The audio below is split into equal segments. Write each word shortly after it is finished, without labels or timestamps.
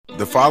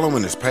The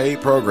following is paid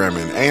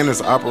programming and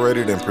is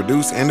operated and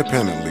produced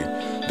independently.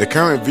 The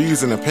current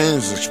views and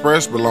opinions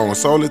expressed belong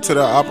solely to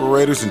the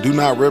operators and do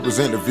not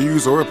represent the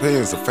views or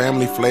opinions of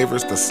Family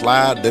Flavors, The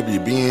Slide,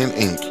 WBN,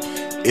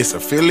 Inc., its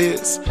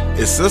affiliates,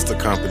 its sister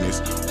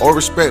companies, or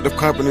respective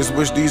companies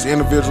which these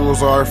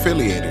individuals are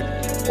affiliated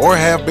or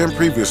have been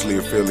previously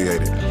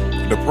affiliated.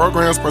 The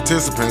program's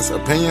participants'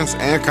 opinions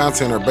and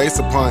content are based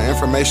upon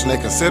information they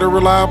consider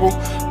reliable,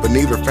 but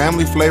neither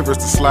Family Flavors,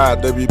 The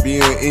Slide,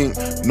 WBN,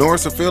 Inc., nor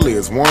its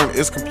affiliates warrant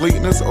its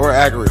completeness or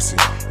accuracy,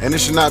 and it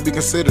should not be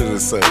considered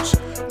as such.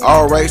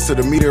 All rights to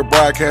the media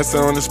broadcasted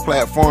on this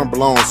platform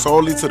belong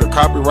solely to the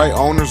copyright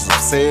owners of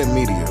said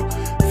media.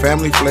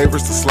 Family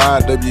Flavors, The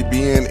Slide,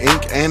 WBN,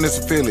 Inc., and its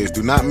affiliates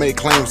do not make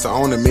claims to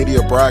own the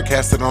media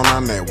broadcasted on our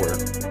network.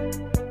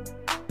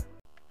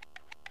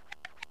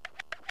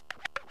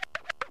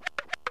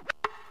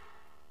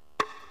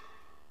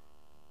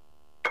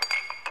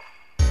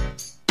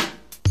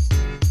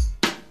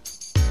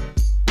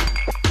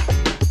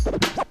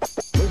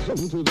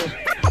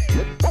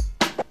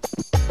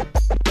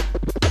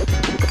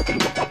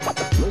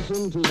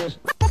 Listen to this.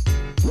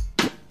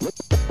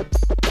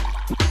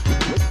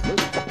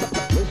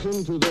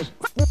 Listen to this.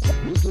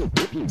 Listen to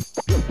this.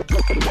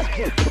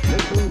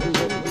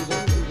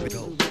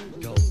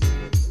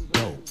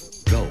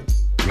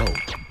 Go.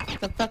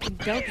 The fucking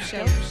dope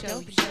show.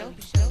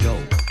 Go.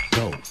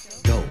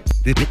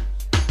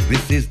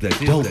 This is the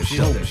dope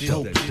show.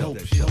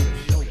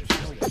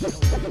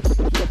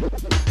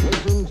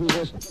 Listen to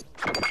this.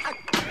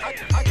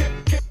 I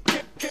can't get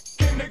down.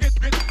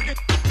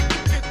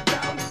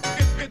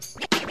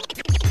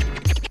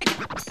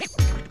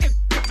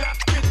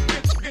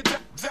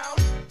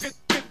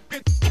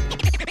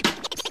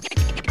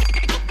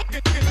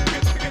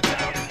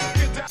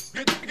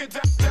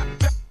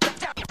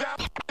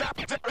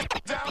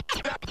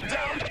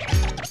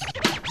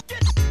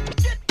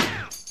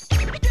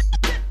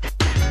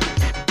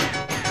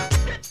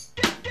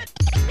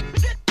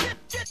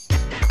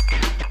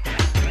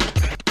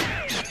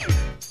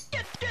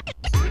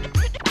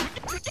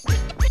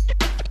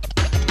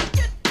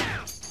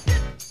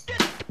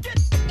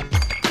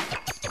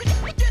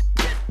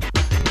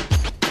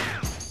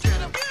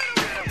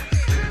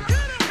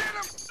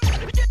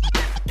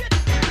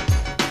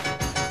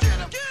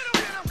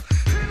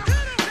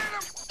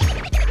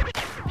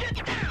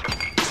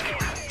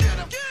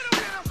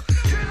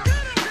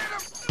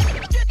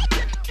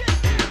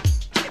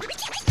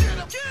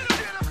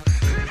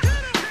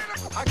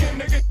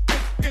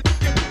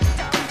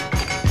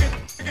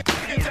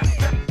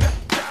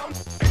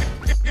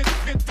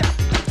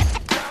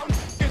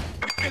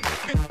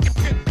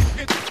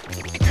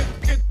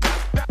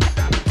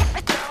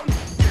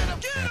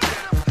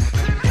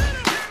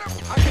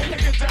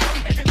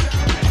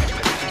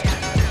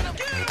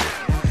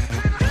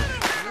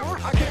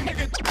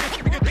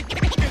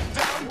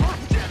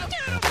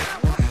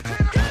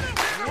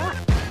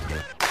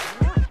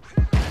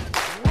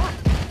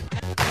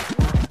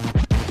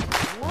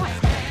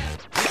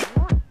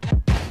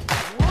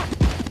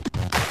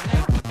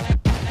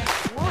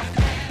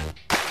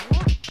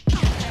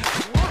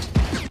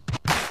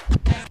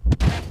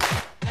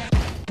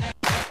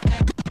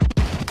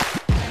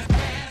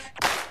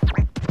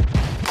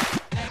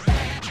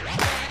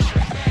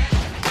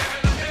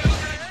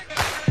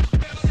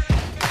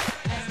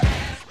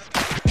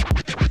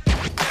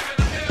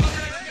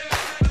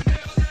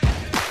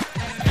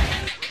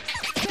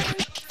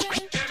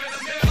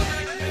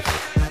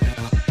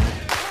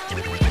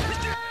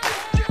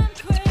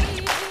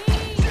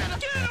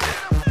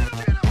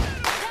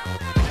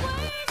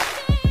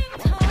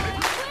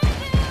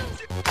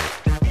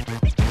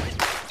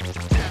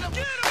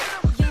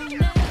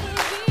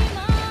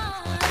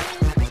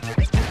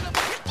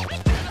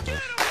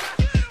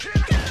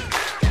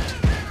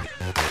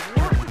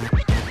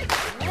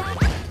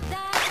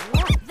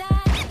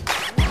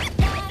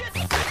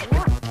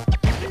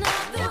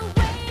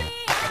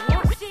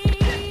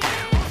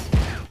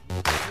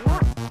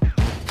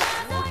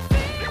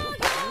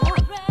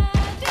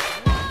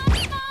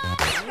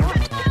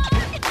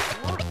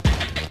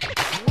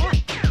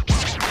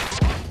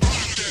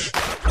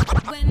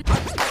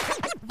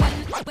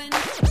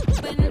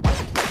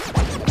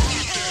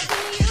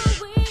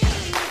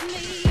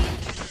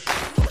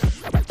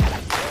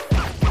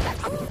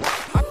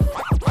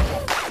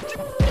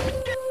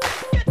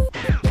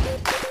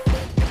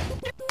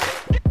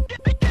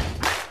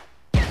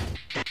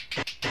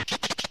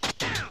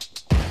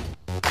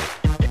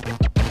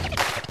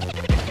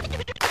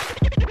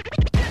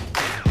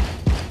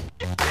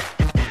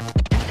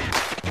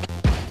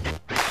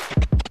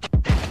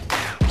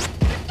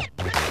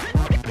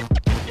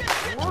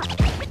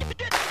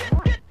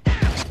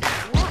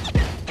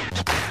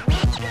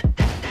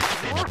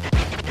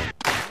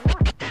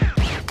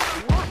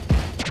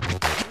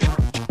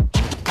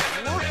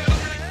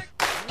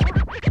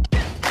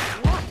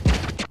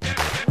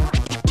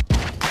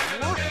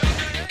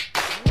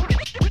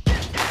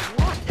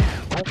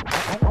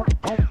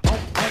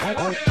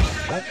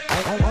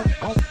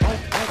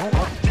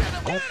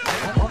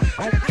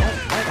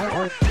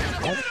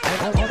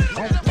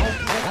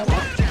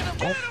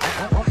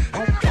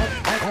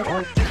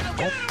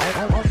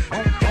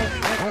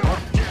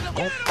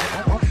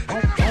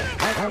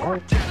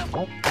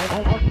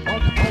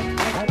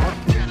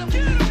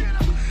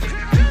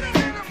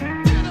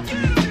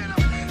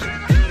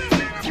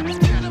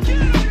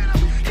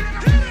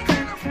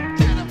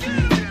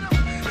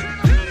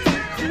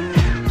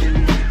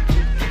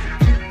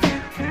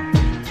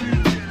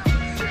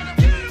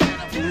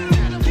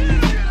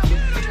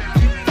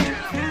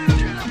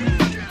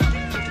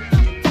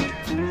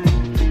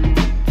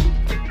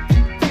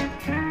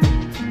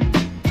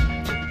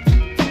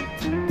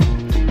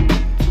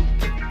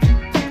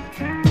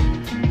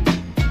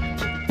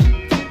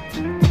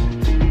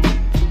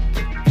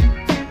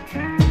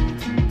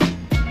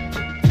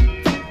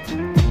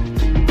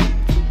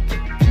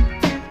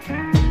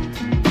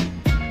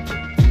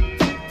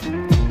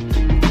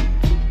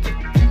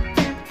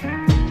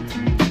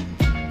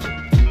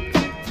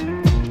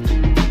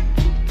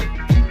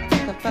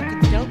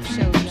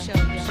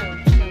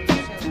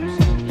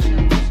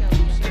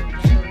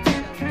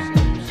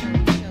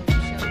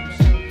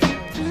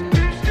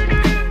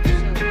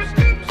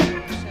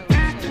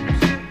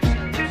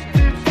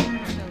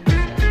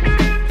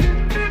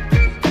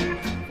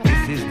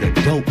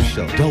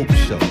 show, dope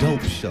show,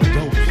 dope show,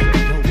 dope show,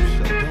 dope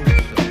show, dope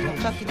show, dope show.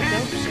 Fucking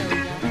dope show,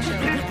 y'all.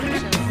 Show.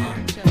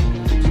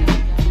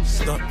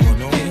 Stunt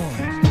 101.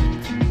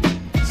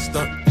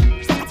 Stunt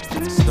 101.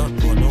 Stunt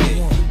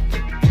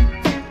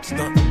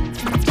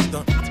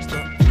 101.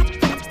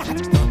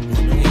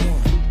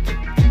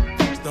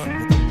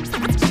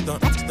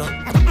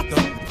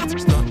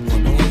 Stunt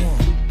 101.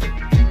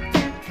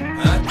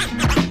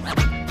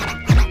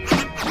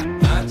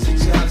 I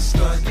teach y'all to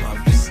stunt. My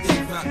wrist stay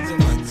rocked till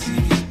my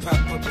TVs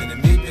pop up in the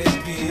Maybach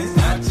Benz. I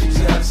teach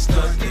y'all to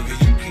stunt, nigga.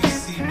 You can't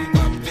see me.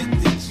 My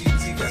vintage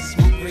GT got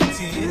smoke right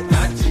in. I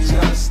teach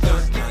y'all to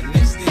stunt. My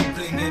neck stay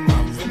blingin', my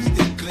rims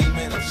stay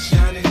gleamin'. I'm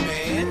shining,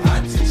 man. I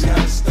teach y'all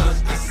to stunt.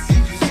 I see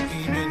you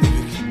scheming,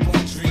 nigga. Keep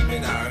on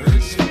dreaming. I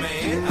heard you,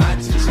 man. I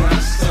teach y'all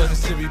to stunt.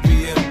 Series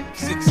BM,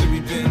 6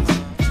 Series Benz,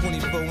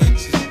 24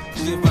 inches.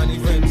 Giovanni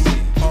Ramsey,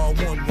 all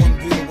one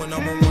wheel when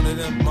I'm on one of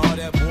them. All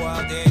that boy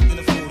out there acting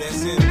a fool,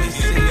 that's it. They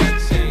say I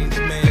changed,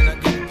 man. I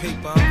get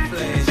paper, I'm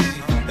flashy.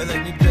 They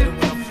like me better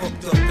when I'm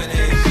fucked up and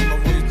ashy. My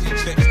royalty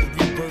checks the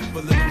rebirth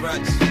for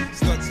Liberace.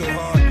 Stunt so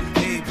hard,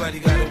 everybody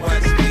gotta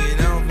watch me. And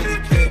I don't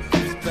really care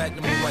who's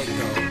platinum or white,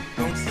 though.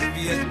 Don't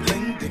CBS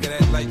bling, they got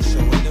that light show.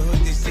 In the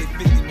hood, they say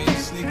 50, man, the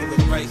sneaker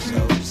look right,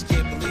 yo. Just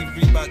can't believe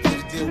Reebok did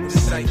a deal with a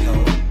psycho.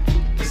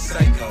 A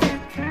psycho.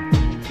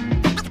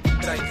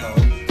 Psycho.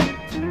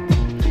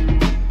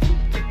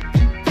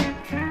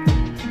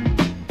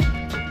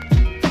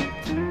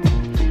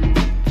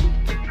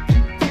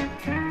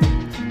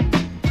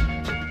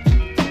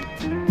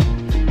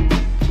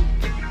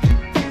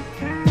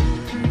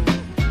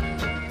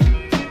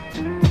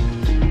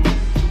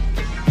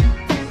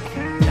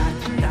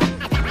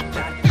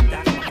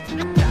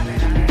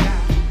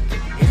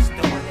 It's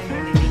the one and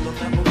only Eagle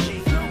Double G.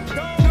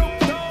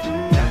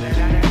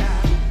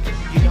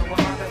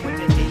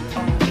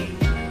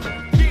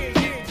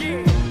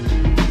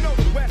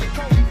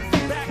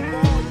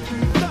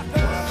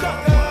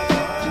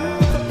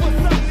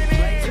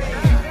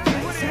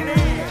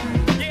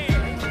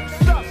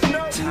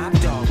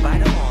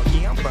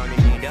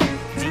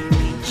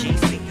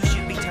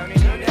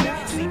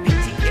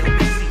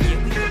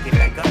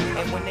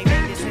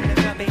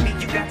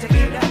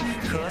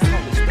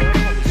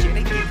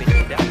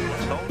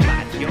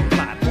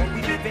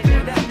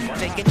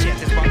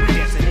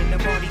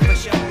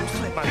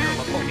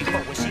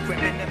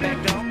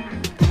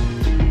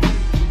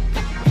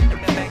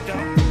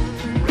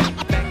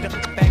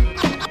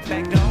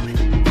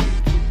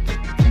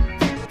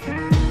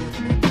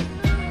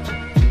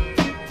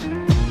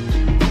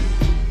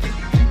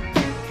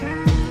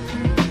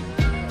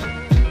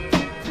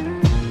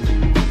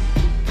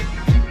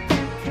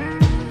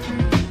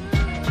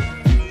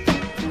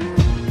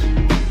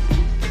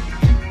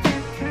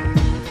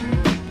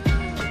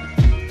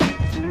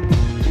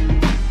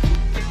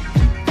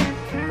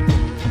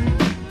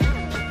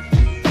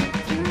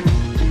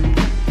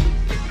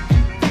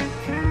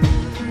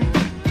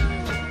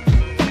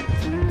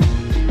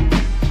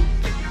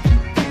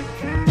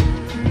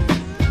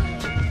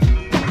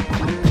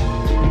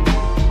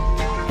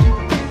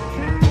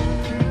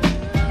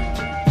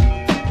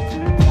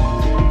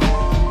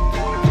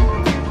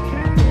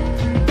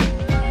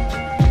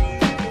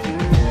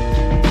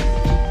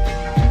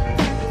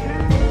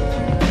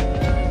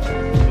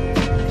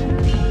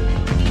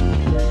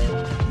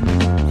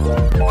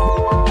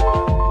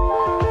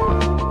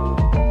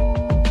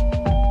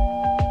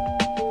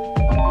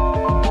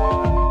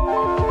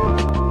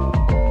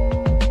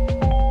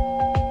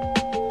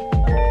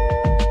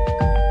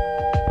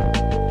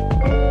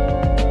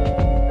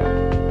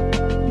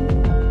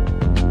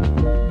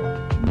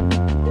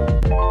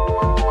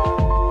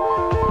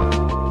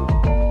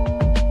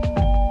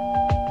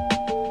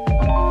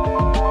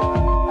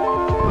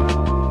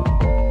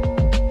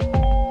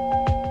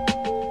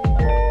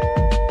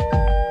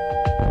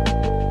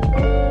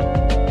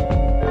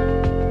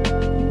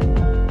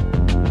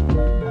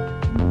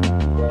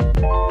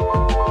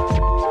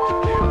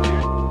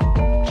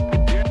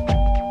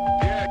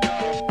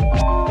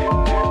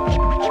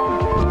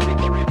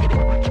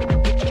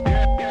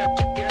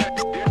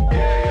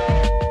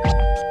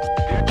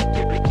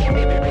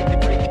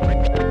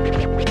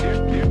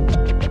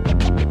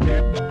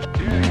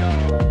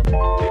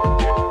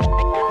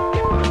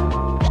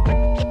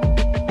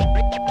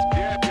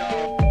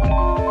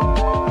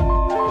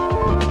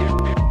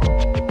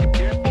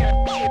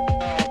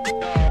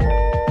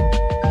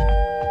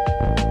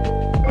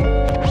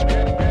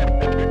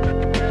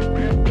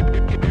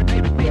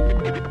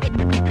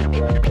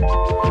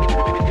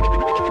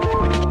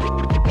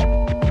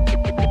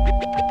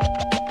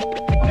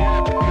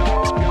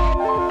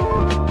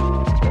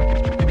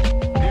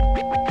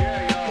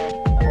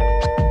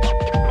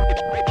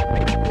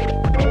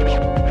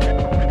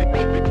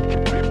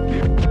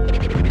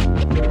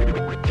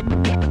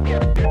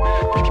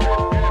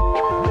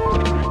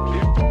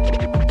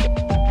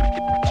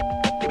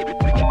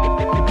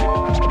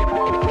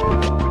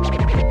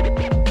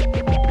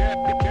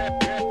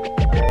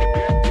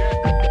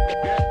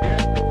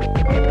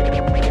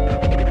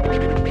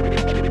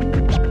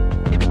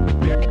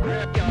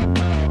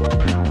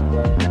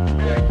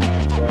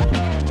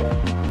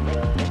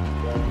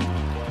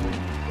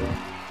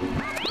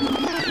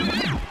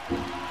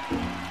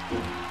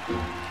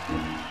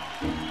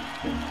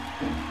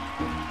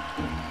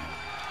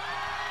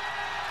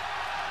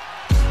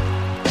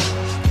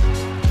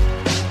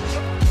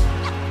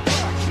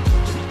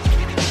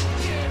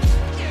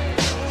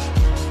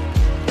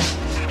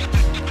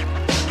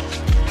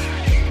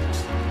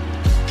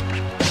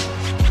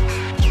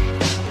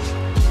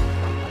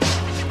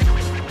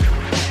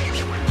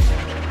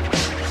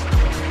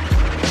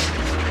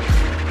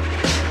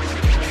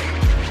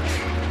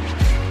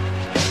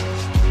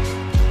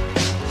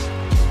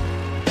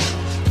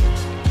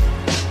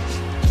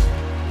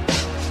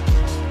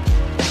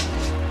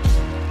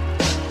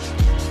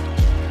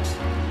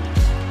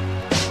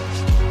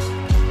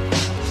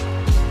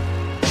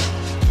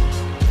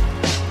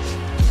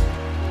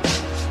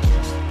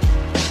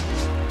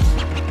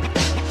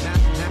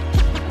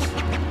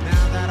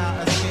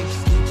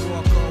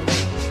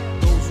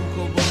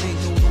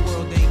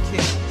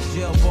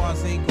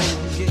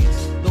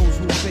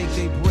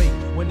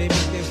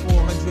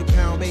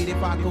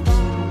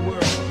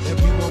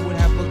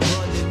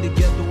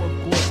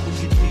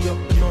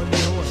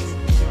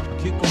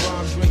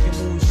 I'm drinking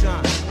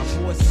moonshine. I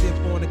pour a sip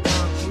on the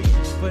concrete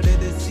for the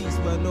deceased,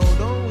 but no,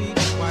 don't weep.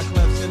 My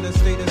clef's in a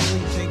state of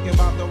sleep, thinking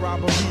about the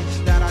robbery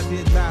that I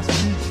did last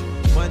week.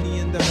 Money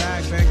in the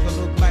bag, banker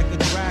look like a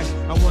drag.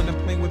 I wanna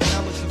play with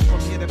pelicans from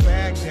here to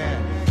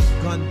Baghdad.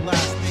 Gun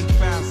blast, think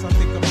fast, I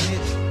think I'm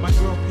hit. My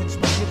girl pinched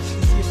my hips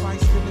to see if I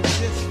still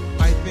exist.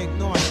 I think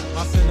not,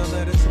 I'll send a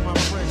letter to my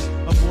friend.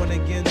 A born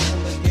again,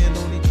 again,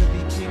 only to be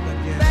king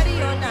again. Ready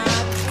or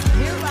not,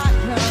 here I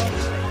come.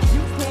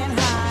 You can't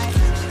hide.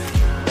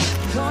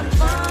 Gonna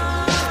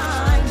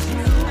find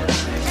you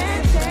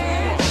and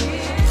take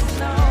it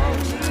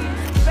slowly.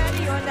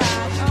 Ready or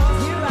not,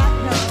 here I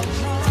come.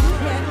 You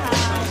can't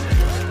hide.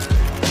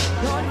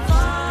 Gonna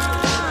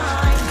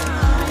find you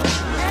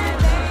and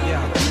make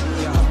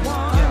you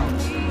want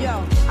me. Yo,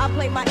 I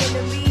play my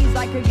enemies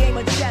like a game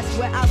of chess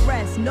where I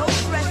rest. No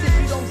stress if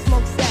you don't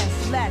smoke cess.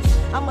 Less,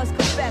 I must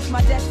confess,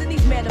 my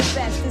destiny's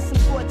manifest. In some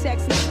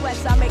vortex and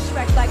sweats, I make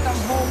tracks like I'm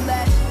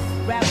homeless.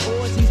 Rap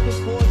orgies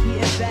before we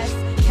invest.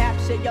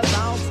 Capture your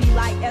bounty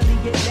like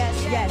Elliot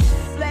Ness. Yes,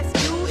 bless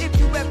you if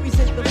you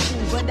represent the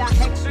fool, but I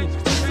hex you.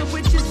 So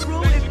which is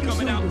true if you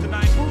voodoo.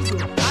 I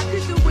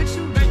could do what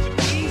you do.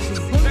 Easy,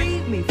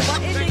 believe me.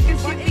 Frontin'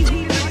 niggas give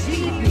me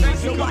heebie-jeebies.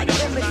 So why you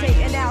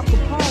imitating Al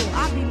Capone? I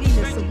be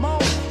Nina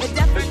Simone and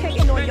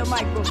defecating on your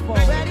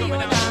microphone. Ready or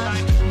not,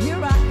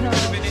 here I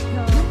come.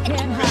 You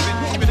can't hide.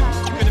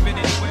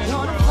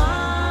 Gonna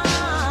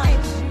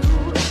find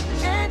you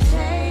and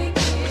take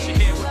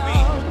it slowly.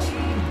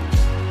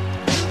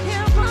 You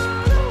can't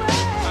run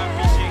away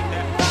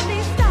from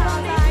these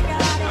stars I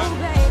got, oh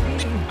baby.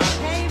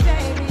 Hey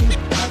baby,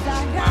 'cause I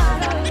got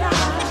a lot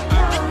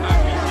of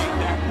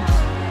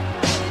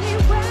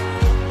anyway,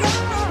 go.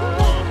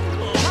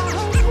 I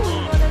hope you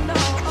wanna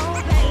know, oh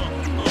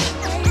baby.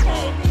 Hey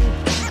baby,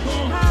 you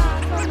can't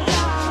hide from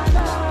God.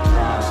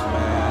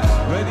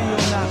 Ready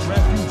or not,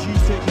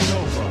 refugees taking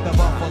over. The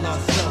Buffalo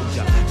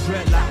Soldier,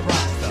 dreadlock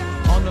roster.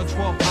 On the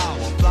 12th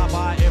hour, fly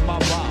by in my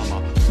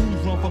bomber.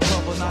 Who's run for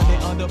cover, now they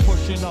under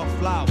pushing up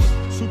flowers.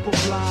 Super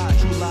fly,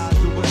 true lies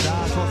do or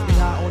die. Toss me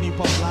high, only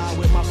pop fly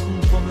with my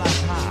crew from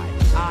like high.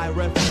 I,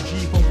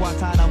 refugee from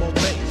Guantanamo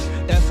Bay.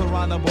 Dance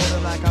around the border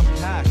like I'm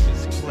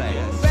Cassius Clay.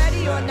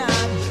 Ready or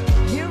not,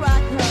 here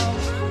I come.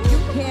 You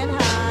can't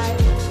hide.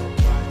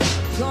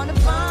 Gonna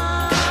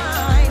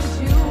find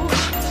you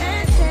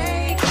and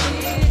take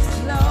it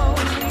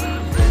slowly.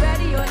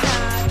 Ready or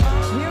not,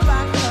 here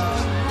I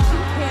come.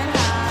 You can't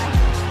hide.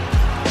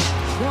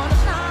 Gonna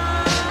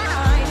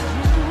find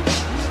you.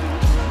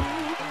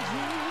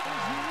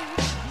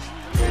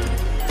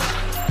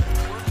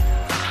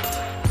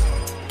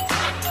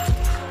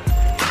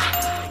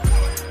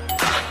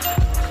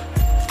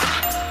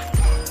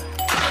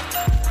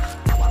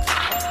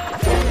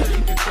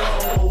 Quality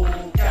control,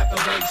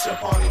 captivates your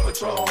party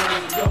patrol.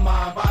 Your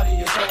mind, body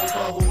is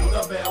over. Who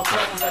the bell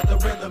tolls, let the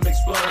rhythm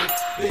explode.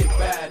 Big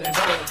bad and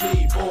bold,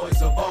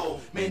 B-boys of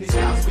old. Many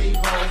styles we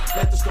hold,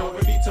 let the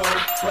story be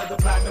told. Whether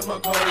platinum or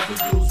gold, we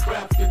use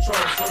breath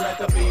control. So let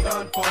the beat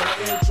unfold.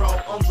 Intro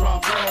on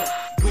drum roll.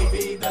 We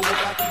be the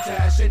Lucky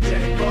Tash and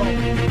J-Roll.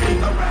 We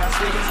harass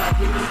niggas like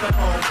we was the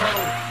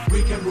pole. We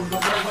can rule the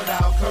world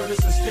without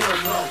Curtis and still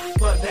low.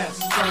 But that's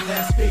from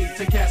that speed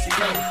to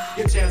Casio.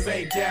 Your jams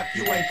ain't deaf,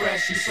 you ain't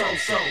fresh, you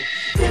so-so.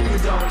 If you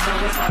don't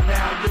know us by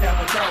now, you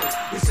never know.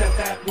 We set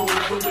that rule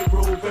when we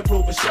groove and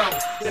prove a show.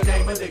 The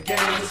name of the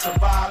game is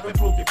survive and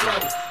prove your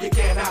flow. You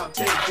can't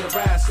outtake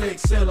Jurassic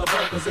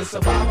syllable, cause it's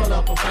survival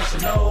of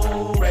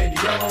professional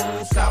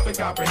radio. Stop and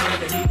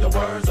comprehend and heed the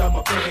words of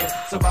my pen.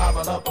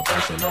 Survival of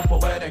professional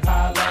poetic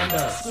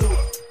Highlander.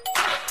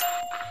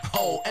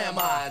 Oh, am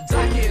I?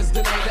 Doc is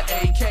the name, the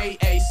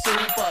AKA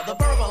Super. The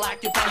verbal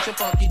acupuncture,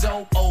 funky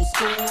dope, old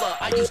schooler.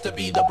 I used to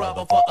be the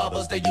brother for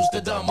others they used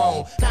to dumb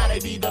on. Now they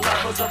be the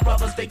lovers of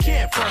brothers they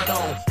can't front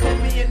on.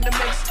 Put me in the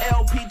mix,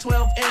 LP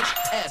 12-inch,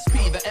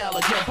 SP the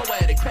elegant,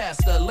 poetic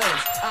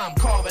pestilence. I'm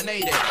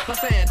carbonated,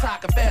 plus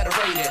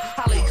anti-confederated,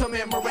 highly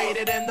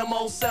commemorated and the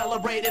most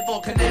celebrated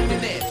for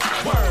connecting it.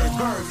 Word,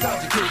 verb,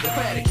 subject to the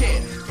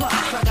predicate. Plus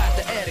I got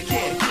the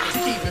etiquette to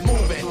keep it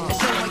moving and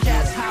showing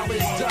cats how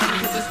it's done,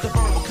 cause it's the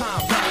verbal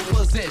combat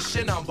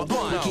position number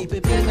one. Keep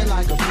it beaming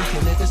like a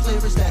beacon. If it's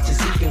lyrics that you're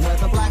seeking,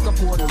 whether black or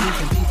Puerto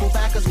Rican, people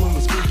back us when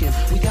we're speaking.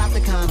 We got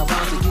the kind of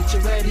rhymes to get you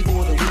ready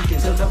for the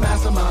weekend. To the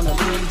mastermind of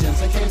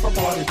legions, and came for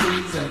party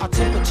reason. Our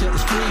temperature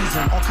is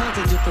freezing, all kinds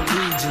of different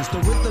regions. The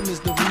rhythm is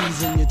the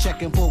reason you're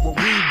checking for what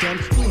we've done.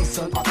 Please,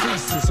 son, our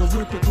thesis, so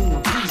rip it through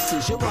in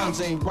pieces. Your rhymes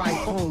ain't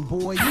right on,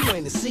 boy, you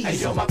ain't a season. Hey,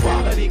 yo, my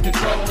quality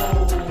control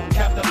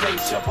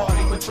captivates your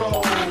party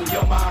patrol.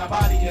 Your mind,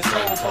 body, and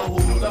soul.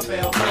 For who the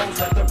bell tolls,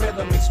 let the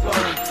rhythm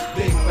explode.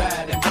 Big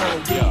bad and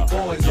bold,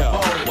 boys of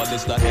old. Well,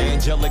 it's the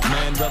angelic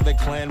man, brother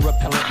clan,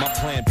 repellent, my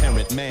plan, parent.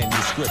 current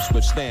manuscripts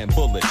withstand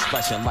bullets,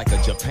 flashing like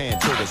a Japan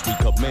tourist. We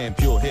command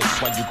pure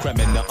hits while you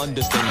cramming to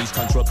understand these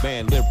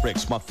contraband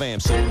lyrics. My fam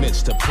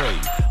submits to pray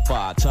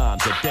 5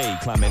 times a day,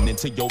 climbing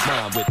into your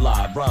mind with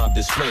live rhyme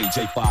display.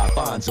 J5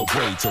 finds a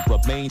way to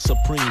remain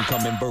supreme,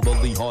 coming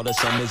verbally hard as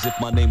some as if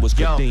my name was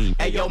Kadeem.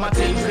 Hey yo, my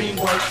team dream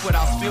works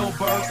without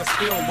Spielbergs or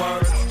spill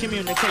words.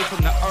 Communicate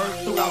from the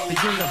earth throughout the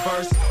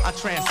universe. I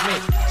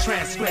transmit,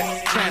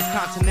 transcript,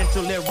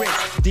 transcontinental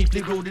lyrics,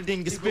 deeply rooted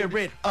in your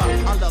spirit.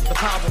 I love the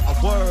power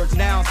of words,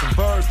 nouns and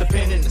verbs, the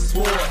pen and the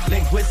sword.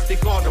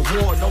 Linguistic art of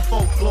war, no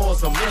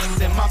folklores are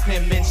missing my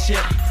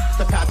penmanship.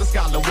 The path of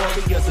scholar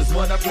warriors is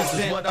what I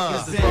present.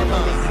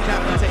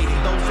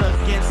 Decapitating those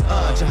against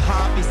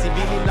jihad.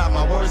 BCB,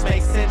 my words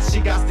make sense.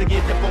 You got to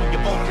get up on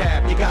your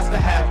vocab. You got to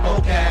have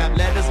vocab.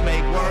 Letters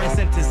make words,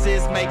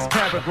 sentences makes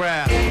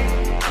paragraphs.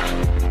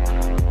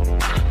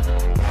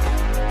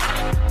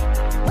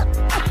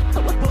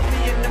 Put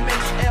me in the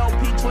mix,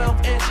 LP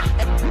 12-inch.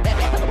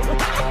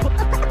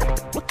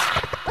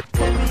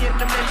 Put me in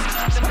the mix.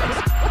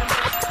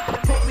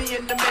 Put me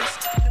in the mix.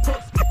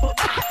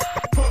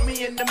 Put me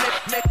in the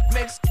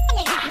mix.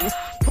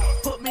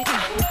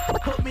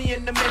 Put me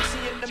in the mix.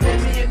 Put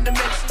me in the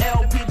mix,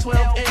 LP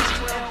 12-inch.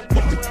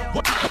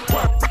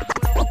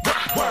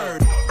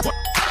 Word.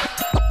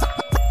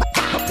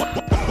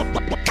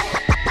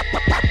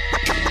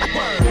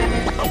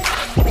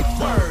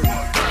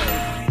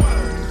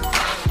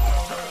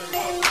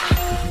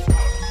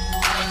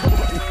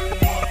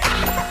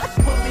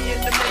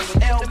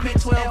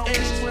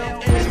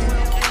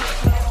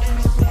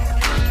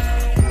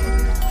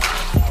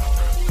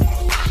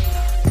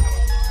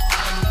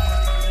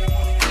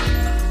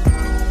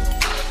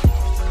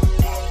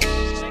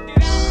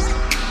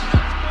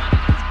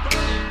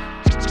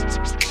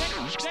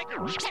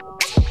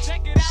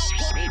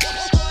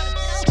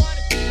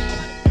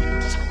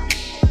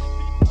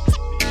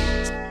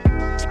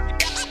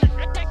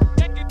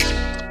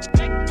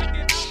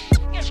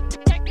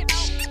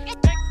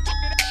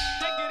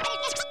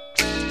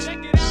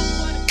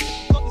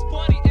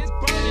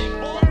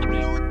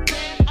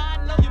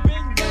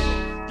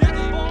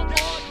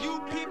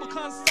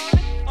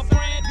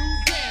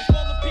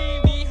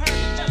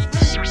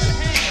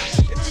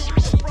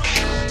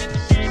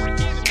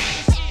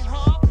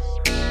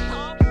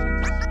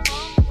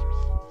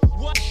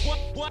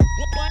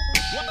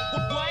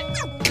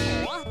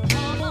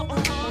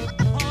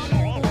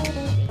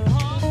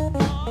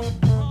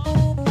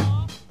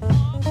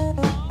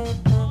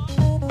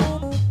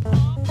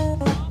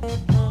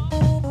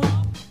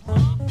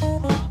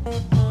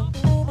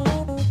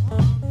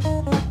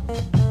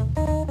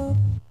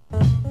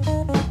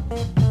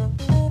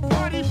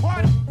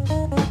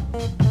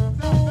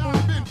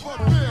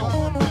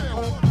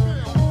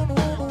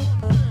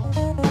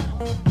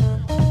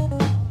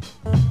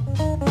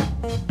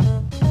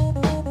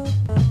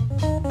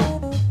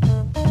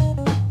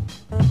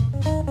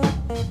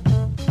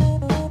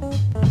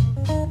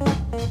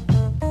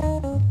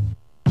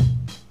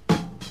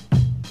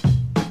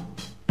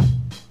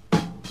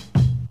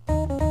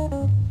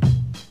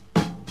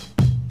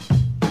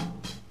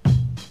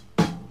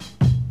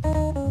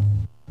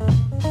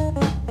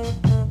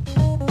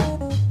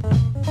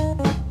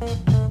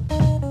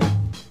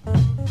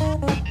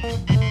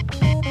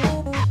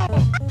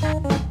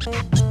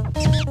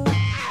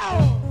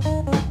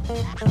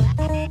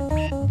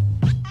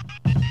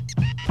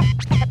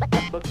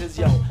 Because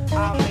yo,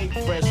 I make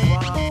fresh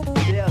rhymes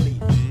daily.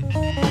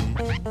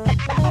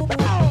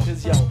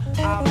 Because yo,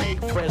 I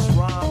make fresh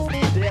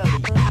rhymes daily.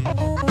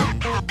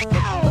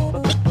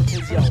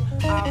 Because yo,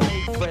 I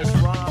make fresh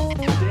rhymes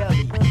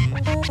daily.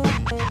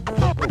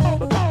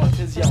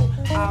 Because yo,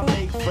 I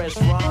make fresh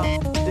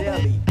rhymes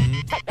daily.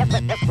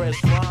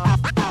 Fresh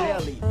rhymes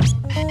daily.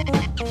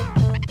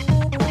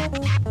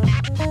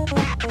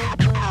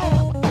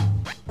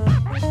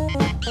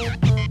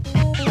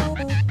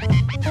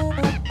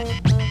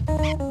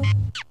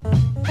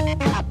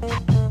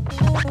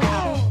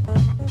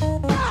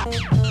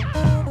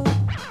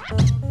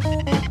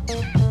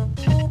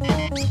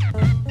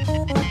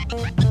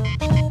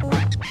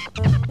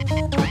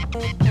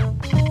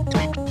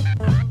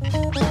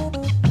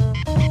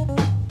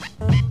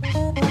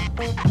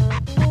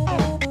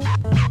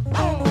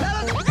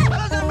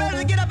 Fellas and ready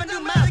to get up and do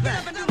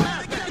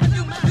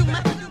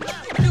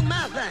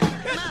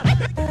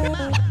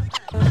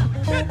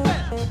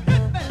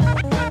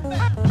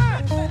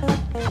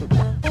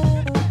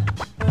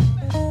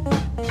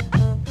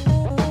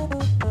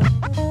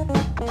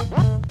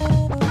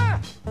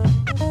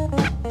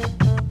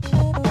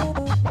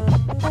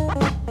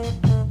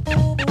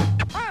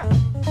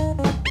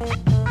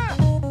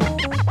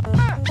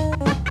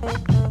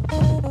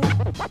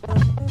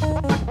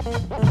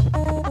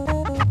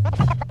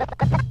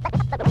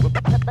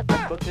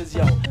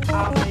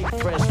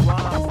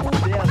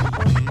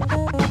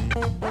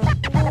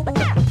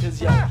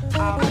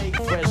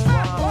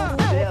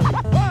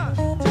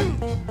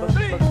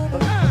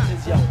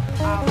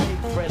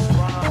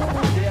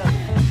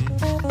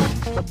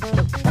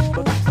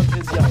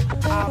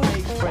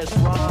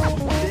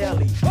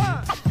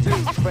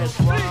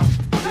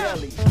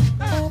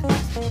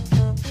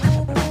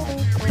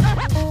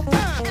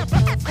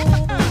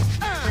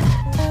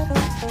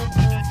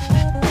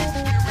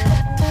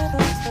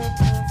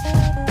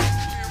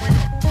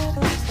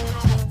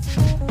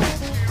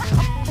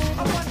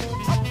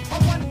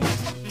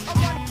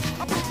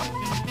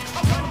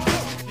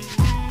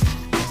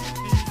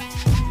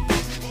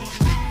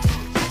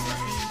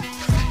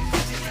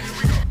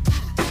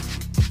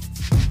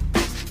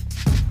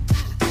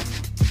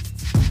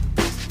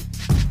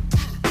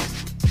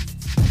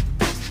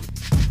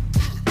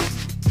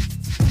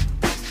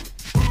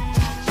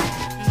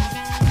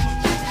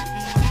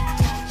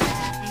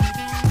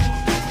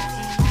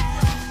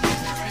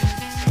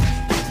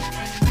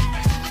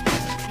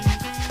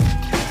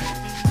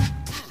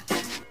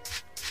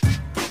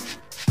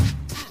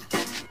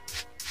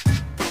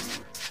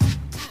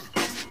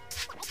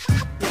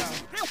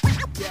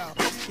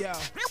Yo,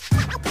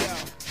 yo.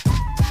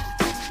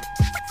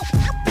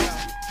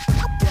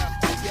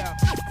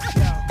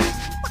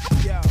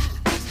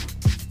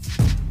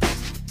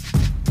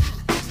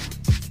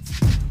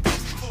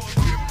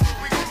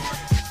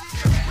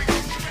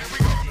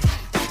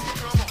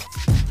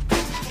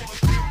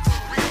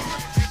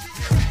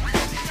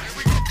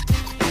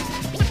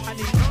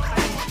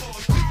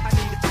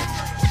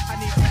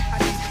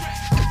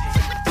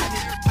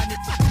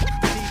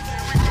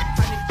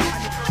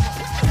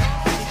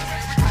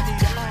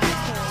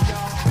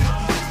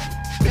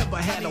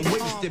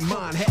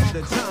 Mine had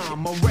the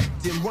time, I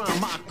wrecked and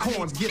rhyme my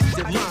corns,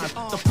 gifted lines.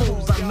 The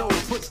fools I know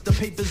puts the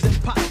papers in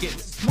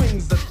pockets,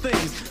 swings the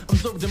things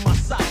observed in my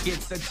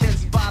sockets. A 10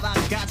 spot, I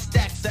got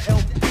stacks of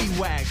LP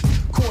wax,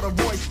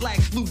 corduroy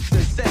slacks, loops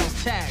and cell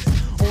tags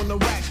on the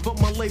racks, but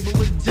my label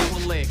is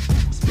derelict.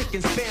 Spick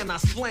and span, I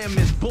slam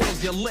his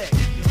balls, you lick.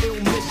 Ill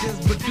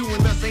missions, but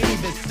doing us ain't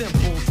even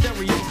simple.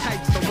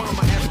 Stereotypes the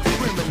rhymer as a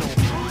criminal.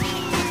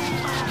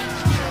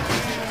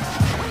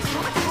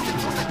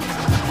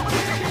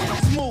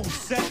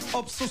 Set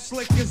up so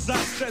slick as I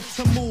said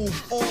to move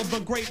all the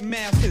great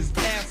masses.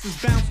 Asses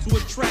bounce to a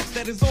track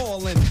that is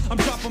all in. I'm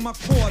dropping my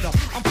quarter,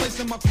 I'm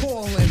placing my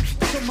call in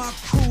to my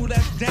crew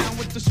that's down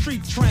with the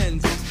street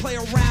trends. Play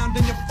around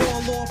and you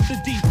fall off the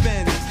deep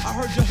end. I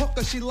heard your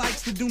hooker, she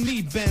likes to do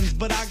knee bends,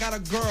 but I got a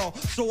girl,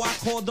 so I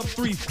called up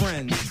 3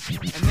 friends.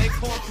 And they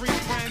called 3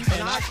 friends,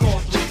 and I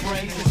called 3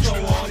 friends, and so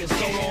on and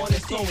so on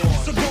and so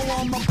on. So go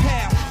on my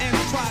path and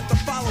try to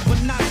follow,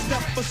 but not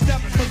step for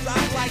step, cause I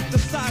like the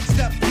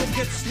sidestep. You'll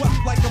get swept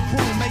like a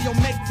broom, may you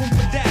make room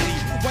for daddy.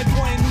 White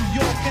boy in New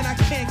York and I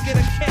can't get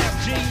a cab,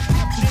 G.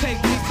 To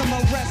take me to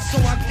my rest, so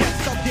I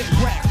guess I'll get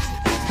wrecked,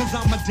 cause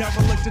I'm a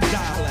derelict of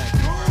dialect.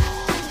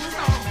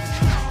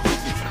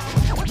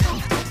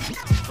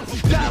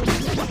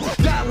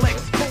 Dialect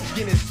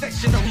spoken is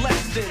section of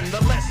lesson.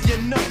 The less you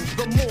know,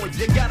 the more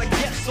you gotta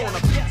guess on a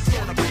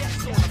third base.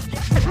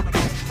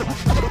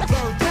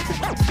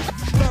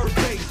 Third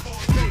base.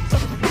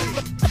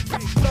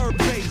 Third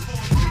base.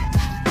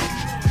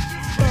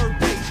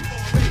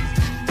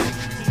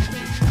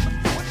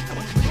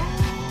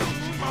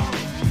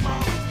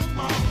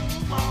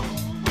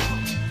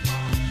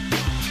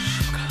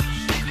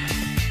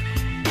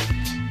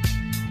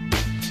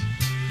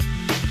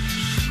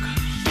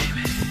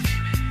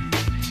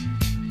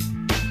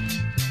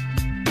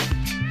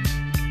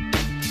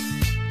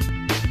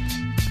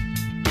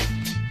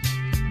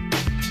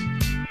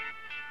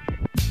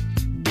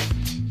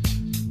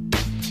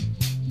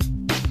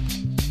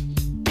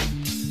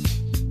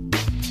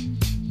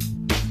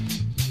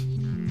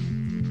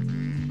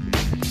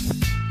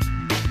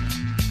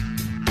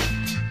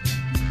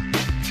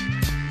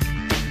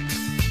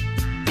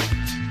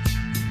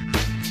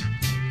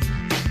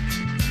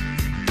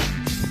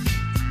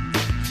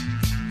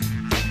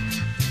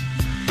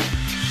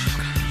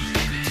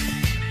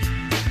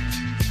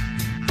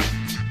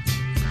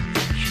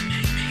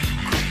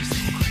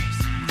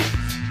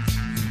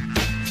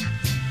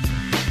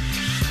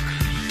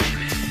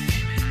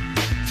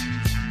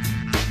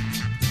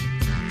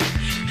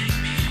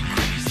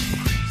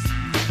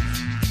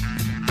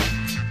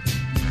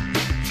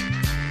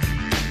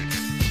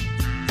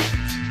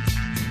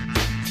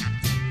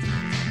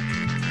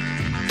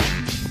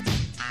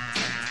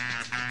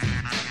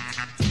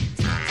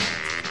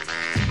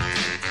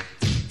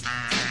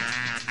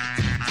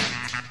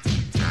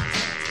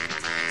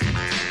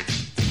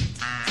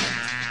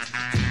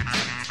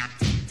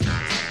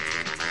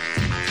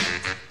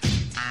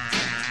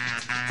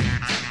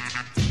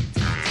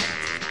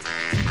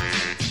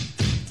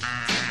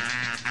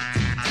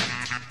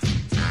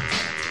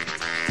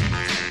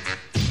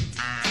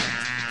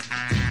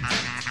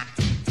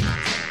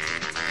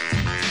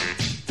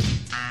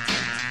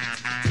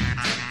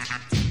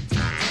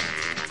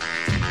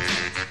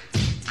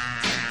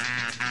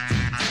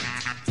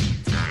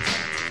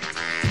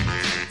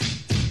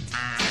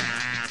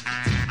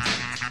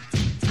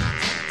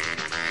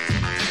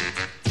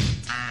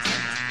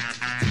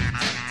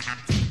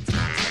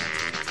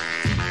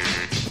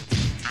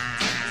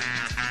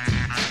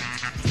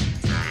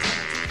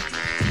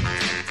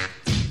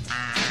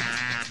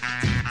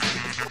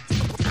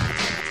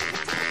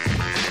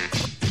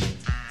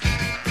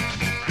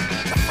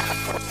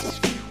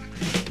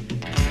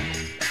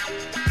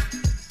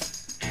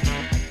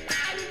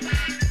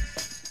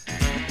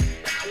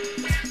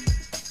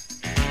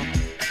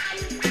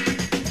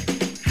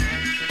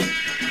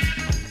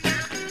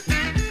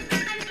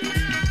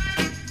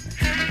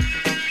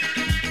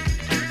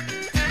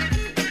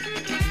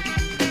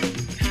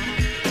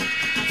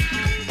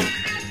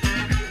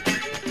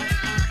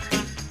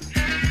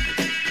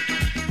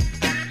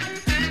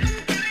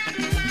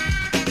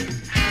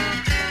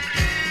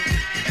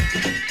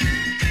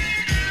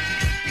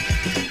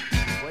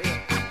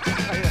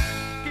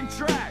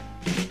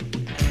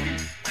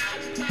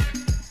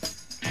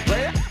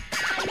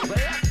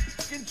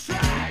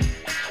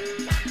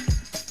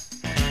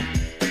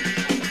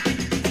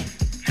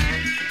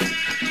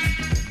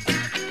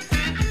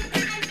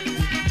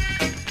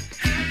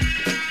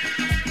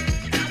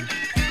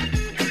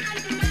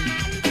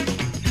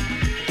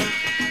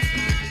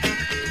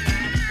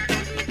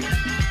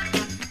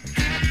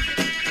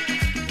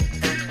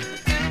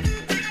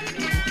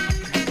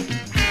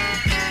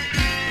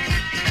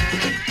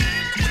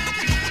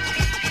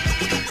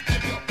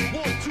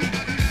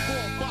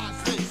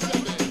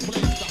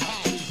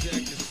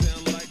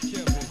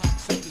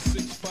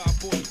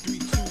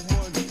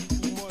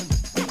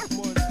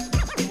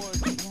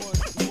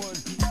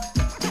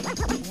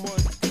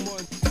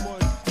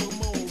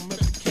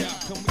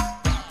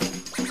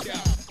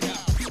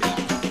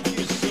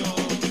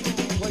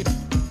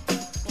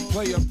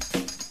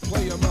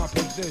 Play my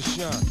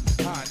position.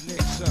 Hot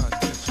Nixon,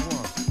 this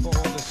one. For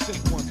all the sick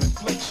ones,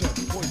 infliction.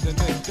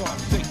 Poisonous, dark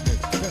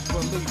sickness. Best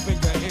believe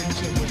finger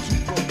itching with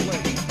two pro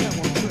play. Now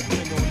I'm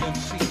tripping on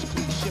MC's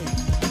cliche.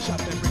 Shot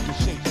that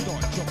ricochet,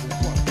 start jumping,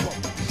 fuck.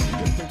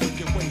 If the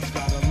wicked ways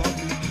gotta love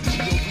me.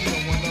 G.O.D.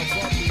 don't wanna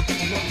fuck me.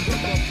 Love me,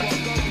 the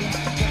fuck ugly.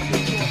 Got the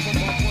joy from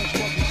my punch,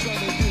 fucking son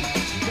of you.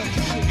 Got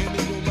you shitting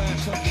in your last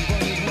something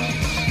running rough.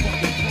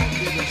 Fucking punk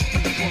in the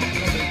street, funk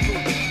coming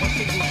through. My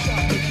single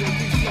shot with your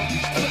weak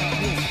lucky style.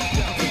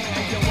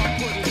 Yo, I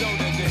put it on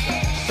that nigga.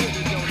 Sit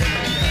it on that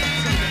nigga.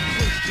 Turn that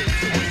Christian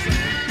to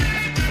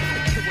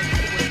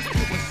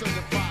a son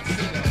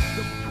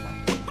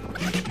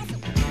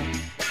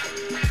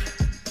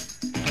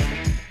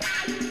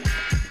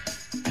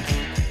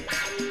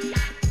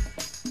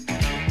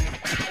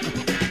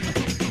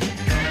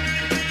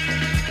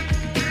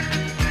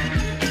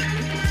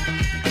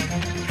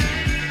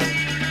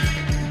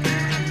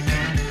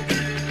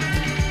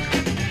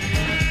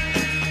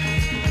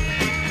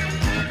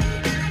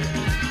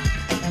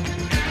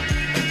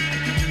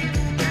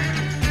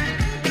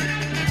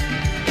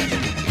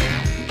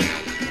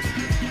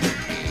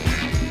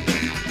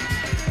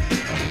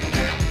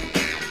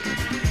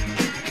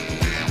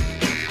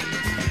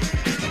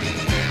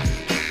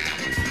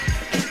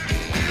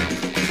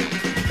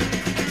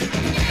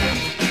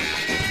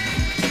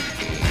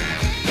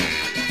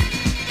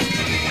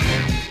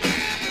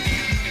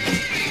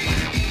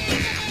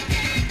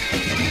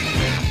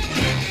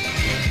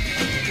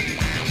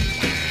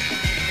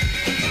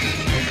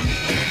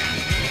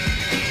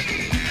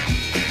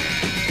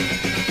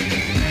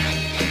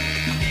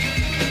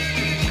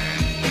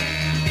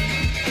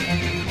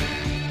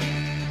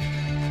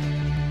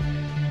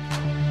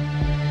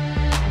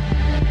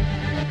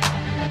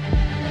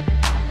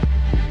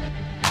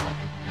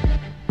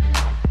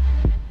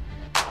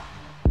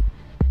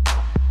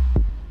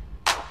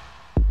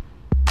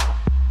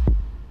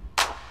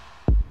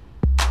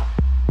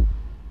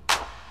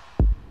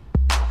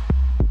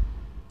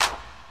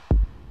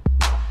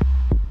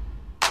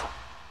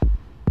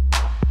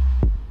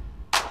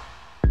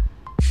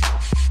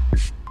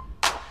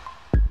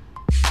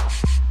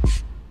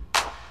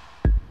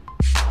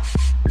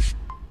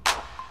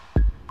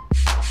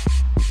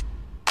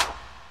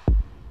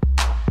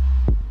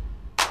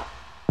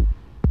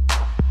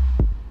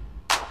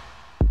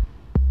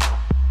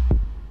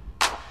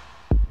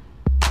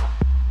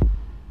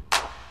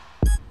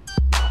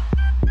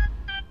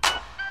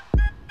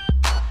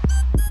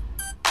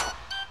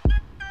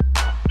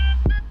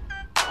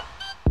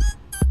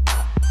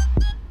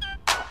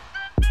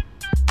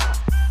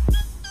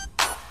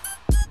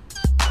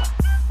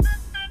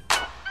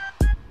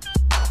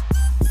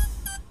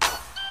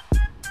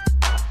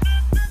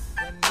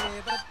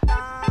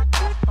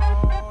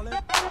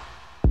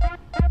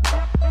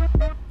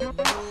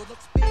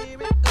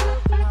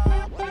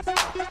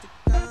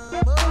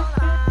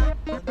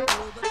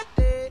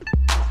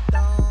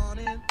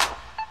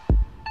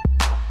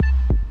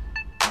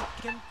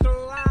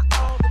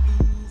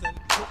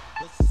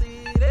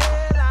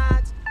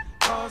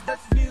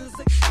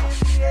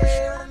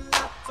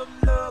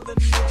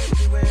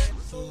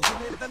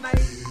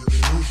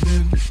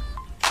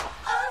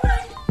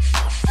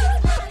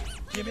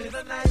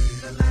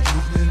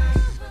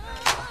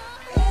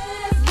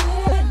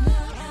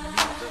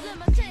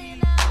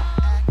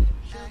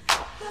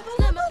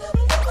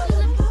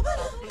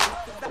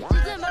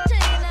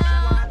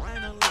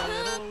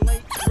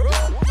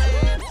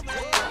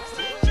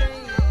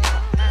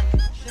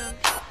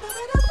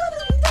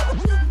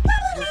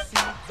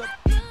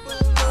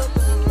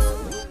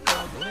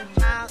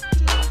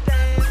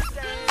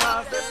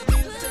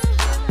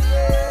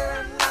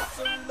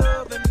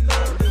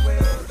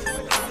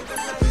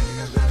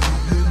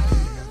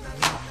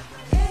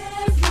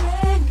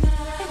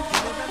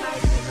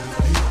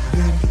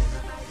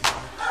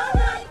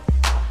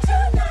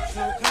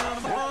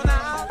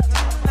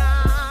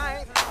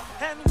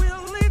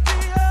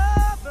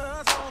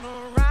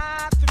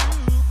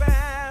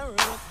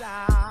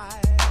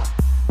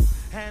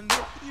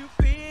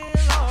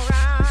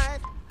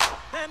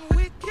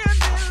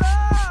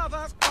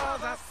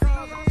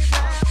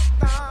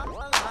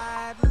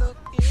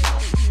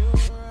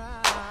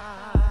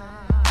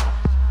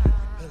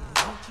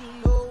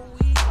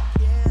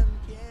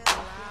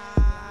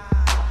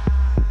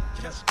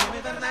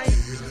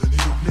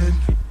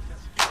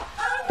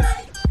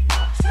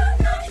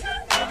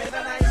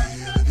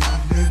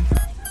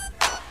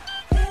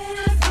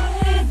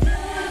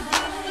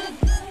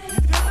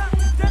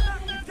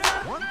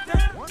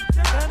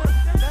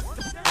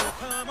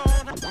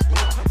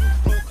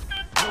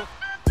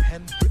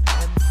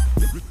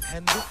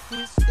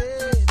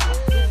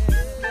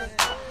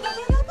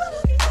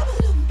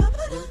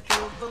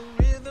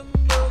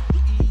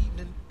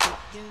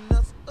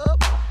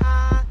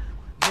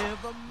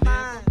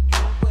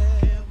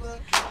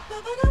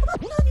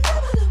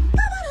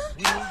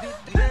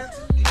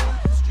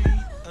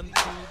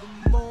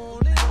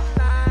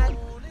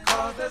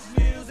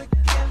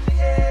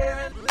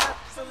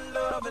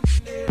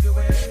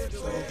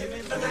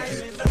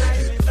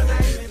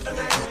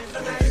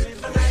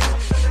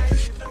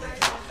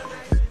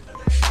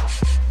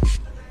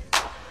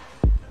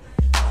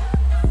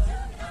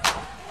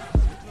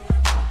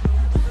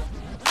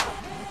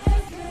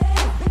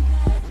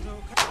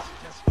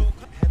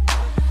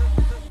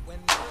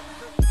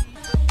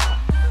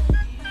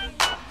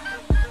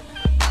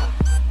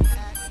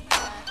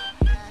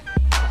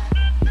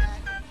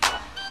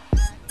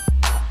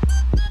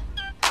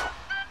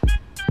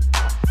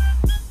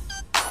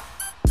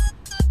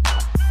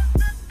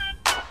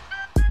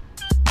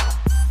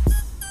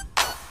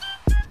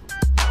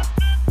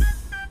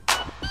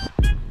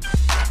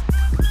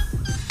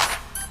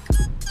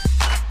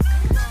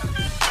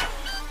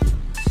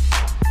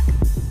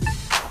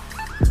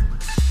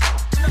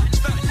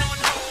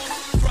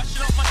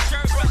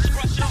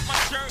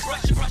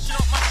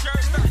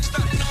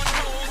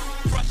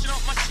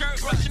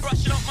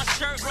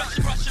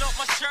brushing off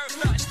my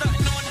shirt,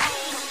 stunting on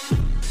hoes.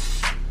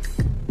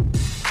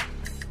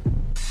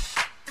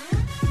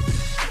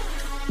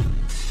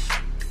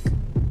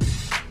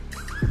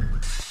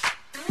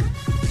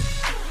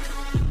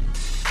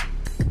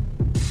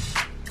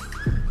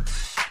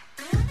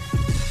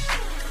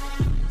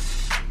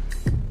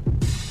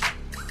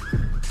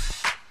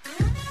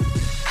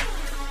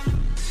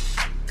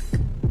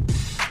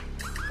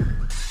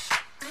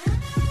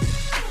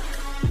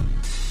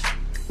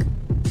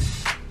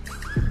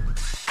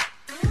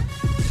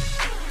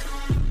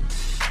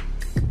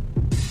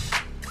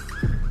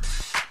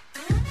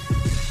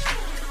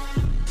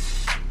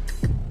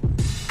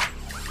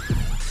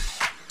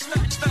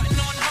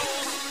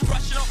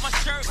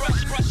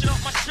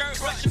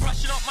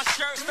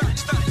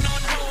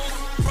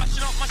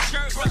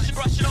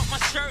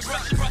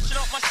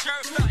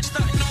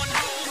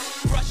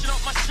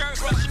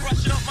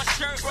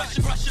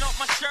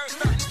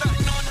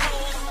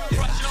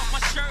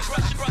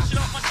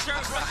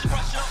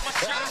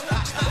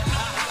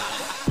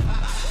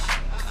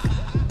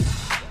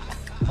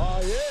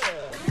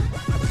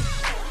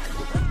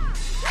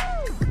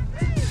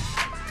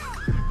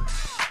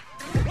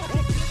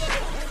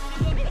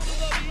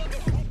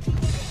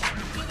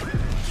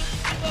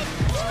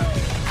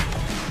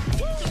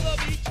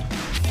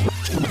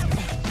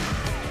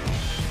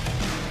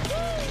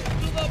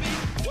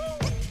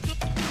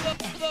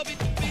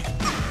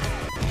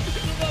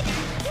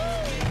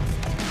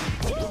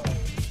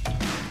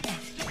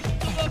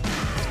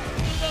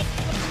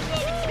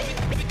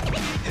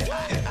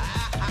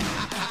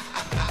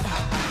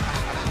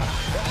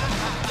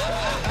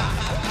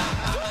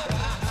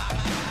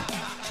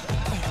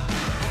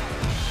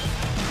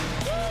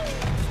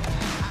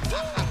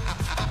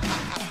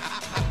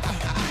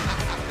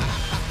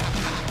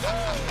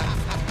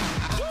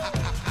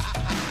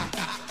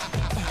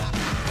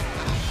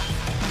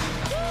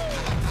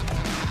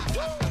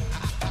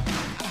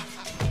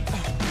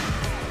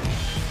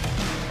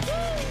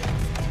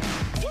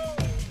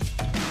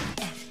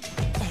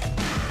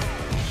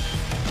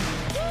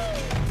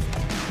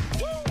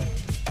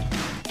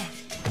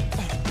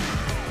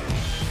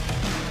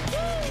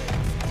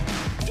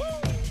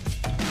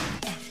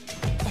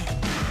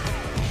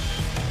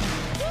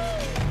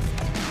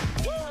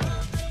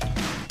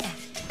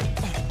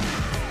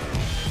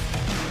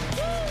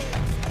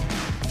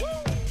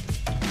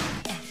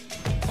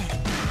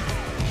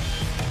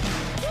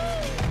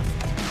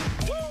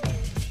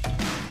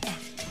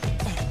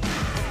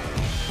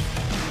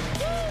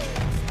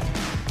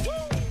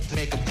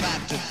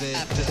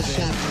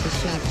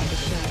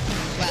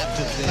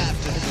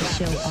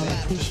 Show our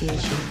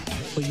appreciation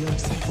for your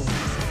support.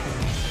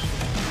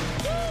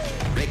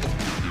 Make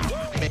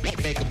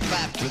a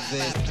clap to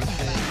this.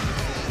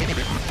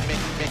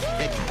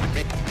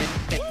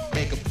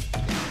 Make a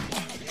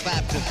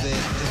clap to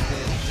this.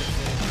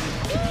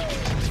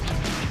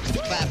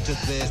 Clap to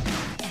this.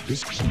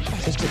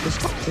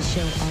 To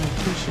show our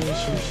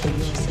appreciation for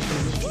your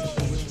support.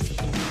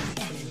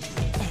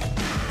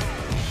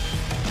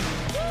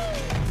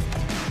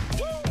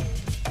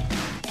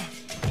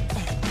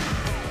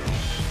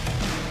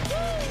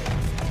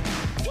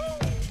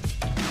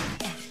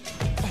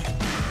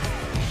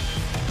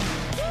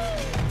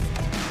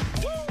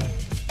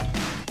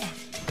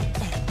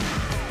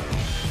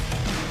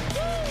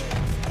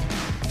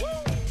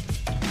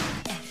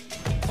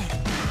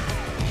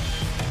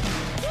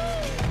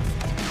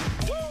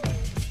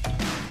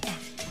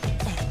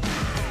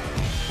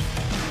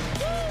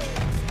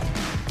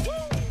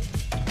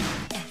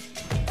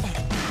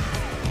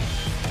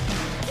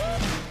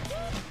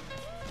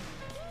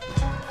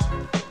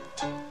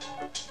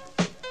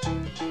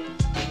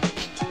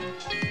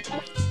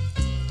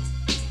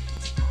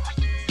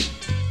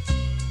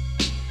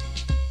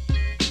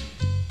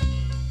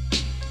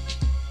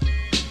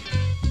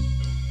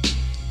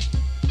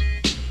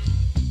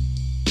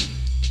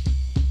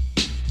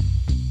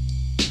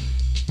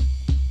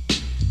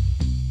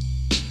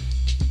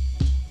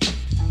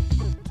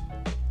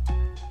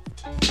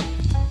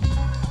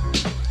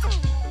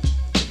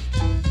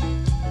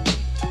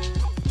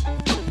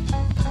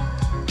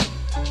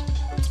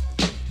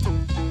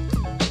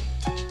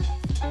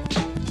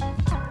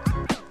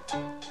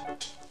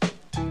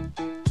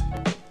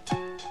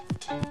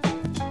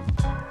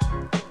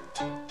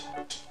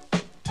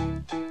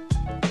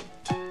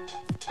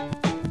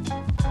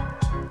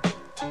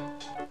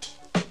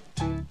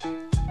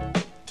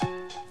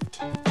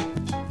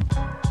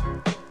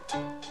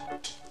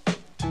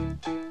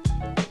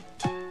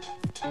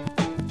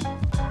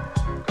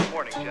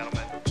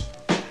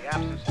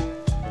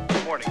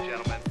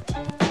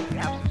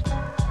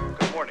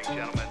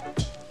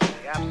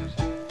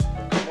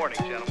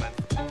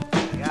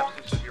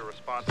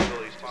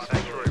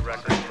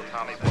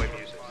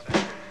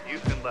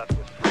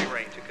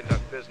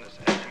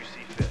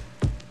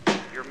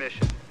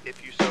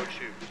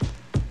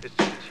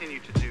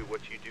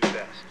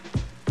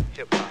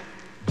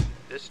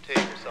 This tape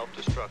will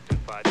self-destruct in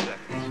 5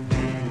 seconds.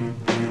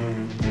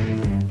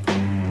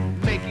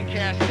 Making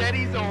cash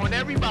steadies on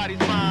everybody's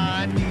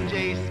mind.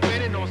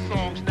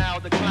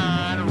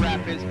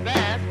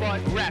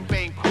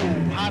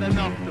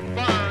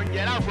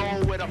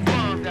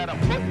 better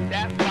put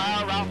that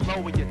fire out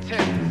low with your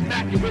tip.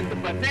 Smack you with the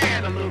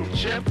banana, little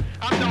chip.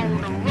 I'm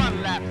known to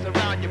run laps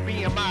around your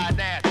BMI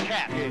and ass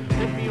cat.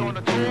 Put me on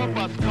a tour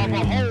bus, cover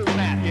whole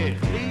map.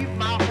 Leave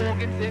my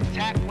organs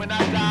intact when I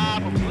die,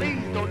 but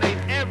please donate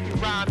every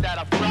rhyme that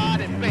I fried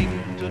and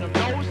baked to them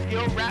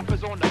no-skill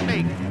rappers on the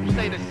make who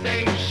say the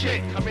same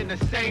shit, come in the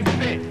same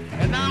fit.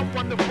 And I'm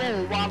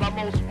wonderful while I'm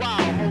most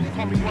wild. Hoes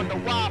call me Wonder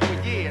Why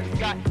for years.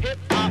 Got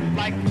hip-hop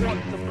like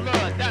quarters of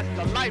blood. That's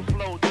the life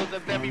flow to the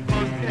very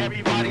first.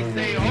 Everybody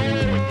say, oh,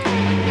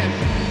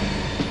 yes.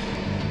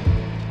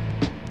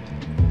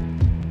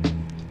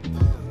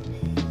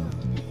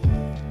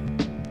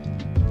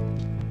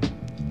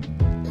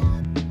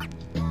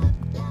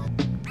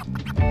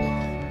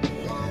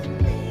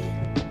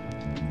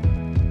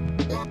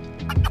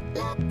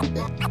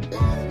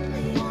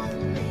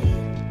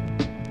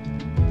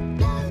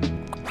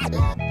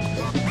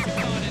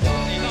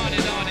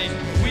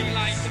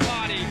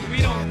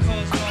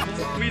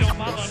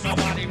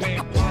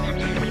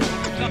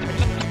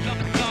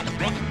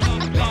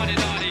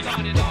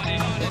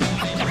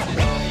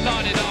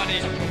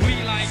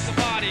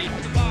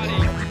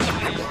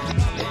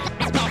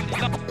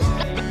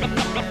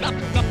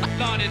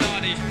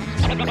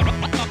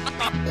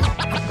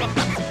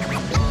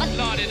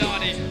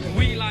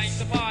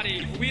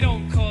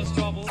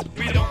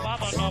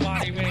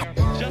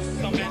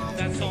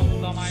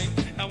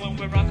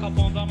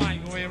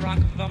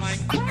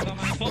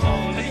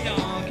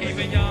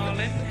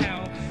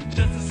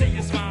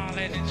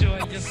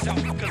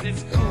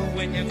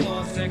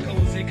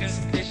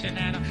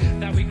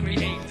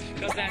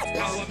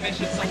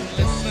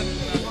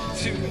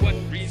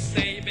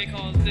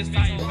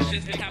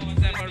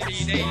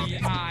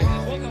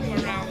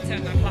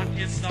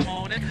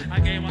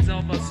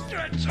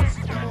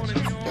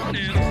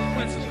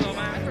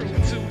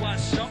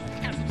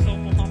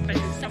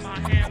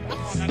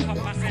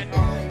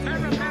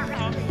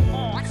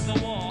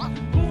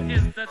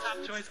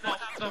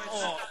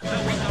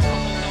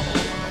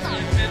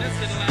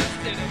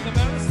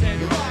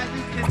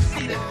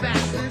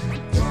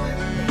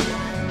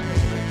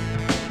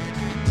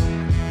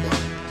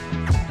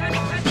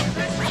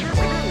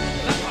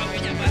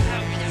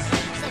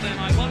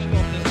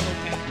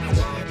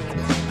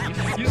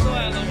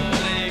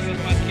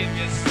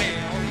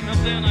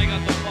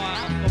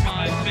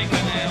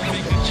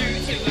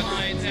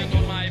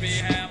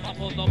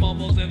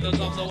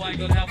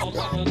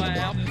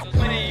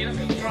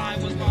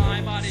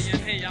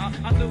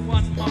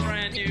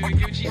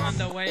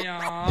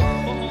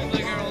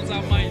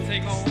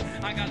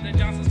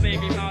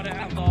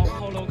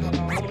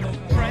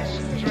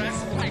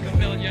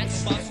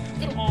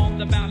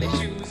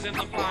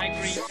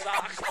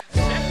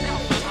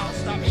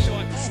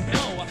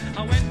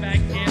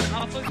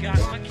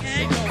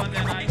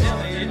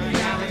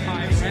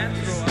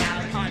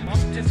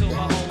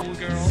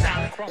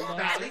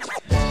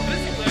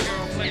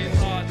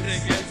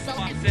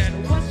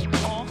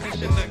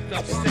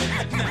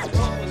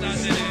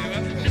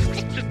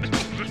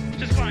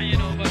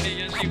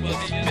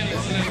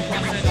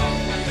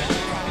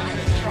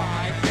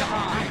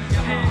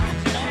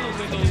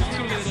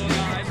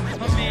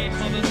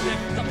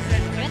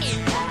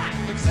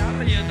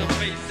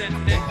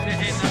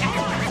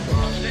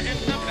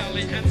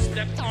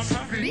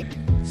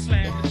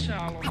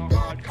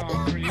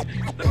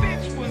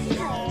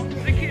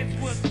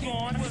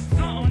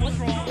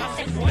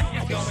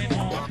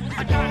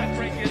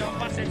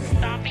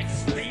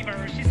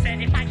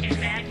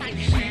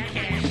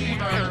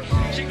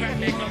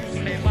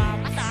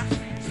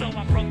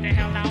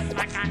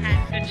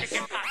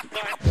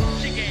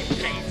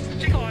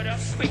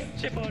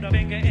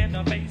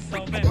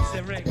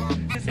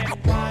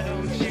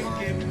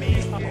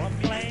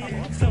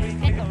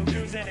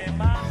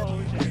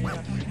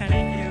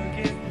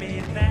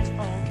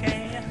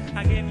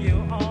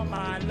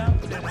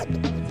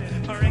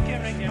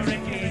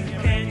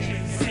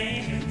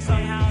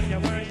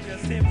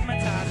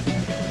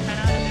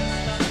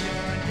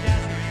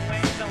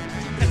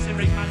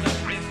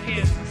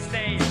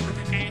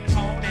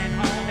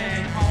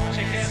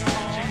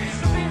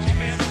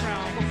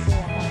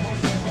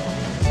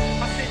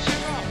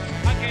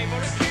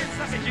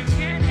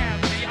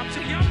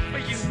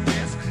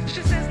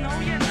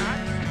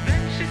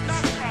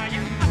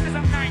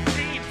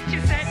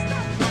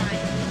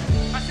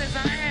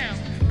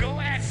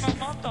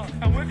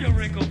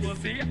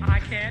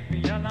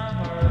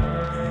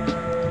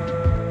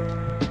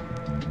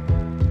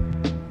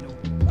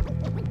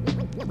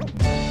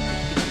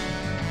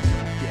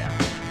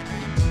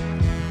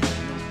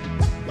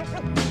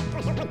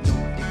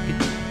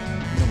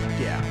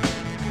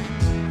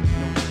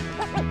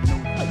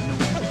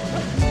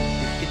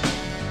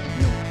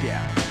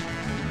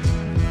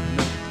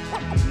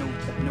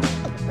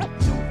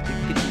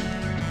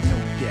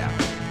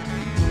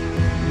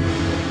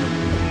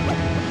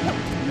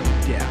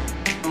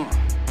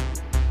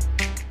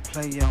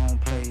 Play on,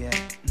 play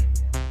it.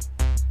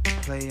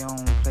 Play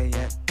on, play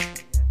it.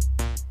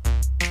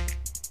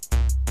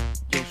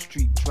 Yo,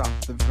 street drop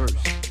the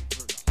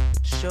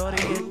verse.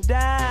 Shorty get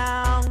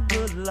down,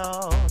 good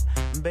lord.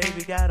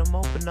 Baby got 'em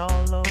open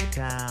all over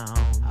town.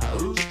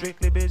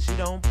 Strictly bitch, she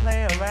don't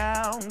play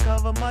around.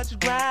 Cover much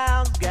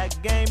ground, got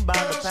game by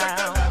the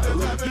pound.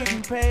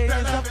 Getting paid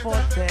is a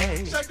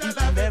forte, each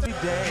and every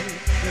day.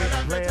 She's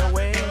play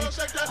away,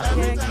 I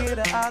can't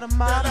get her out of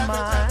my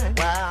mind.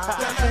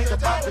 I think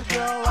about the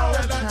girl all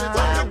the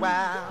time.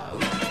 Wow.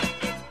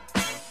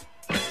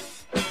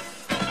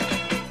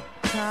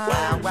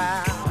 Wow,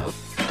 wow.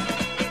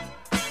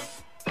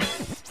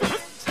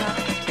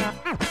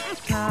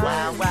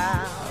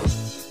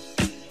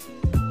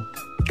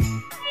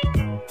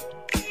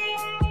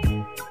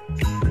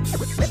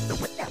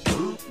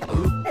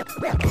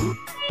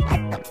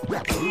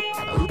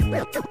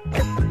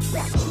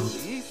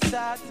 East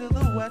side to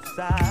the west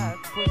side,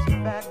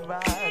 pushing back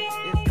rides,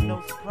 it's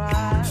no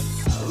surprise.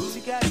 She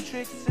got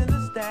tricks in the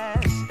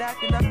stash,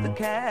 stacking up the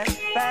cash,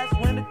 fast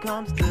when it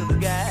comes to the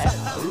gas.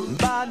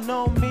 By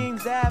no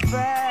means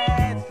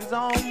average, it's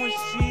on when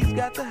she's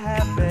got to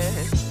have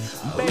it.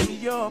 Baby,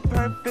 you're a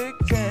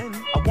perfect 10,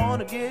 I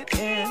wanna get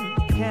in.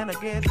 Can I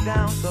get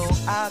down so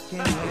I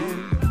can win?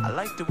 I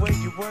like the way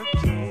you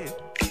work it.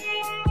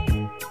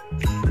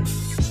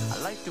 I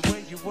like the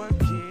way you work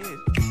it.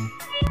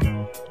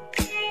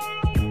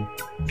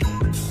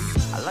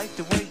 I like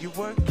the way you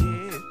work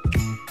it.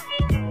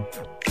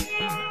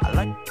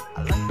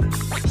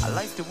 I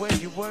like the way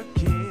you work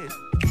it.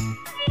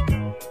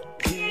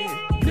 Yeah.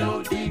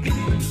 No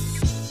diggity.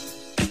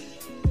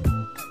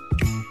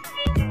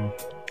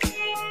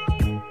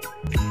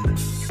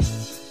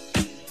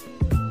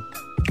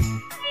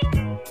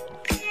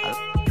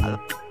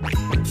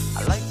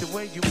 I like the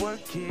way you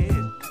work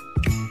it.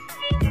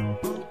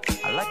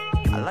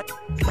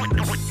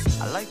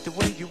 I like the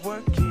way you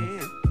work it.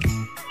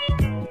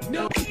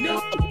 No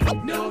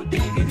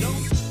diggity.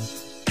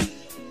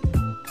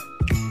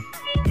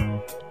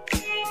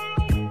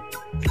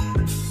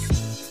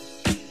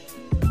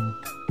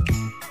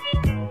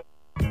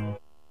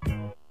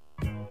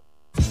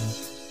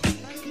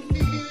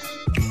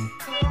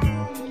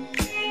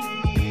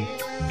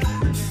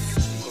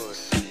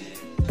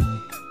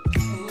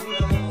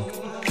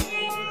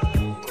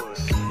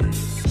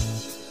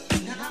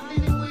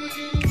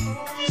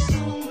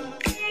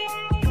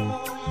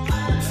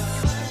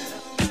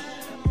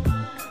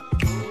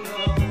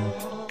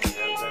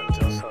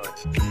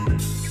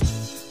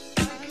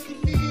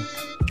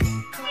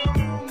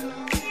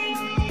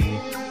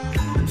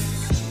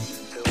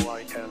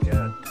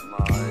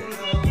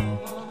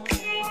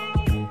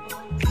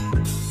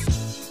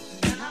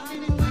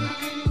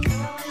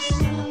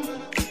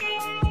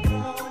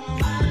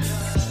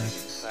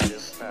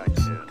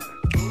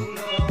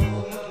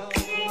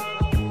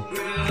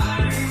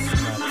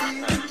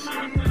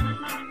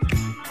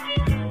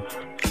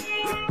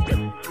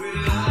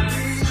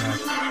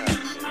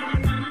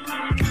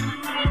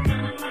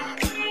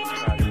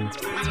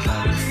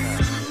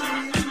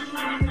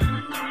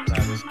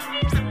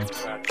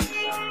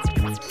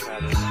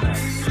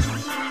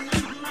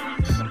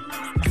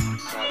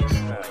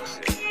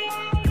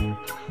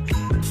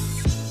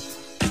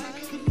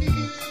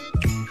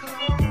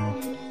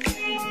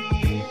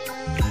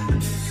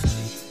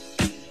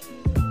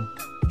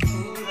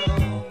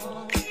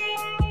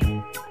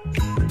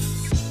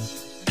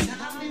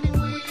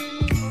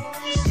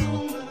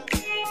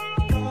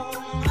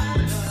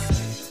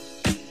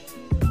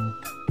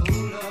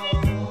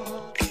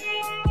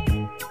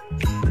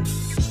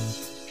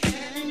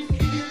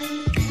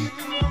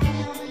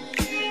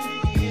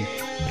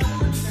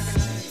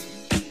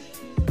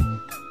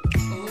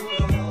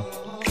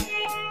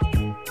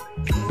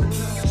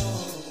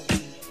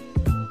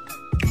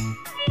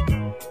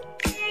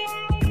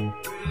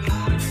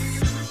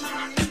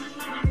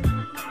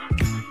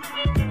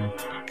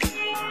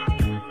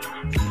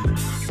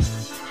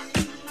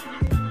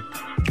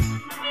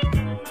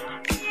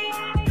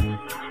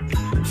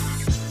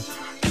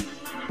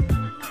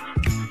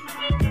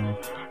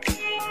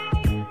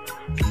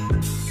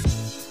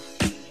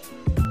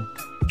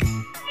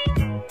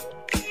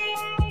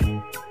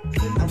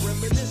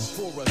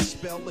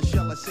 Or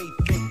shall I say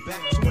think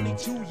back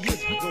 22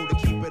 years ago to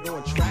keep it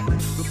on track.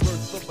 The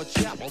birth of a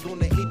child on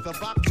the 8th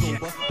of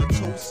October. A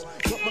toast,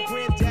 but my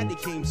granddaddy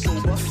came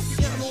sober.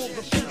 Count all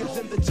the fingers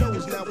and the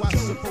toes. Now I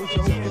suppose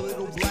you hope the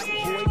little black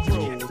boy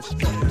grows.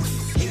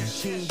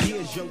 18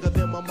 years younger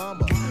than my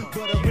mama,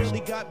 but I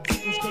really got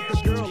beaten cause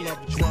the girl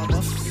loved drama.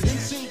 In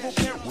single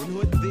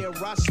parenthood, there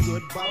I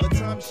stood. By the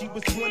time she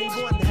was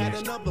 21, had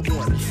another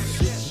one.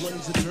 This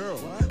one's a girl,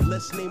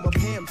 let's name her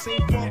Pam.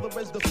 Same father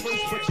as the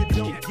first, but you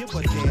don't give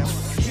a damn.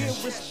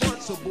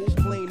 Irresponsible,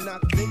 plain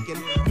not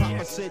thinking.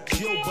 Papa said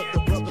chill, but the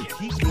brother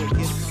keep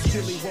winking.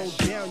 Till he won't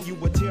down, you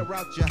would tear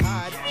out your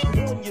hide.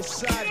 On your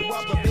side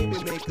while the baby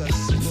make a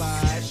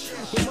slide.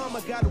 But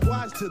mama got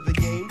wise to the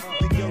game.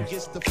 The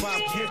youngest of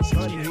 5 kids,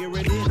 honey, here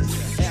it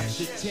is. After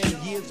after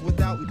 10 years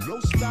without no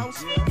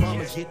spouse.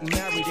 Mama's getting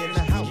married in the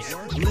house.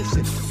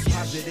 Listen,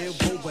 positive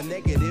over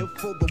negative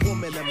for the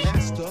woman a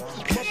master.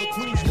 Mother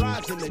Queen's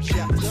rise in the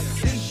chapter.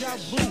 Deja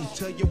vu,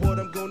 tell you what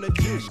I'm gonna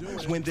do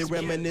when they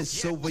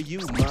reminisce over you,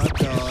 my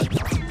God.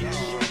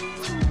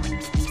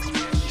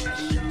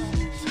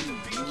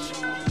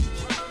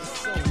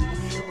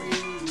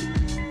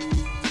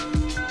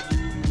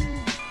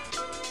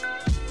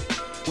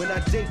 When I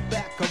date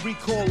back, I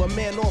recall a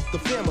man off the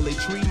family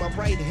tree. My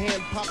right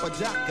hand, Papa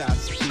Doc got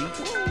ski.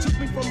 Took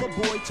me from a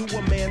boy to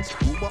a man's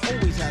who I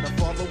always had a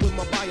father when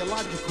my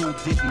biological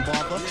didn't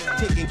bother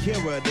taking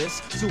care of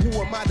this. So who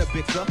am I to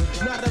pick up?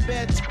 Not a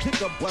bad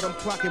pickup, but I'm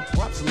clocking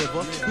props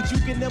liver. But you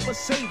can never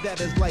say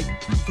that as like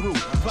through.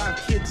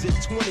 5 kids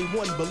at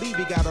 21, believe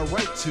he got a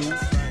right to.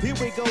 Here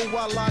we go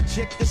while I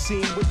check the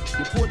scene with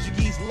the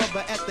Portuguese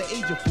lover at the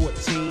age of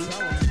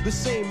 14. The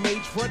same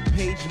age, front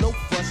page, no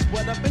fuss,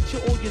 but I bet you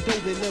all you know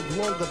they live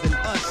longer than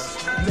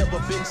us. Never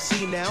been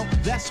seen now,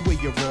 that's where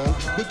you're wrong.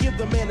 But give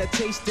the man a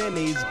taste and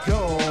he's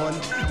gone.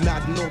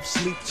 Nodding off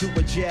sleep to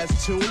a jazz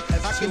tune.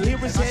 I can hear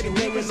his head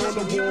hanging on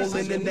the wall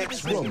in the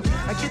next room.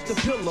 I get the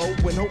pillow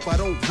and hope I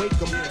don't wake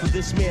him. For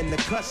this man to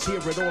cuss, hear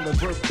it all in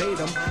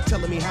verbatim.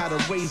 Telling me how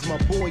to raise my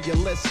boy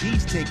unless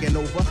he's taking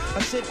over.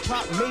 I said,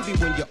 Pop, maybe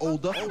when you're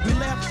older. We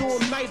laughed all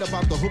night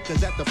about the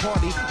hookers at the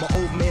party. My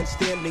old man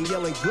standing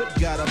yelling, good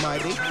God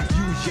Almighty.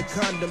 Use your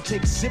condom,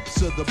 take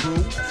sips of the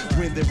brew.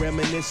 When they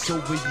reminisce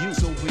over you,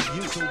 over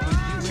you,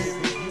 over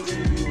you.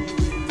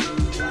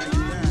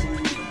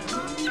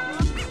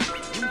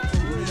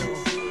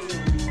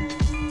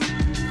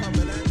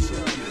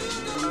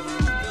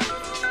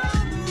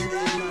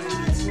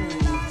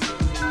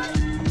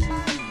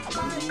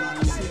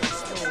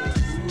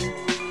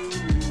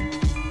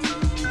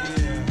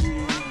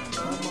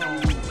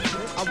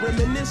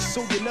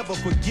 So you never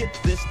forget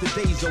this, the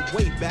days are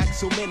way back.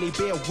 So many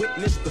bear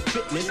witness the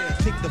fitness.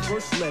 Take the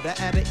first letter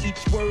out of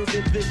each word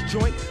in this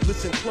joint.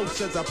 Listen close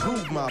as I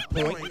prove my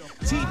point.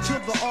 T to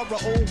the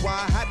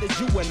R-O-Y, how did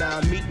you and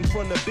I meet in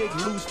front of Big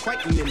Lou's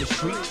fighting in the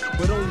street?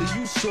 But only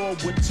you saw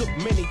what took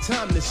many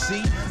time to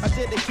see. I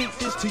dedicate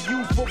this to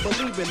you for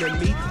believing in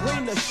me.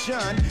 Rain or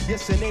shine,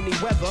 yes in any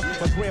weather.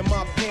 My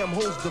grandma Pam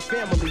holds the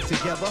family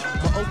together.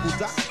 My Uncle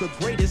Doc's the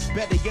greatest,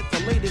 better get the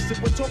latest.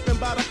 If we're talking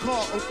about a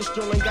car, Uncle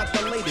Sterling got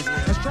the latest.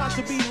 I try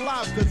to be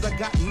live cause I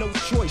got no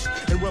choice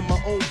and run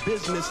my own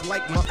business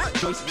like my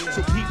choice.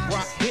 So Pete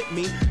Rock hit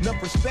me,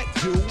 enough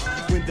respect due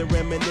when they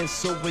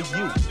reminisce over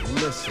you.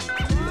 Listen.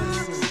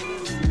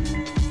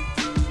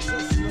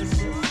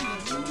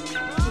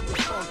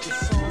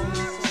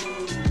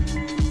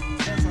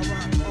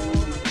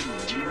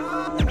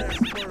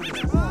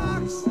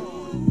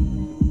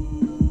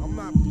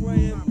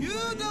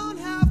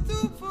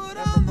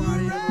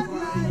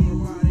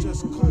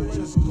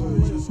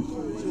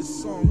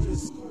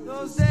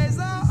 Those days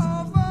are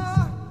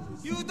over.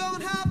 You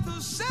don't have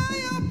to sell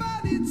your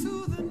body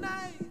to the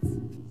night.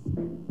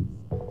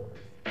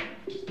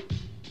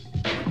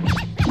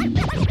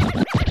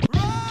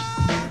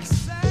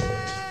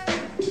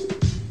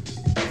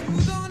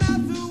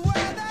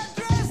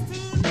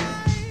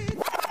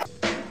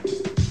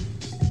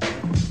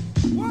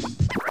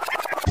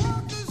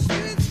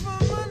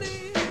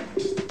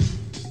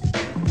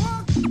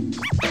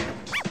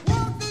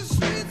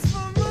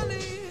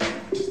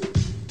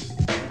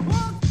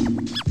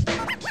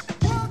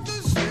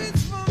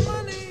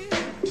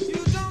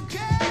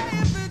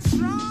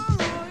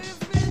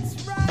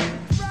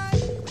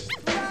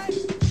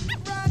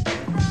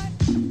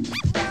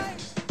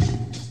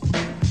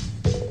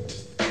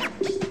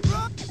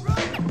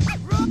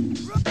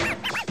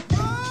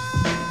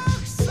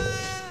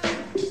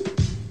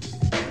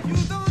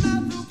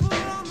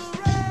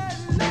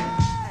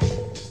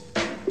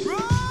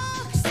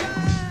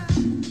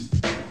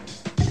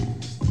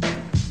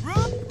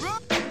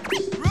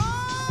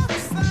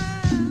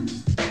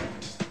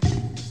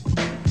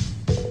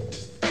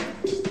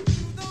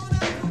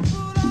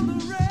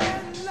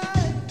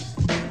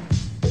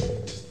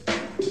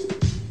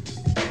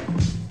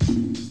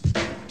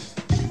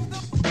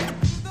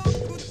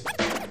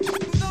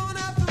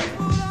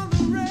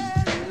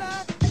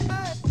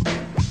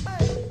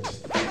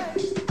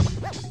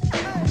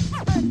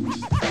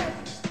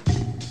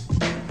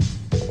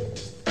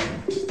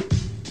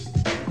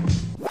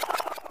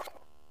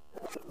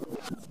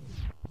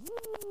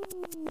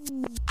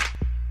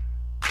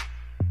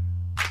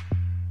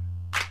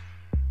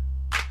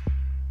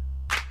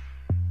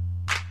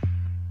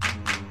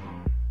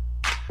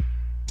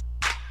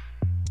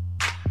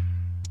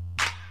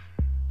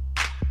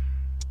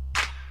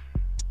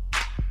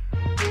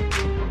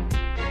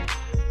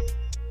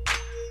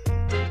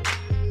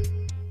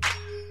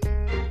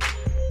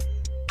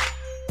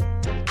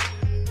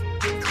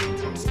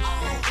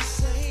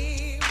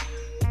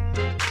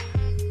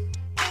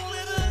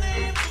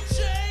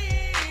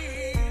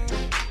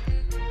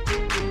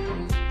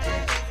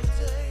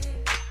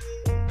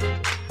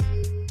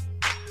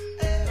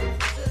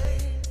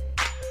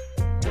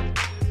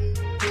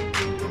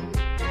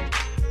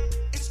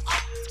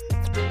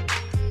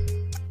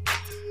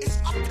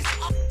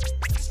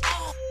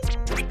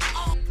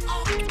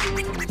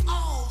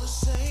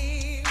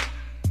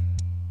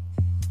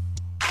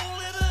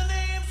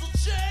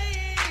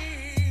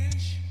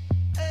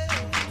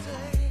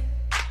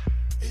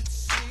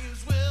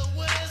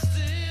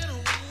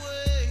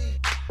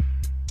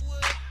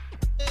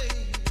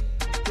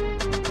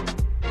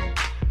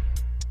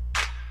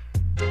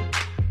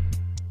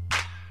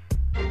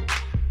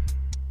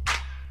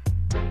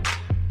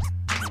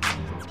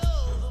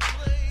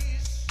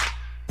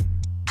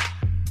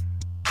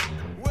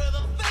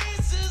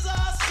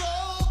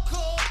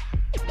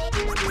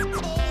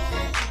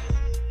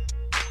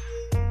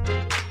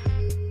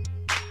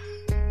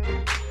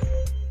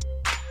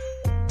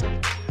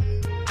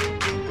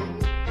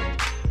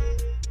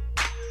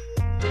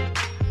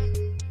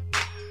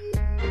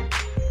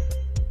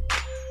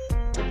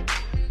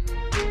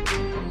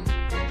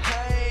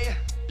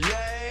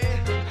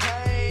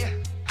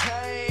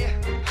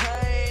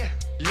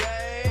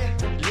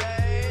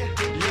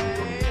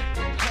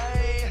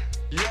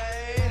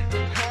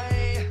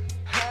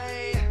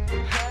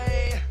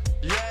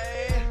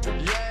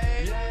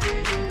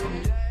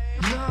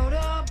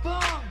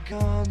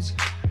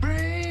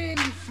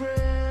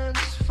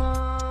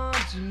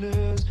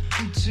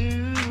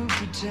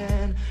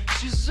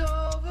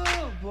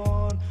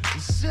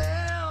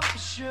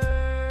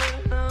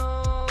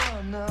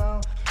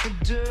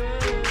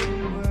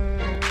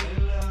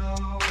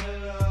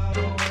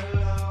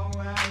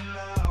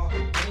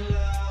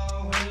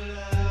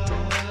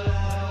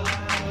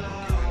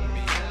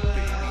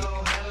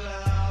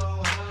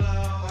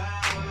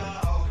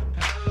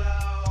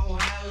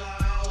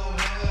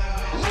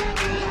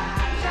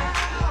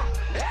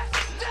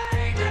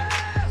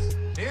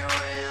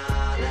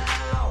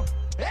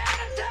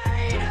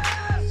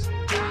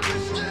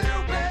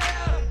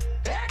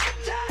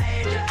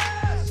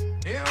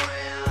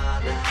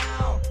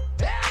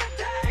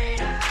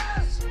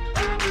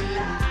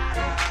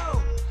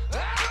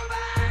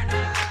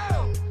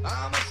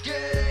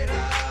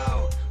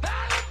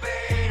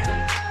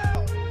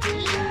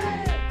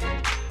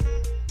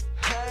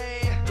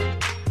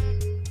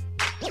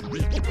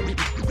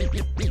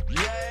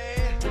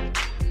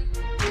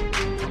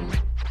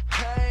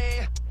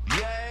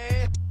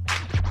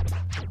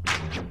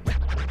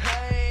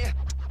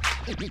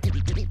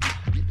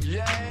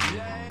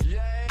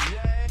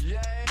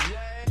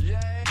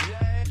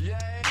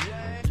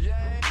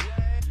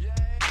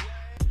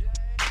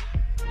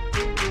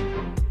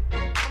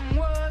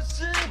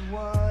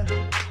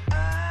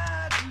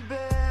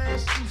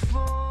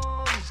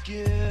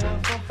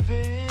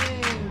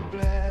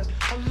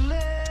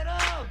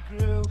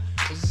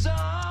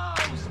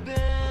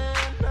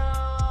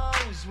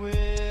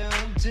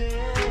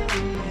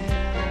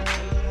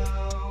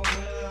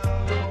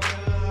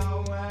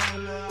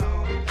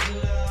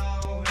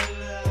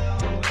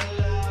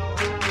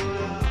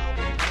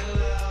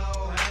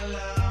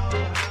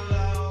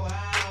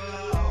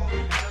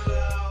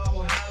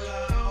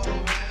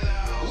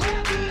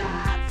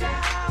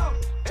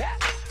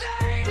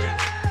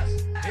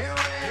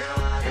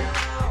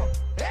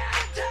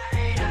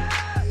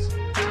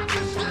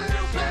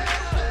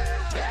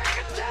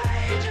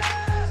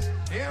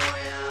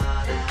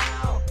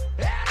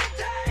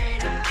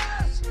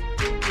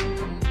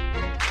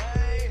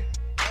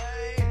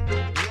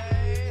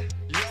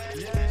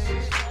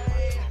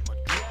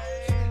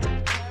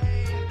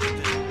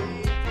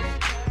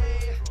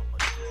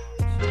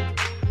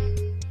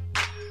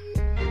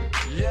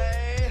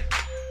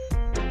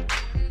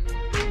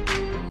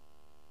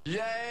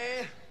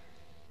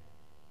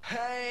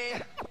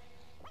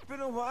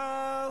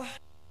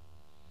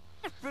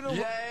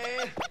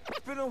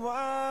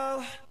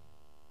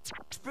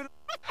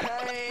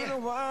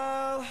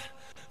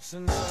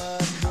 since I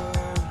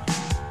could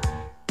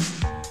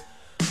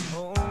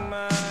hold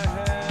my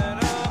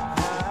head up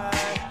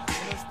high.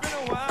 And it's been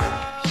a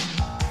while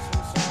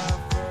since I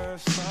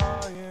first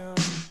saw you.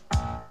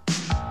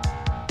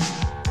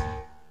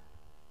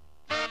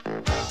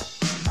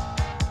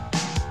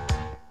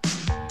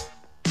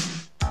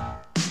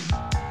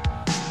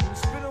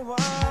 It's been a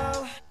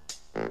while.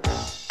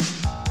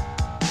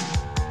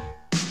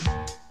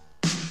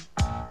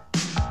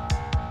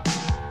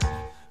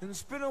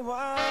 It's been a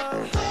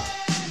while.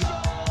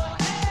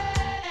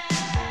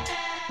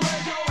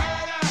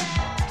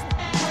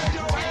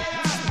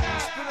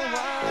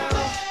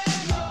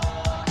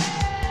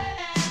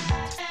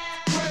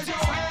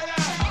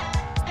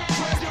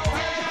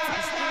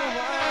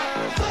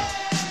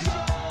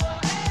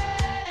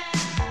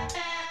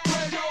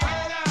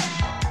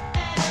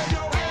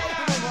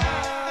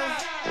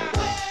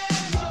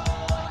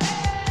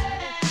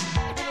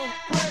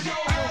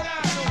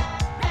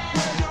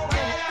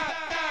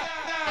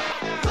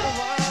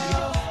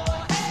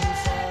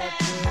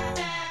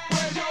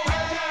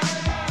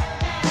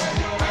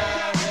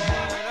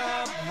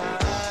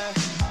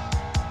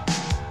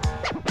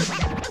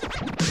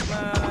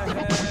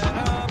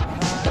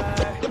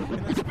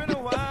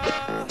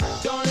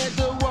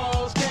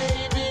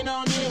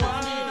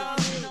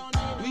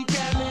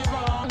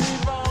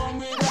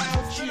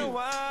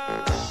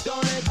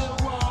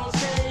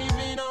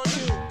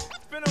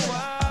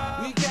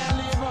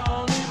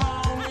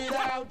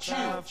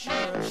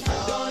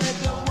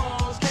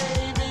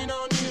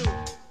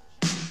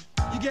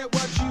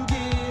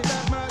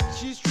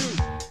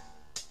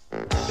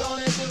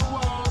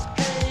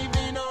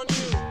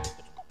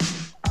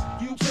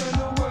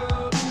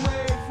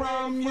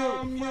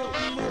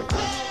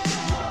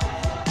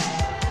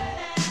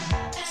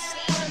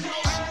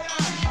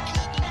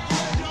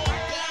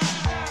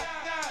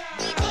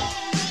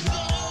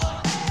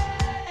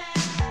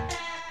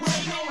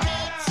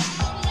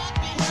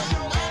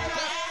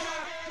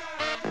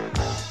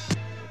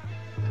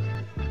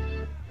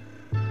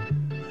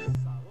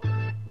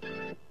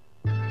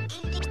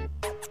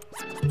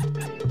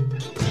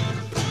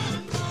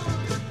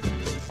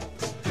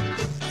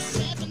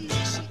 Seven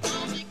Nation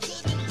Army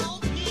couldn't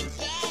hold me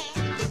back.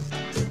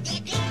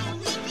 They're gonna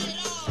rip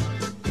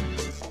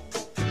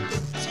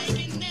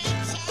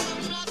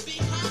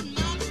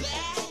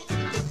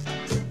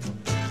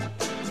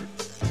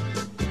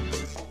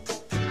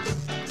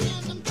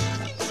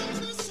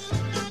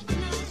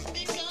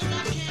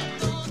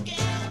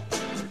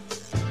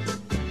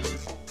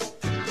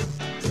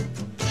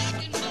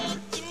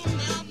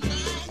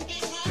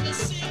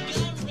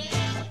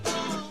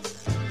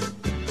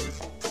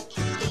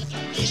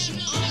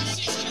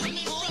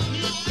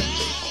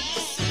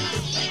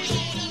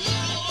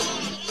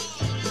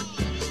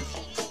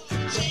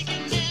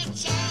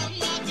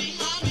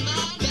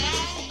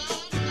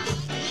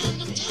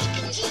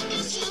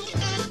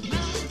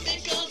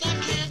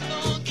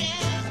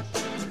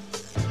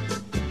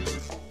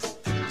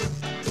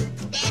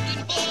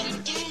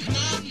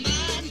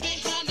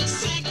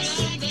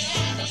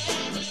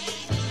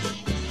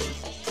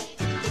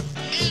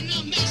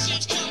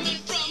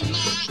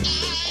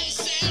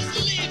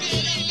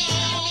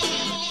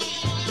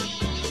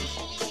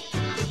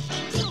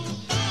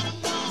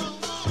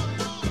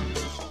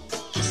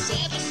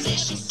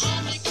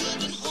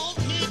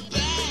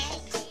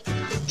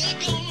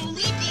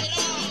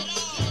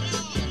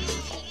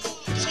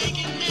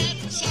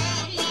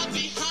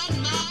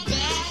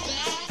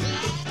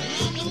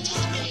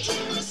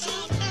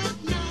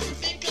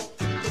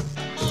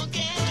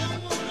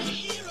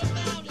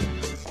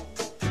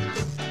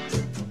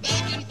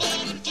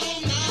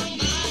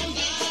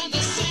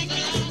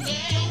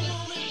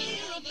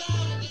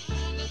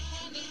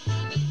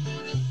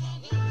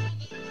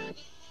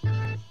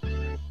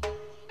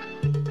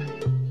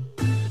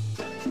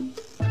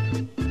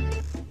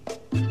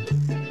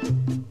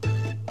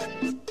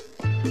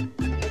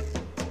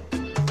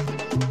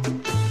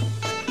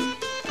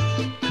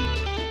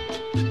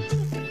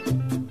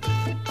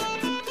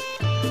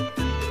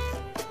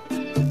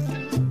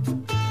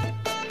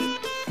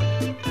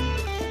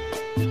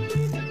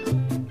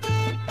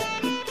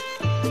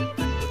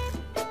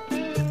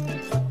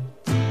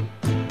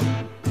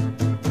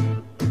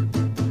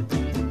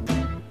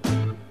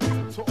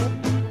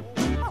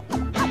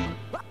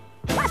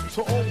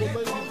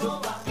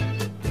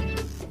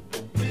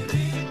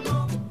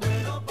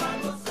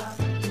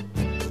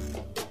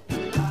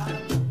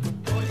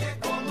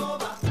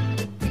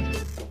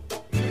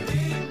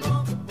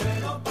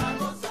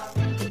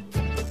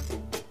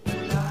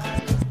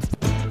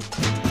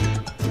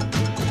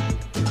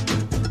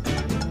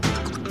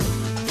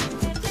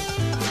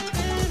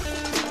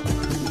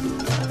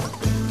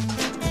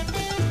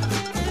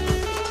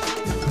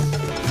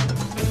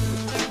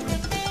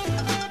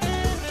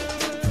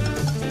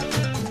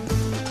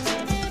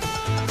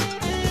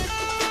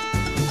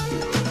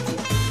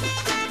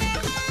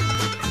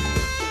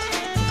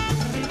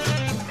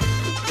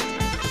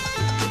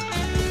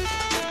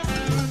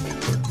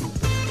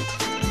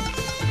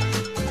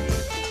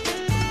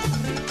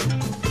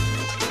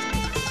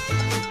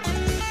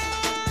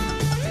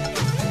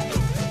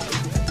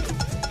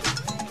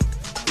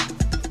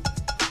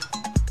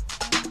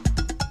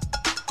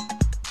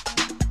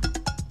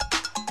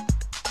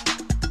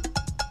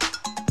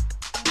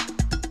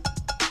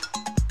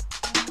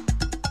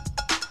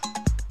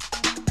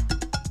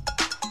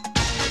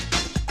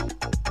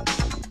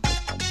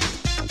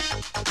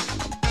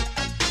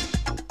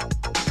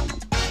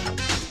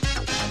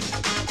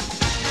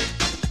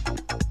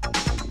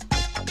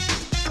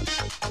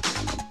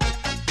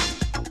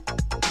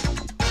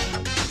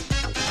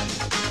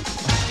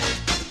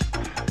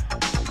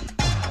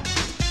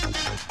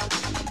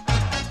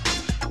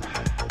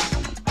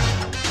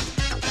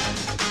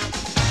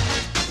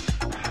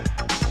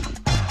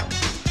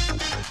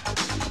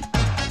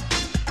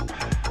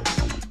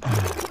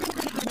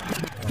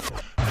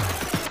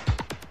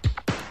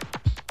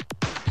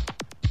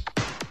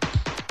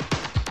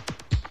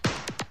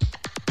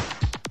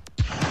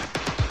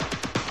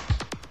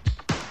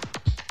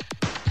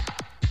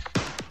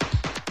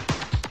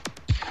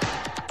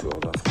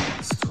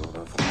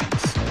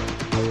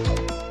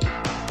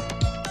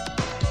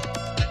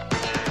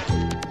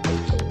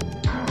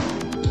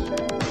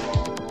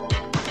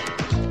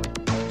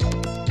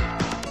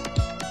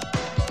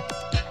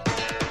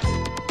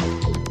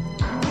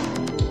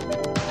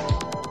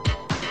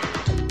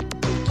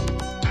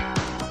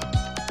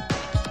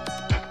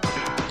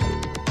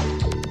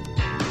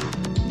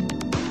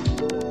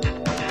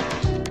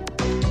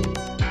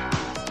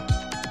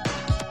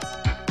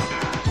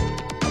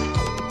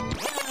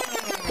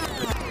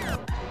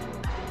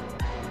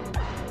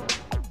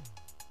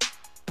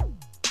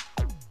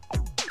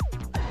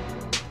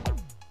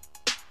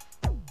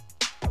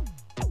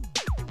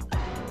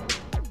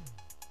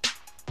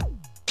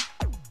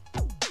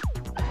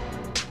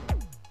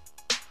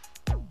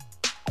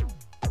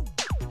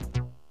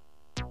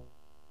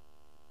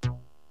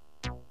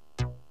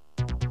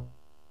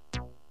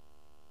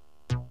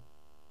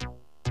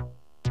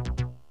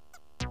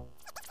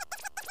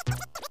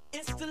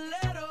in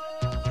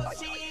stilettos.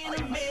 She in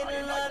the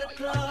middle of the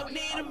club,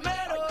 need a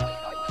medal.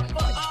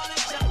 For all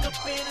that junk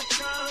up in the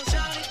trunk.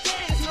 Shawty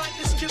dance like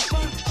a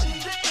stripper. She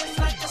dance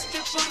like a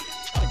stripper.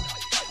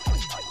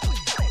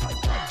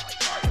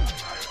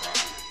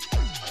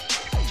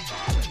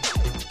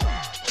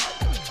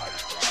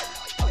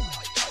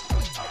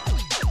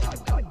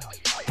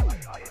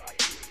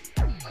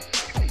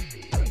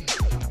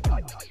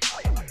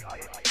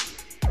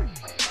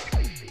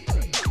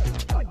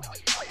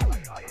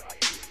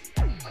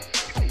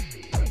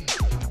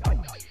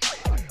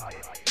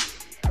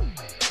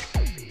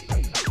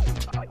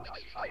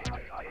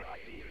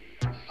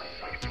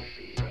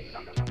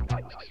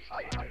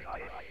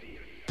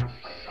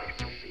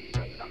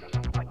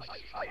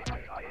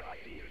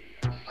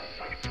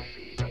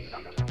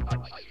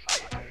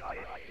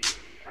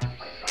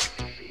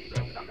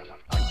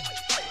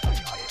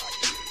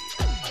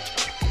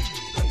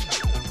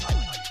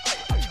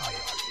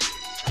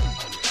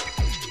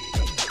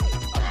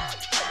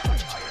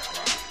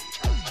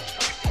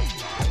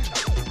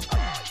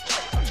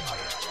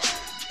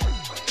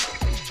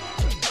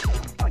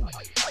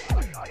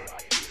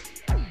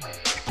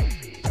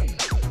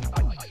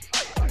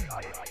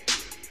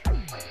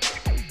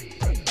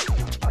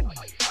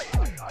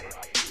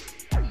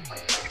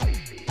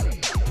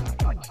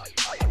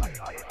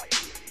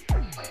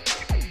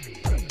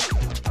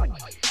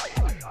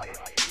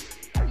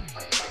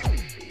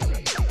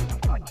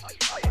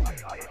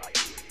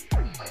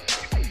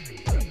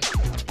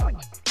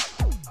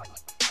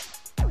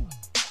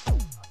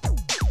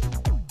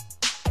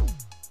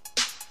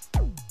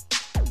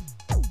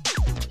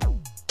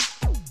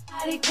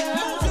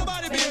 Move your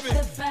body, baby.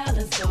 The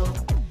fellas go.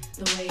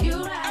 The way you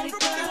ride it,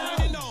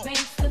 girl,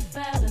 makes the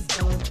fellas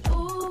go.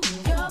 Ooh,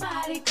 your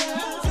body, girl.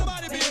 Move your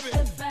body, baby.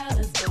 The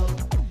fellas go.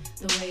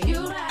 The way you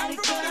ride it,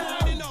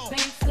 girl,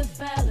 makes the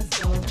fellas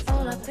go.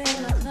 All up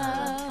in the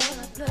club,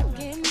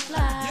 looking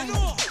fly.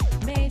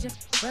 Major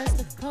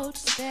first approach,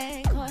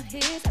 then caught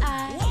his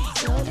eye.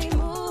 Slowly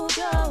moved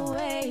your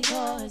way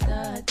towards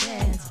the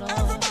dance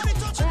floor.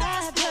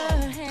 Grab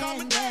her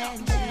hand and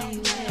she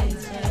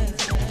waves her.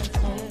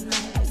 Hold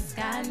my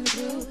sky and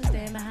blue.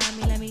 Stand behind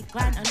me, let me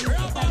grind on you.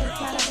 If I just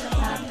tell us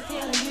about me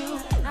feeling you,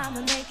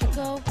 I'ma make it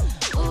go.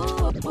 Ooh,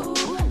 ooh.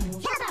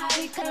 Your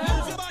body, girl,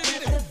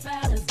 makes the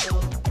fellas go.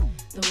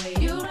 The way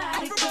you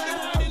ride it,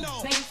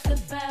 girl, makes the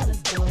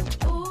fellas go.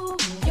 Ooh,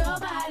 your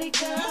body,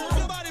 girl,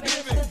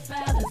 makes the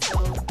fellas go.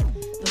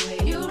 The way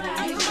you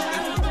ride it, girl.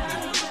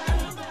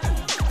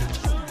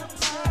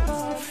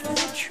 Off the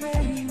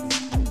train,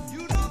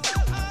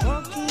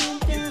 walking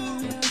down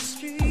the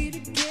street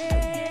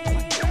again.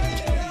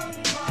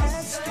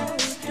 Past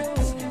those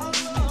doors, you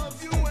don't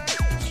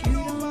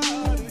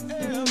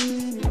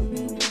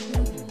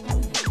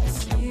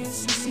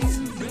see you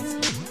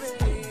really.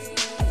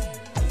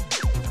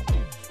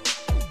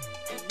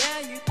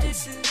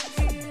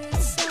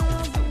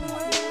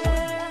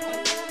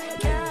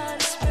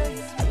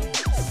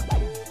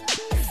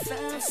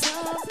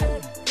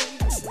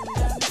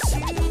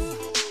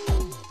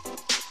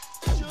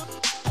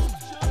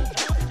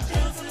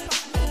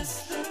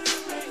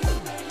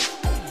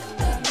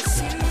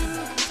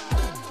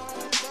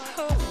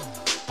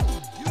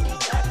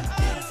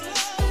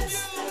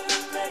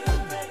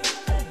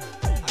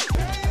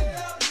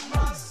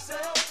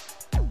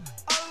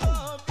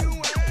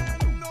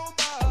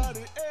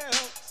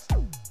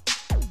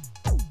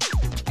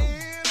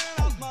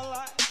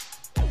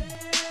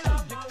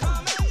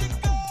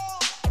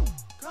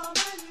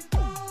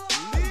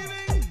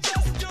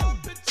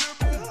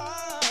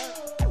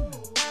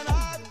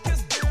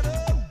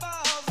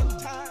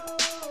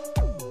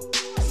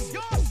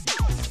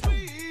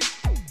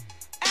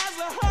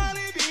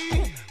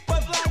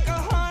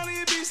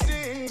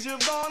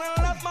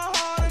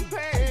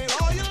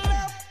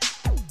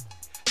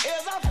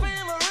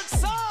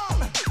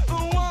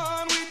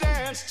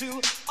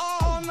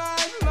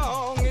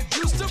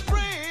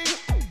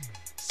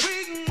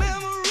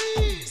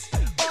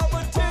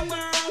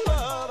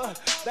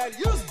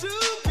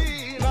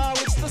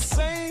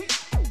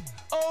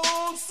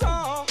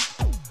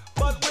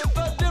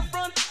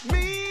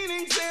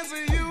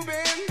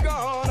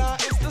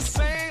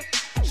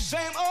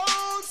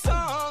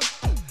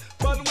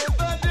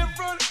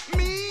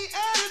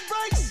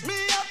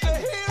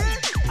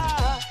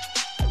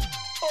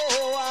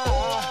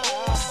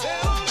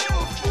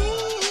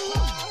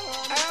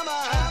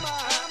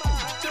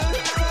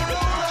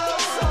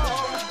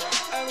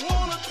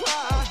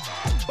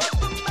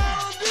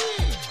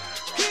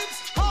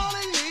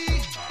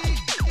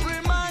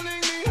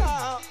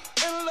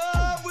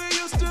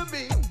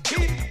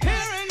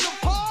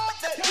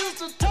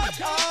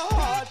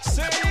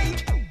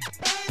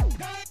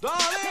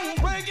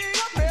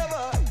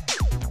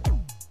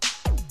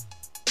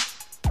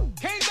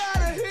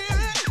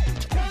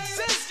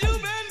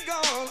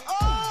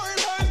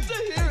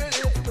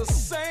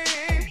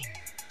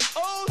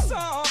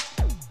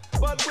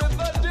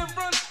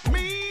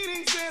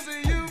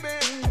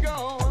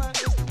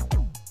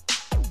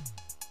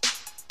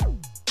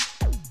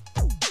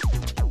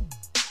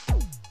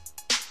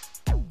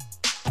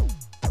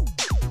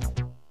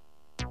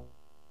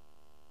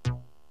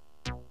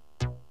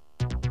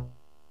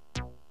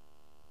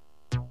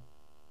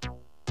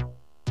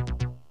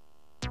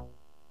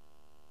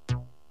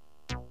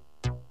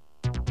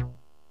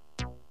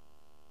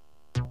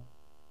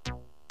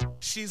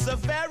 She's a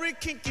very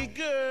kinky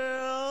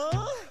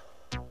girl,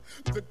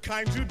 the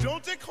kind you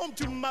don't take home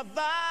to mother.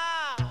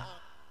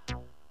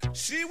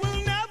 She will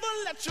never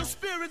let your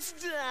spirits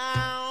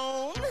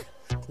down.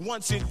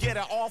 Once you get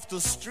her off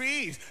the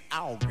street,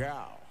 oh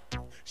girl.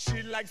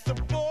 She likes the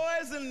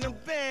boys in the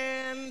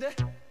band.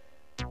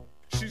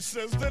 She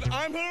says that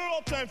I'm her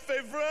all-time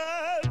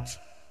favorite.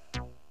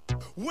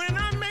 When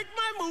I make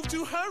my move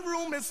to her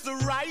room, it's the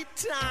right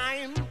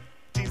time.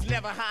 She's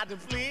never hard to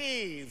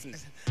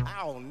please.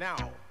 Oh no,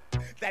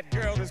 that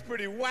girl is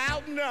pretty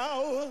wild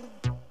now.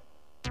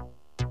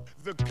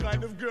 The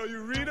kind of girl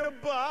you read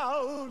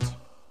about.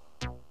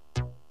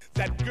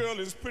 That girl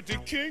is pretty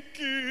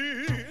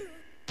kinky.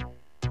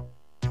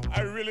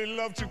 I really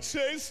love to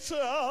taste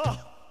her.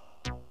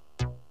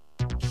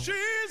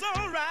 She's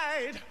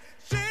alright,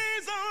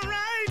 she's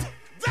alright.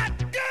 That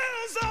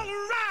girl's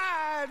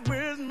alright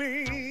with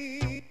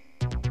me.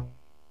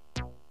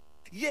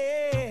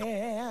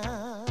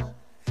 Yeah.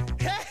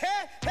 Hey,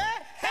 hey, hey,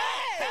 hey.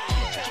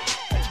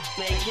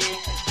 Make it,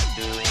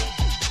 do it,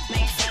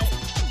 make sense.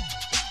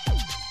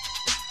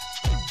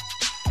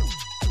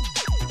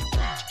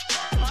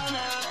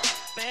 Harder,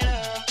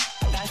 better,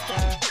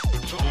 faster,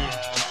 stronger.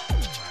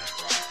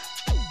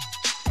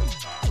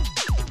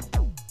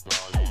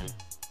 Rolling,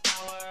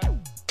 power,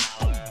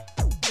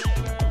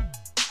 clever.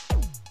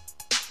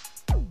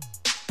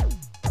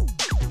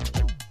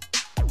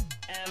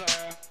 Ever,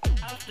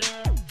 after,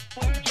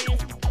 working,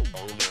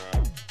 over.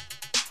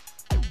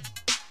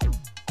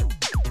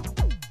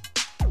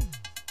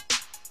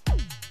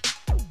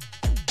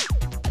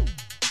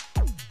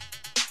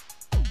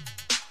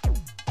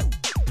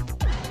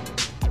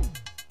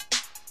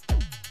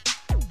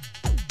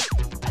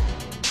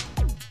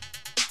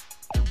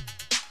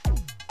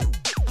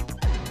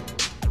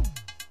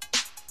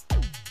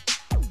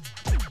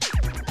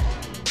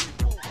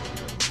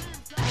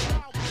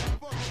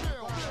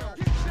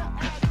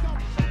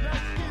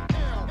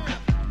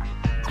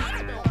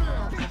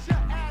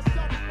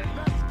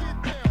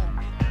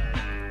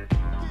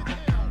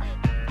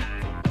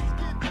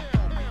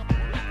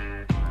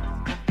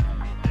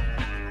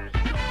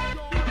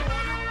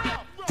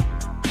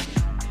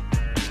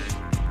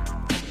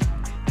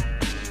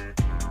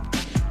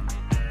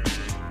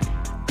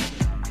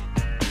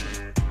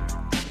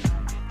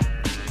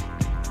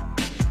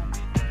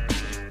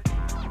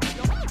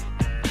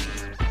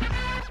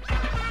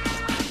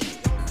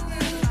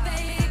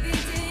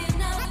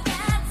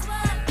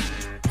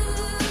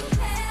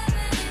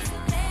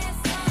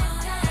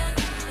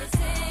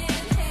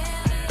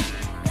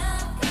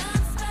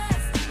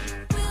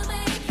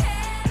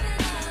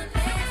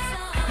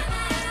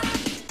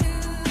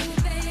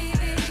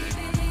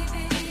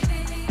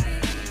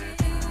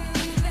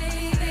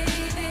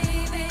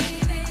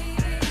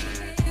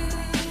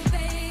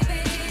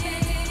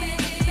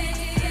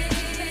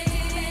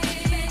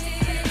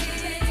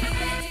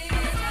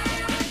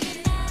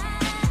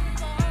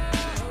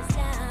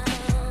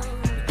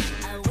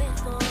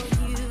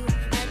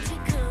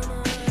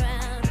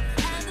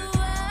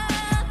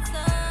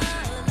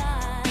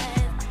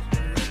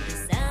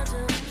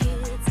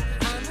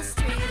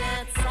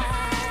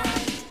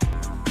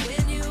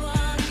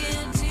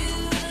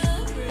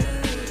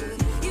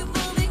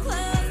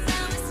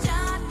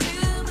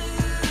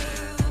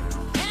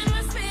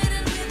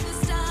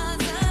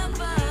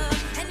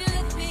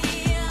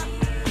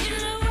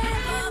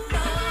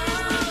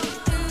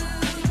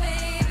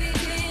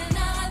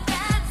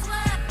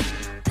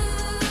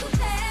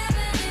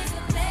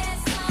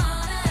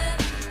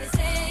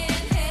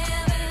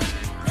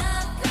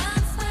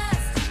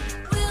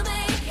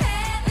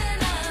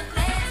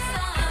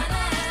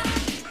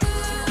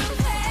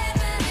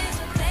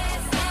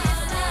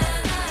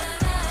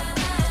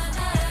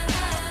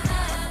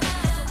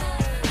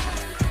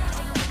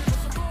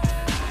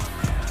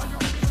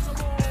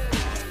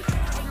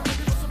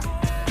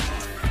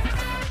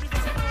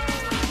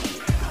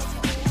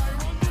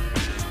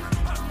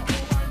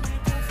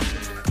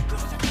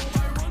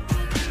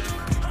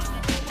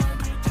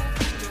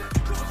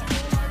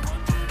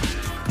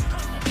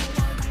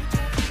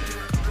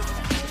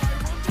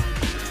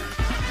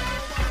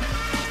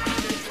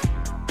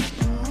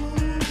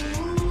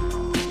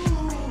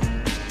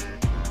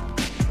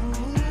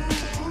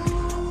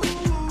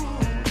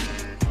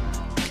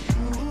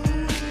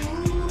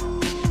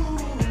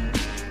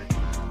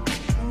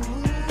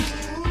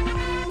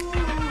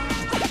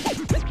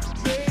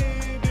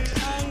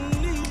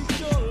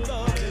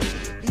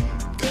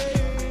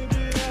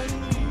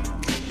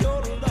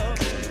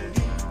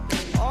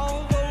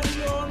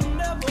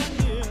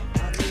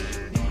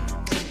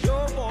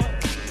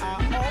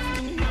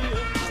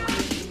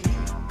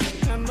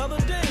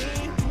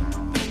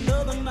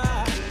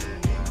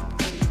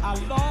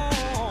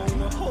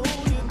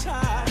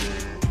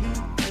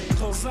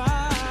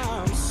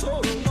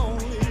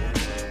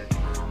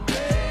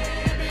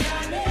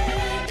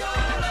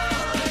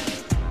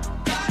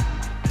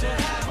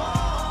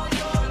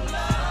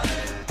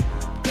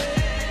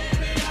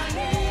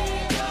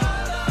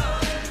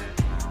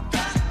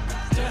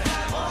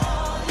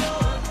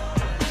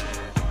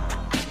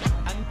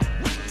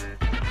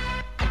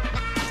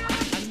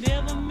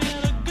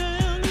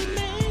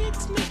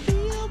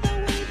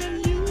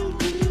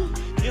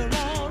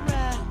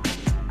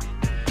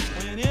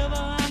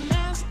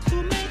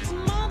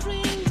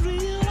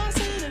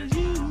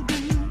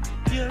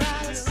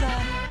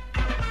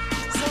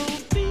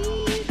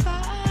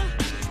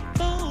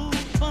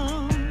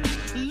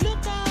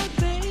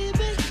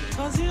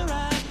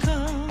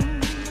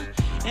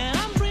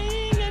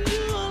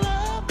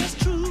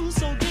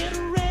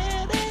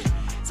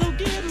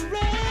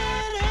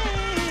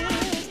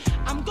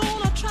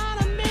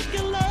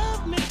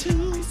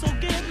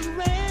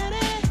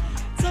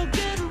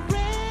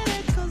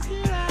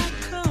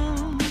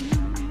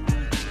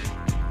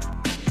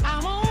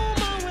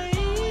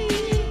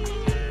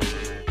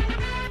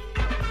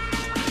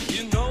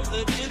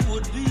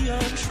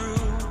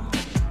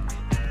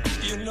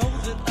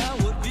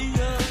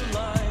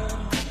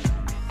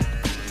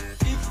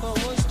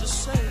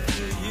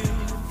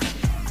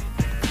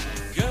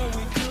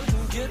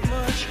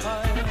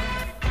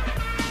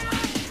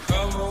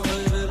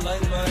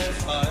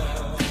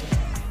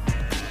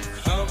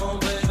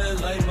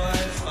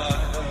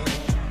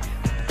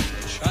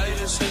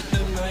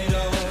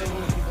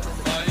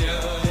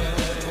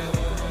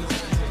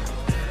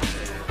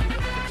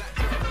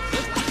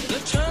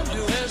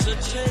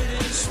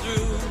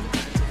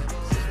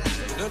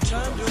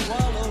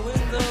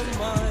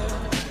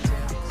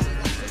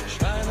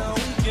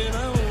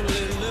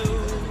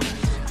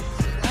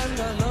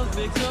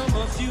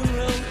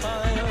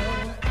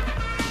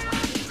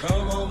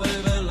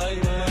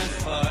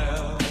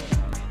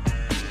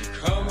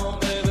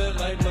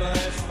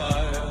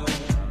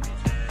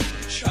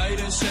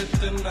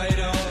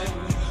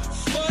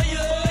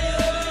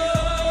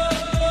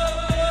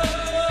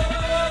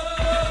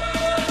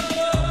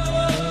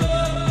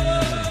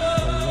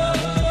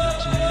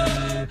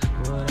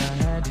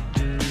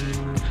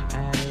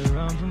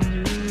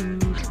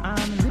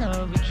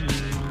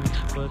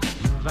 but the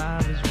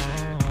vibe is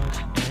wrong.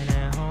 And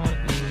that haunt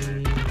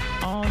me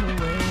on the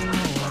way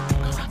home.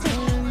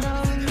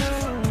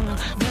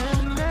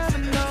 And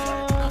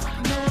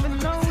never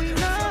know we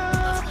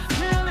love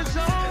till it's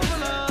over,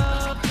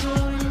 love,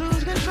 till we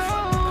lose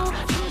control.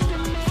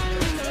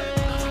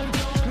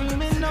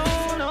 Screaming no,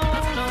 no,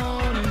 no,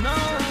 no.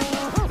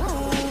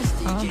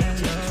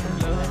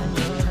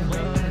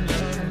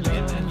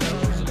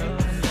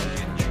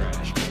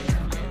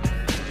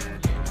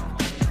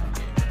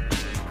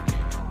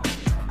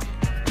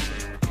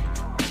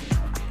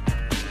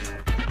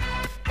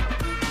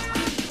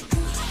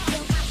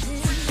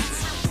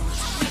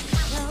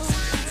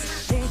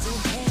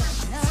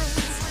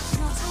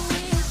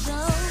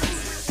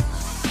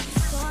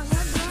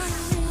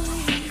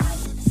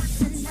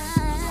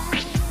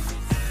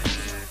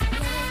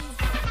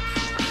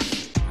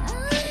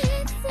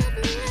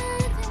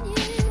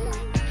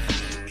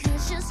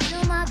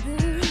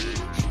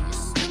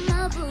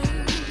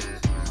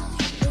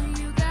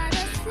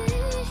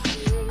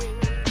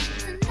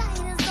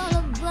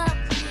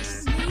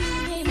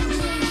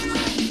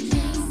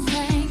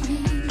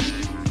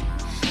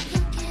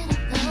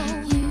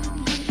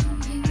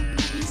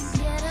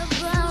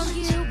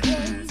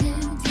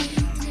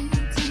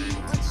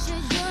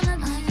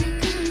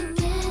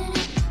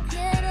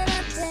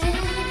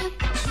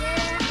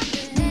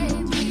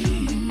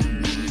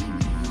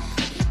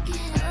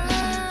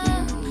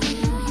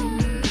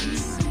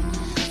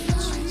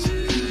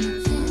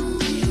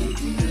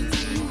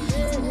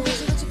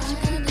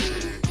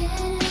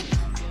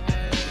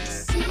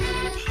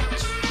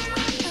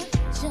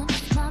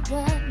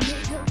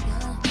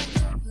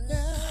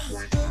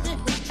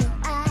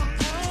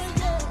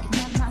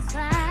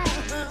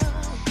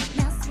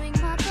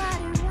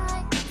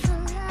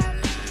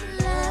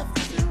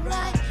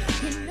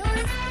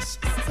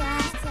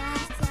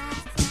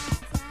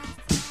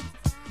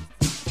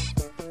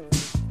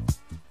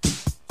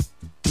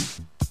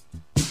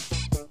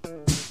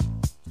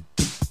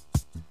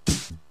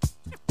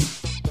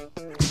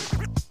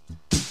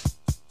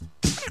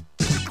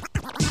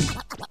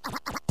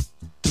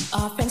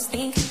 Our friends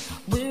think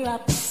we're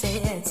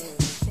opposites,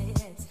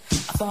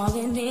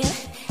 falling in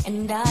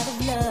and out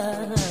of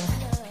love.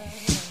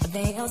 But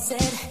they all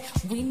said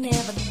we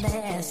never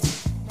last.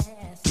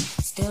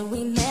 Still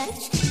we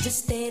manage to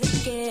stay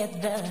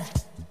together.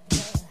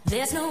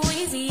 There's no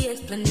easy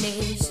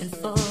explanation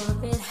for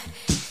it,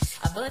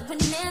 but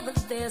whenever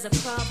there's a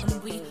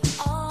problem, we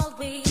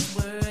always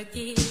work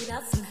it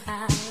out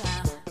somehow.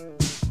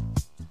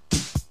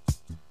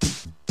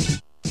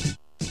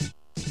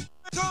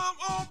 Come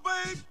on,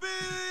 baby,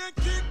 and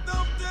keep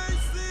them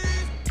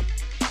daisies.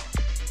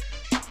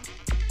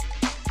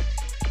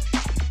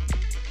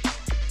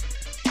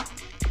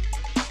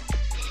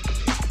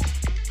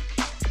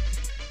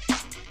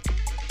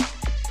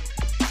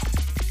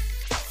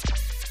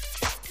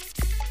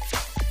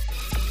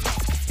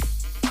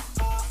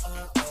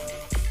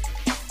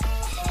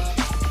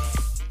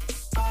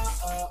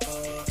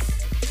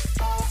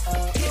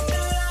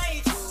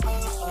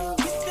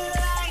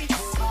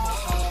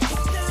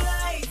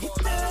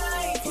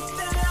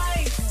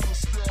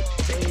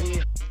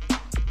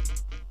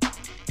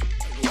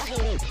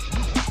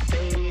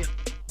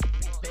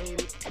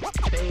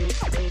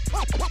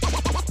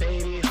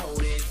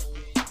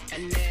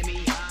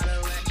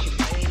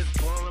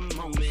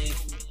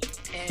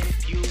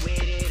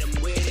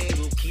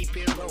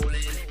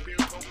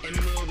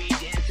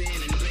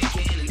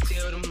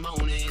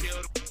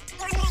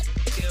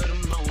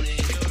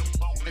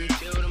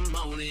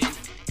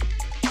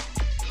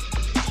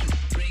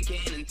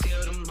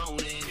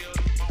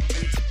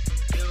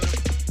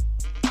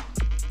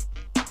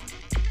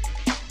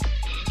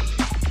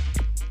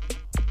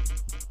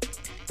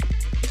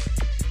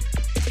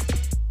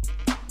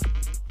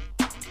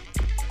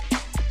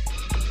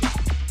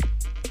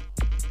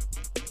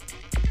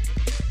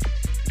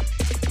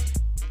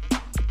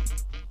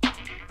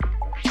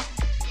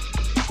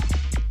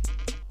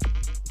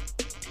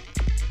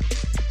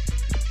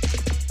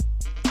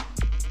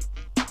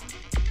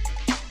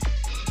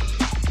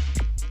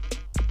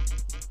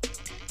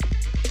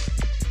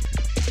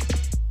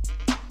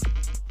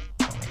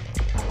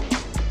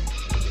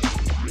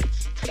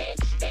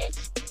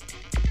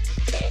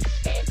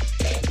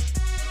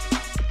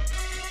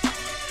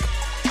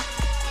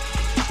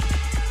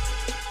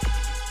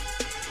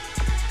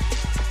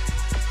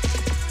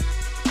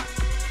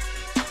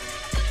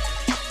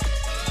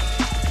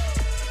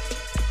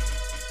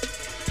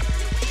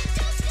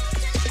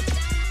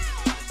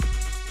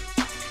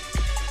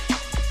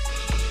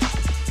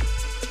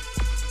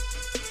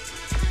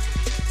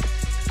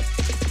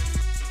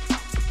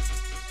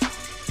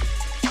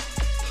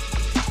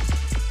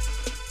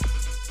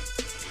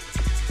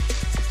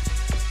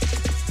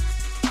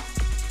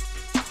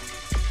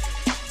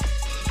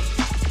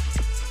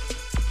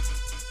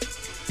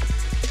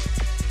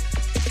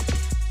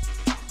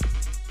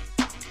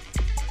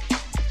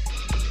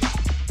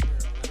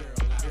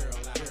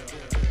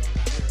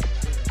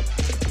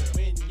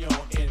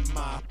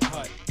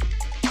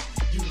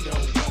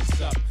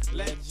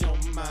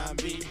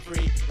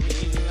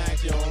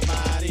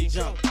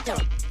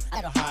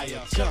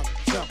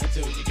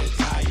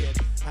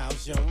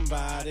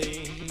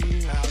 body?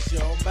 How's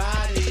your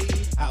body?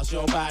 How's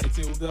your body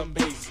to the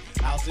bass?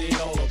 House it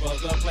all over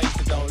the place,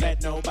 so don't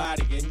let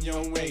nobody get in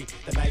your way.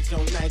 Tonight's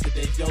your night,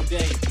 today's your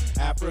day.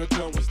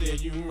 Africa will steer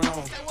you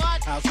wrong. Say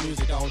what? House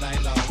music all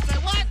night long. Say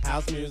what?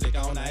 House music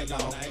all night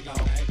long.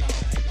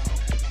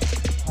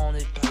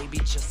 Haunted baby,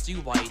 just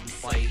you wait and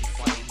see.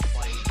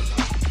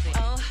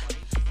 Oh,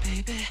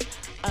 baby,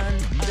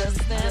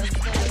 understand.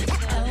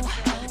 Oh,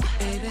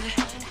 baby,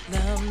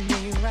 love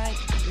me right.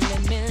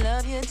 Let me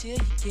love you till you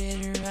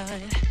get it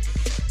right.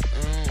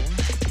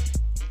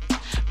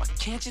 Why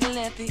can't you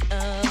let the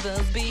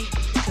others be?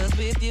 Cause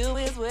with you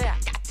is where I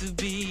got to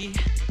be.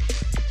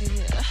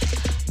 Yeah.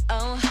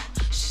 Oh,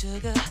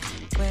 sugar,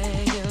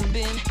 where you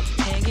been?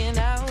 Hanging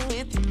out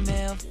with your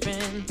male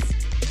friends.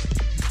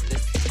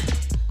 Listen,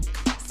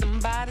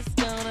 somebody's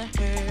gonna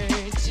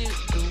hurt you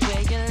the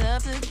way you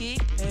love to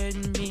keep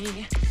hurting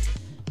me.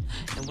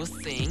 And we'll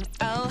sing,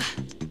 oh,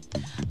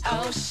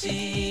 oh,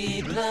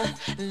 Sheila,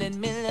 let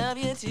me love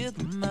you till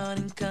the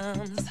morning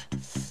comes.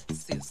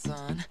 See the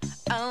sun,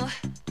 oh,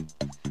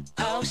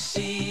 oh,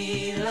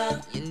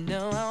 Sheila, you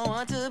know I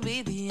want to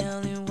be the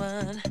only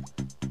one.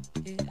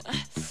 Yeah.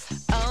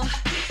 Oh,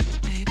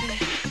 baby,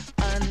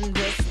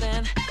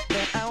 understand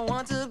that I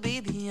want to be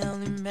the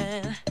only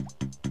man.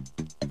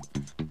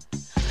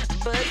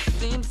 But it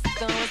seems as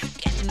though it's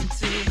getting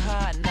too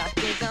hard, and I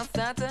think I'll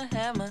start to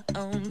have my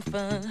own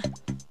fun.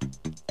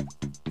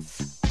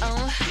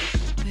 Oh,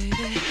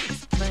 baby,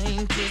 it's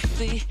plain to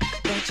see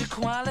that you're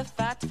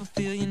qualified to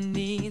fulfill your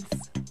needs.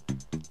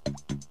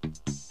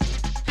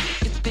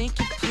 You think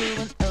you're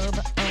pulling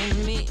over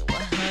on me? Well,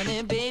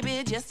 honey,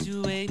 baby, just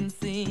you wait and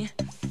see.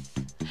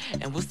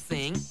 And we'll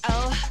sing,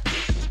 oh,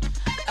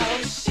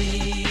 oh,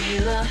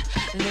 Sheila,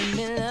 let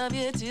me love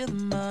you till the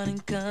morning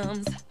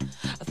comes.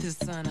 Through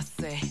the sun I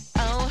say,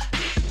 oh,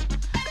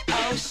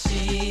 oh,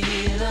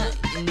 Sheila,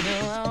 you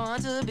know I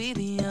want to be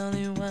the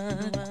only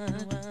one.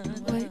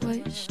 Wait,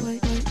 Sheila,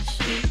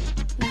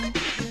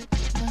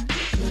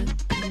 good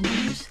when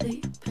you're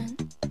sleeping.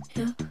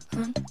 You're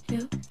on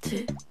your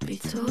tippy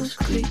toes,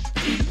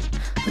 creeping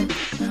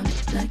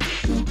around like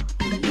no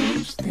one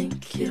knows.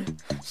 Think you're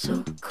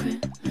so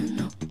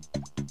criminal.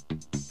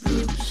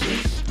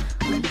 Bruises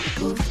on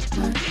both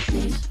my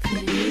knees for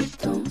you.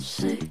 Don't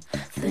say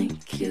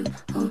thank you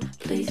or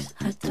please.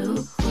 I do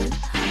what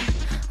I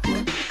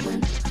want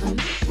when I'm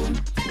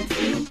wanting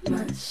to.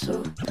 My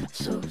soul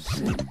so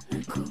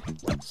cynical.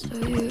 So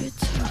you're a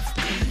tough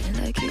guy,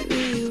 like you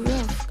really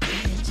rough guy.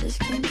 Just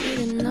can't get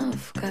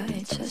enough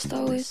guy, just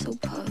always so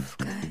puff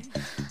guy.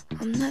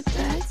 I'm that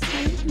bad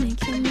type,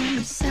 make your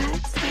mama sad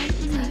type,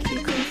 like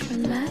your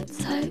girlfriend mad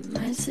type,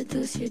 might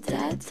seduce your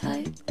dad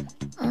type.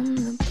 I'm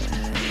the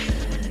bad guy.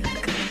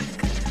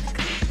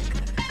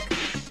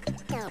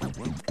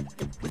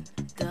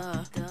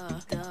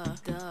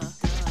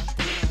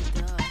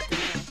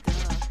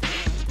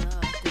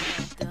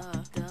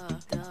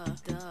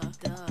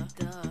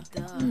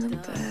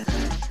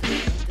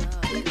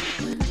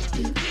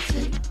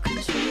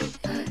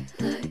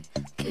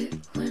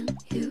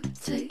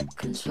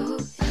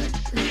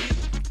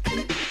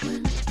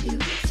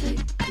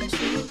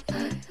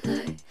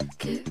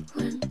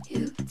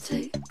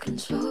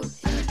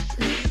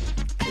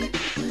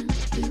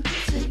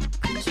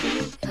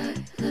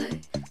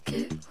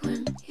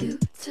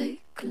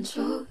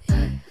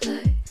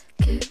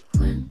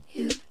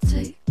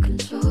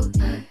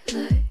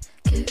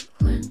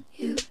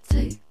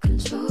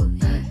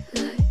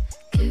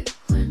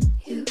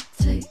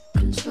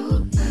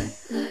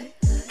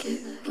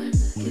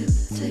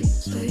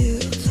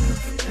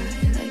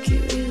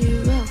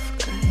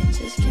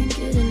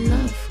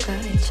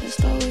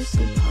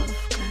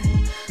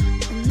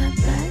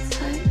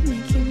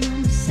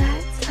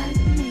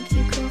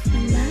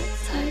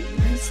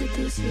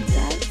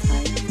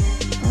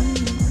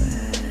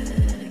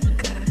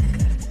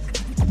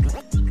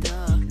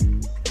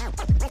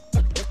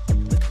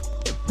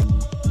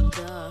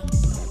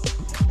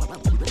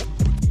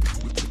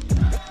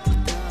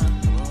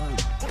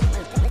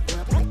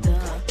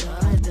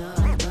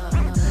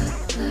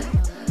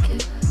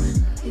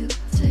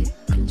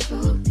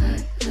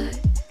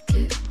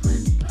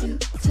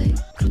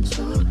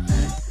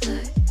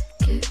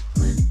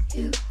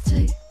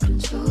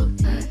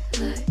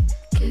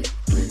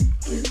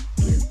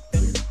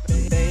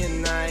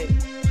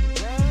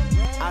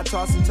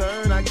 toss and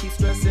turn, I keep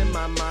stressing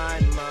my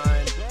mind.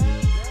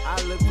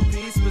 I look for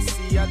peace, but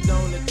see I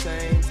don't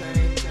attain.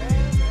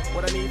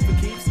 What I need for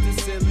keeps this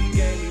silly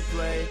game we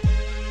play.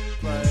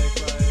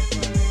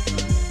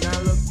 Now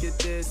look at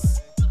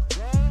this.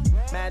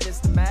 Madness,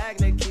 the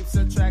magnet keeps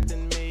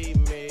attracting me.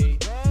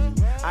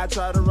 I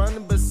try to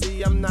run, but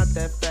see I'm not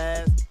that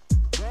fast.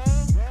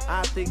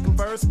 I think I'm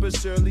first, but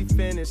surely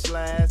finish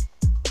last.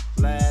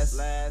 Cause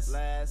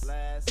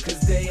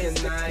day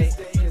and night,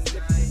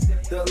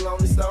 the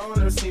lonely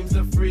stoner seems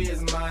to free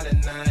his mind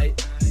at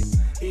night.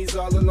 He's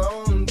all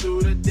alone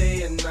through the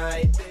day and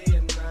night.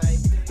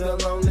 The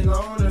lonely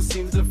loner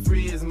seems to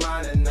free his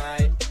mind at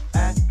night.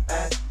 At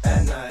night.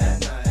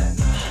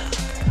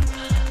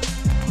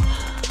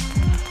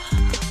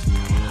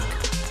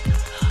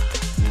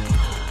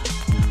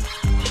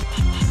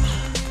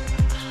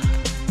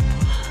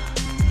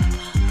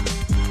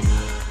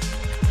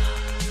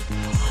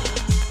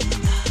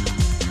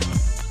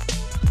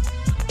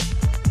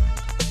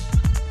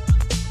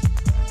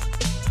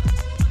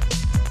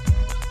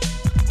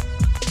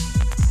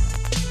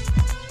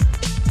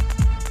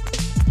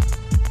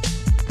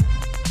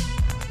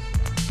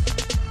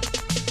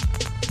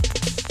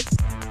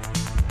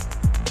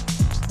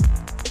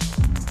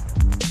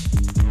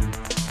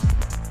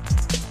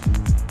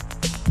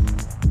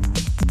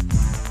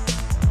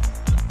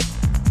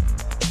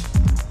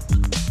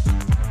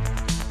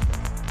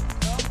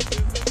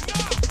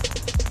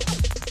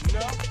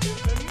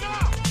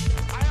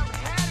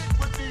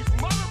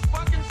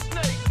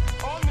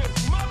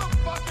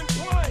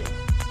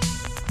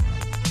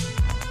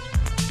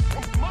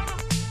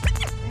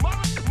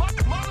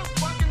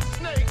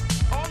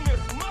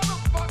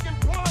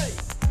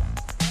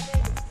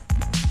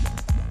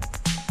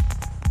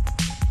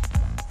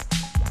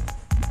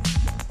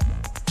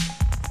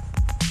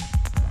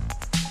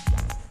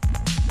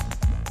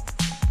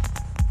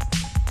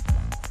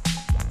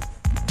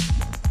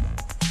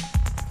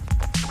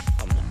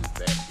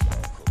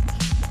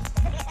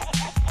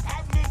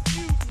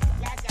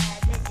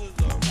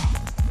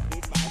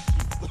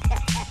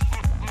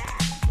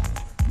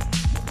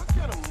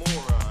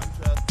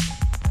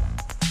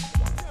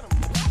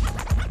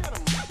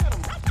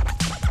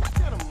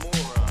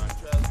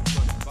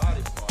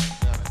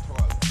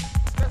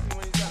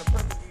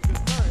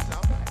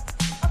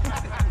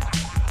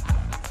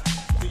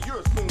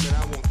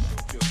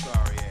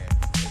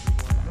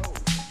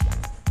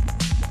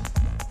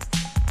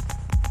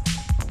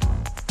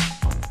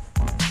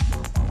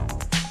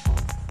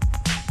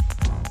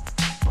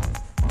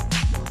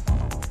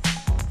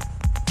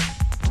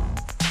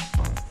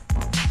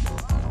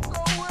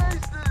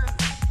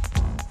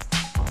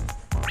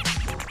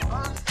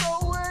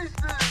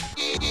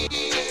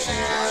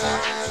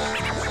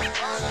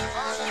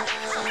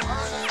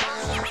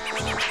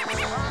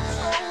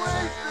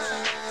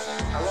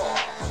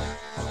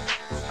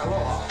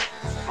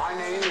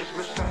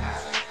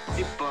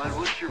 bud,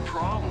 what's your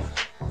problem?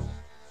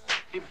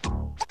 Hey,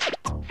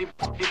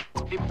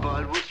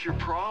 bud, what's your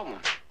problem?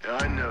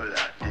 I know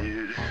that,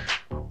 dude.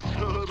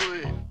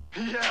 Totally.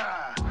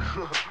 Yeah.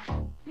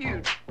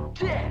 You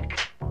dick.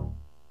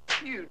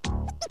 You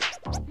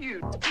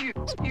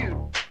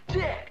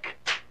dick.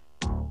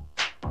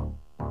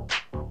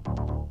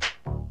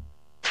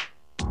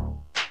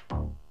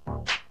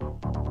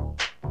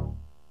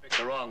 Pick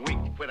the wrong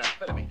week to quit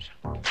amphetamines.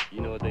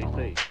 You know what they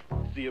say.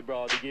 See a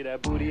broad to get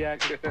that booty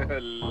action.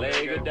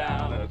 Leg her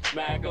down,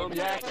 smack 'em,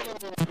 yak 'em.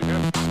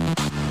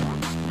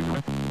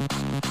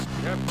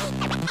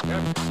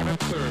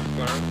 Clearance,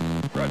 Clarence.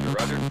 Roger,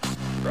 roger.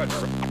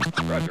 Roger,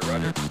 roger,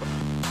 roger.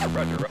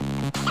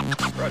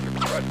 Roger, roger,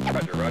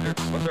 roger.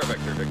 What's our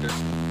vector, Victor?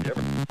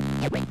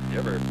 You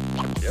ever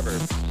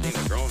seen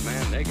a grown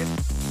man naked?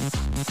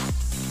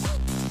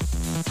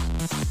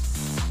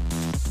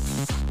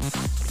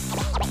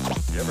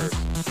 You ever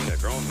seen a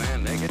grown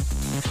man naked?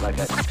 Like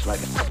I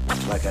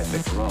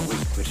picked the wrong week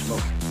to quit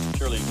smoking.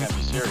 Surely you can't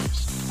be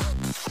serious.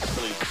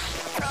 Surely you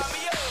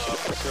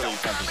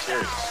can't be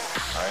serious.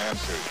 I am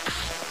serious.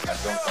 And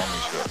don't call me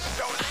sure.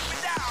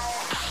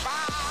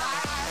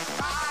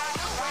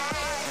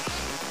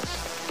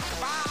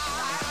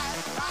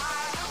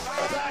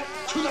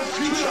 To the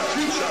future.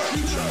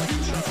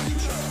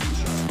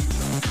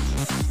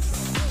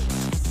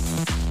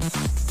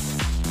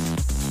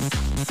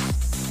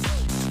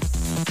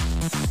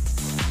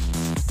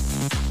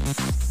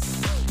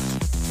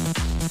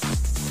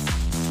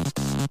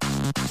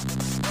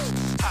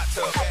 Hot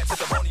tub, bad to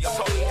the bony, I'm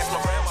Tony.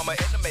 Instagram, I'm an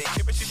enemy.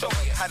 Cupid, she showed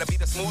me how to be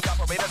the smooth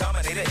operator,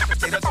 dominator. Every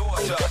state of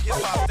Georgia.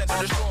 Hip-hop, stand to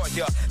destroy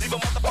ya. Leave a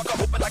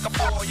motherfucker open like a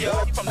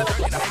foyer. He from the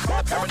dirty, now he from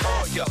the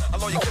paranoia. A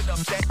lawyer could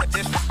object the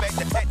disrespect.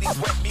 The techniques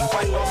wet me,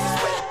 fight off the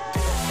sweat.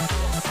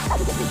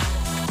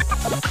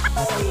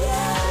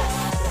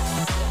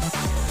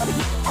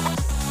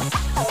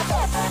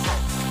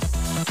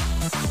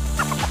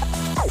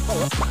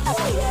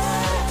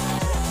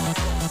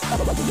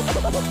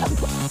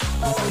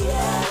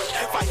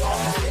 Fight all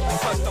the shit, we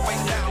flush the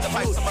waist down. The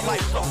pipes of my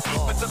life flow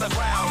deep into the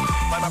ground.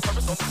 My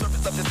purpose on the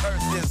surface of this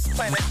earth is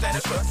planet that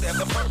is trust and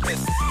the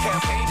purpose.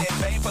 Campaign in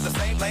vain for the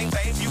same lane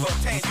fame you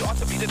obtain. You ought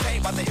to be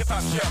detained by the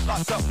hip-hop sheriff.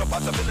 Locked up, no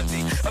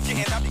possibility of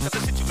getting out because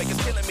the shit you make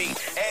is killing me.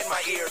 And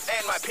my ears,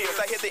 and my peers.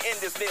 I hear the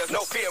end is near.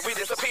 No fear, we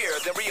disappear,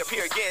 then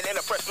reappear again in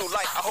a fresh new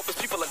light. I hope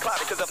it's people are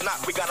clouded, cause if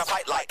not, we gonna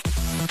fight like.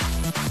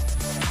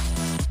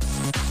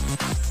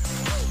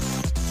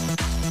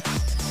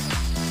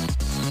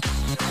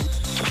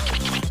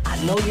 I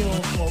know you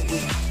don't smoke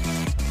weed.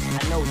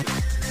 I know this.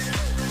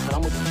 But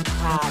I'm gonna get you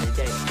high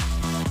today.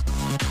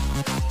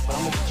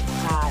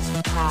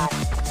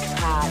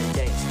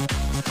 Today.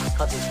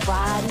 Cause it's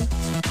Friday,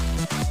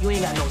 you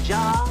ain't got no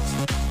job,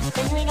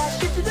 and you ain't got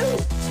shit to do.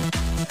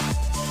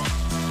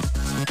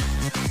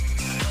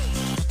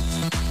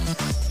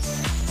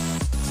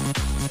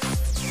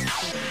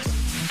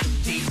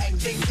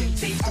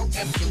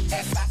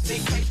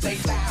 D-A-G-G-T-O-M-U-S-I-C-K, stay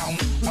down.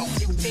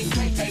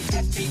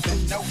 O-U-T-K-A-S-T,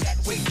 know that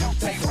we don't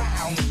play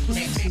round.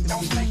 If it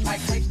don't stink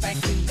like they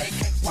think, they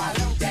can't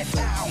swallow that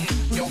down.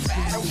 Your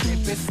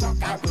battleship is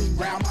sunk out the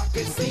ground, I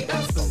can see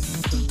us.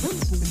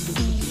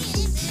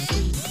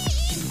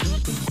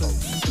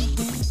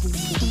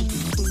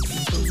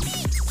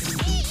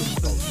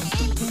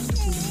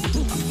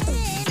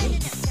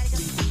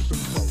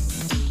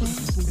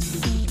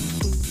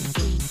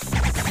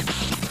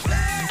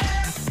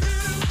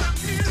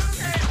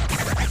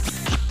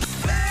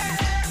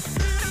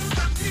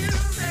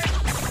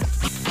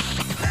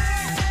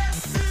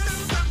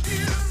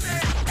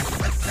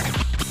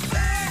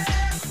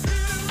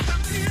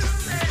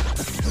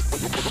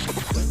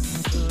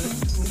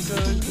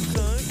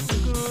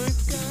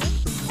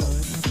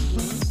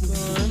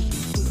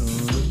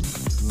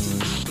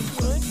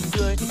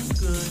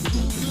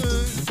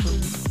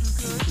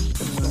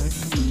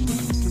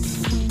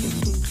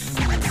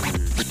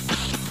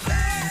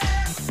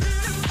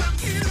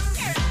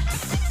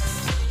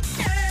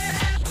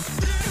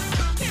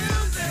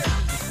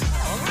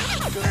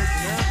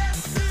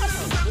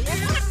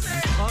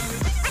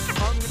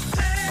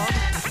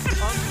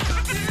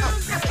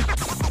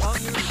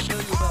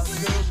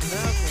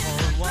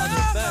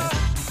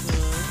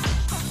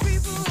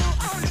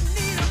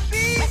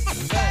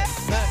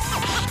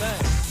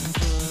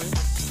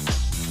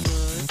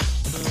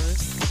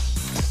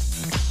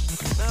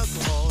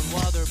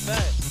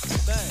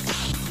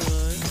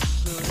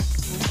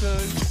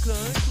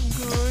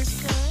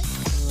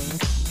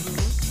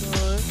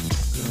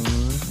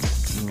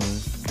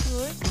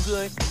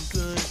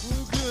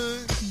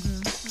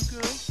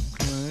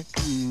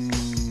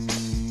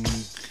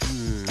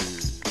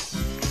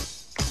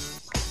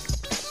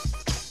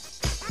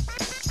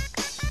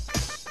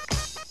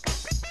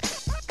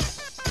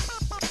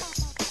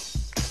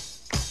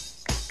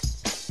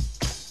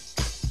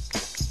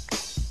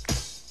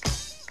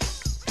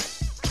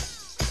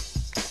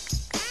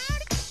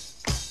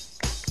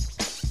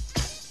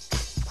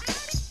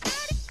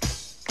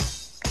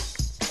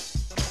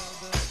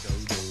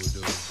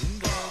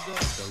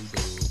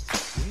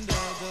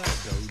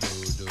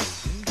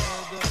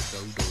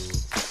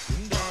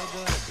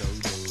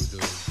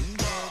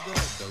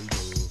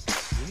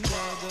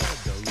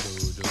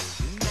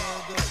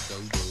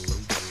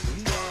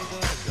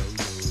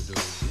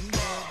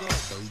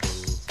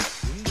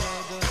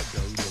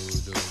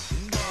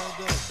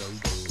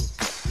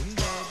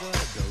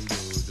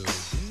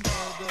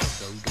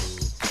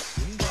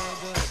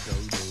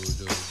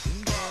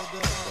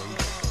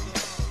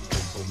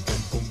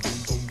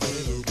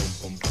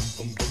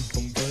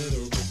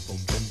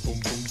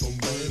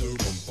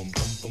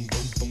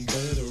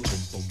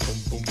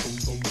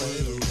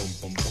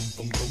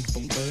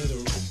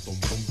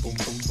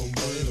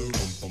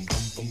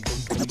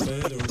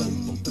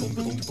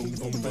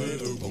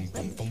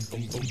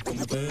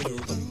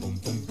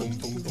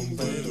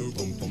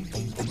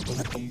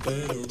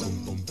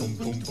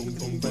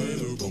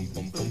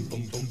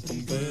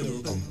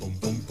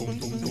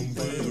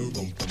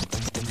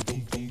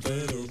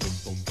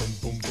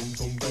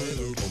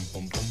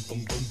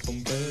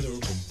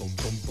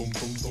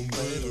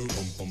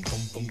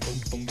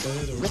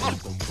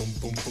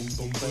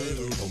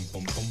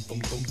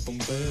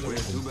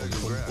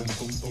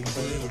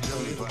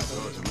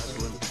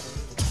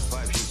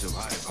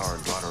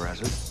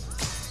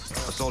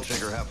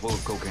 Full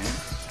of cocaine,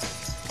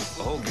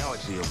 a whole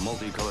galaxy of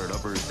multicolored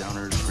uppers,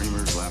 downers,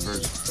 screamers,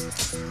 laughers,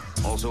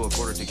 also a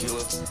quarter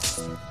tequila,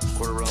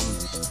 quarter rum,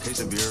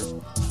 case of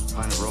beer,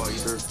 pint of raw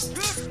ether,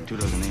 2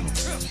 dozen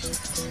amyls.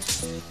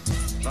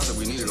 Not that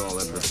we needed all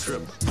that for the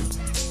trip,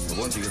 but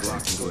once you get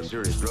locked into a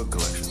serious drug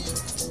collection,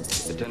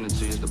 the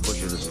tendency is to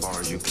push it as far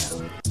as you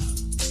can.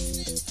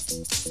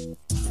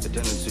 The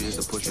tendency is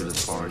to push it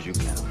as far as you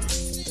can.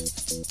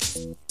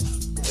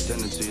 The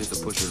tendency is to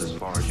push it as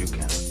far as you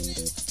can.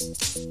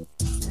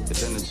 The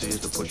tendency is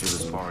to push it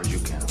as far as you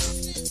can.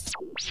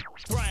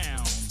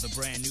 Brown, the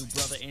brand new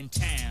brother in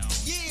town.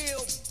 Yeah,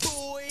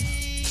 boy.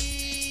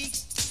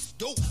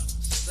 Dope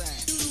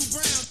sound.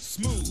 Brown.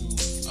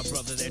 Smooth, a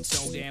brother that's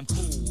so damn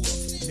cool.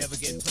 Never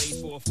get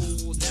played for a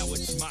fool. Now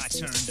it's my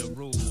turn to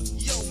rule.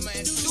 Yo,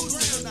 man, Doodle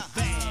Brown the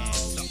bad,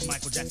 something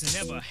Michael Jackson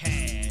never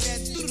had. Man,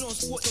 Doodle don't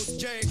sport no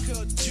Jerry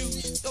Curl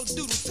juice. Yo,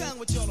 Doodle, tell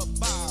what y'all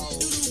about.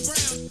 Doodle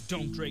Brown.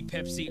 Don't drink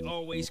Pepsi,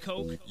 always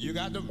Coke. You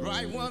got the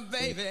right one,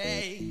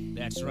 baby.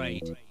 That's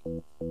right.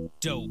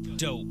 Dope,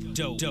 dope,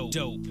 dope, dope,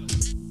 dope.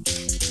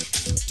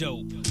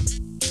 Dope.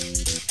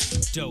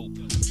 Dope.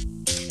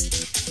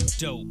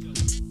 Dope.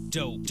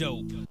 Dope,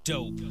 dope,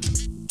 dope.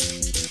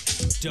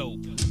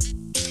 Dope.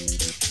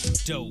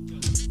 Dope.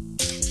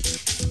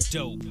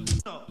 Dope.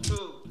 1,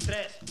 2, 3,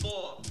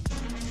 4.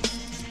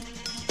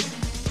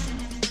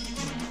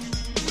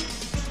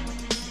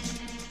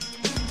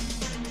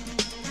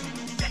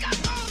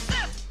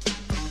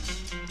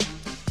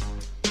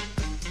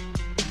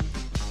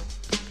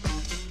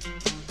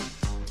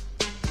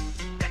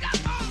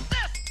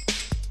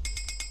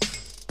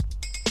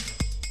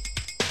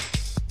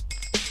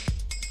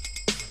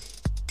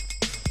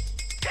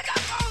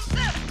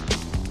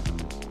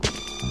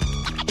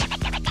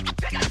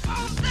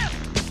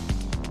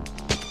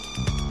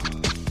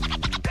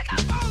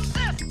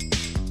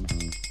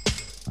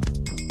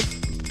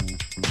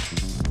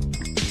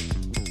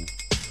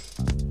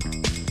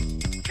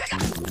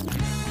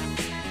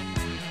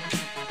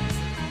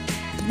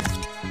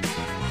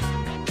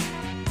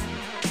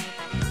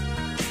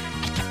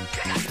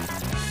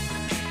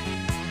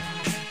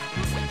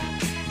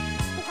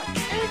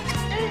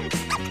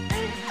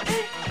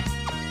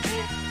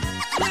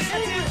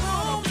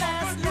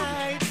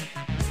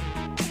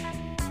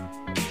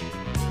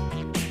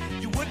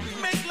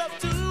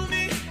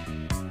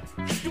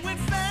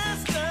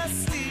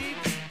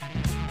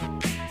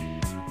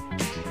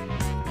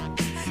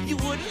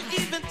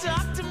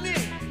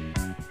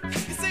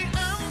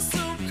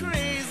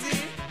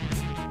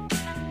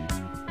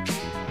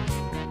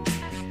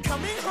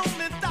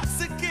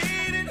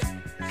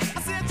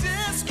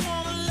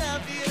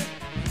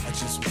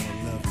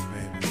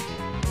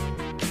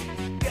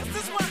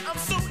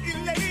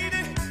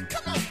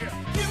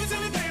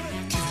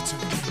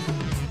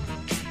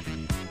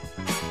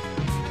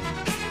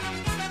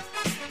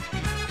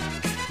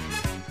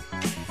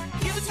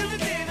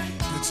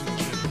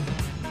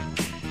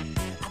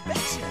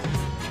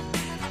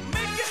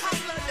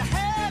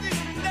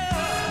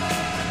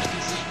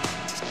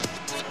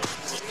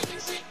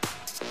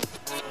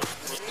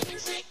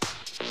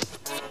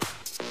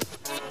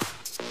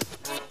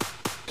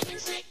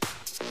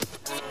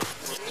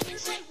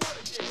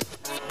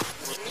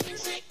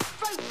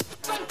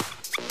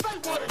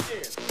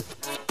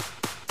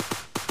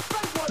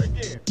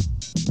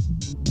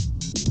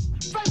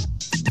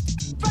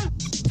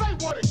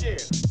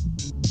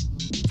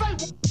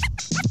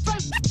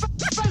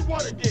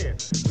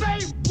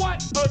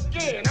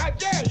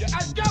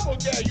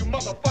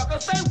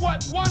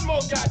 One more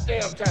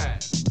goddamn time.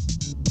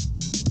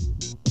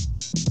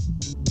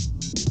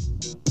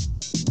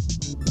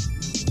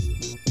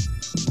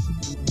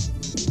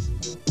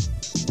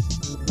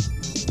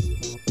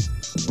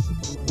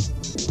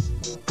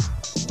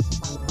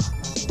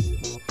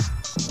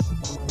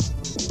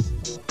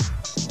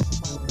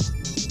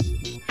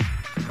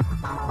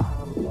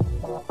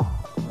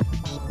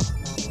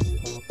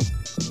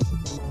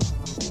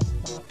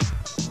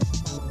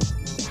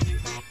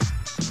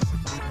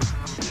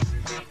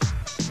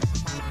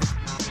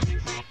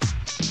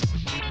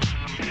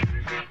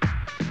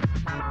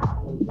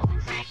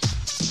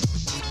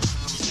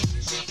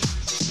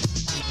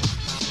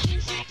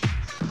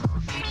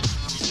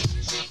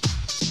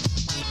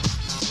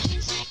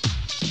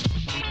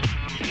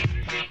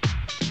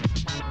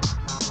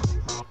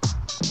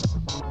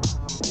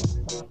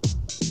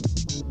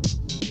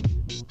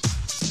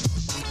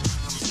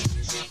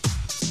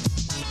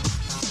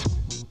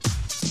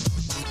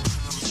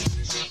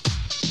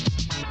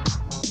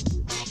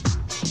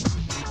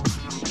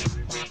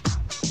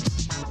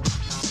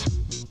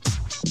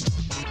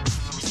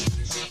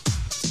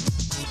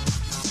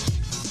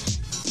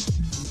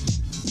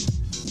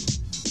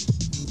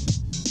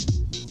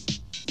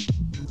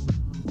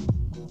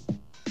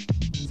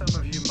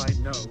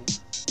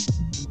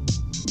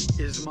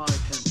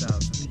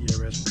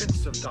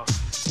 of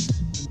darkness.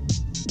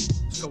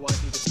 So I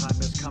think the time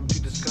has come to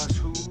discuss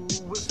who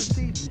will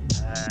succeed.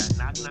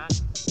 Knock, knock.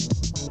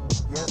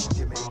 Yes,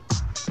 Jimmy.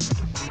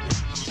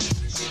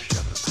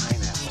 Shove a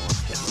pineapple on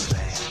Hitler's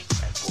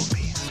ass at 4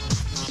 p.m.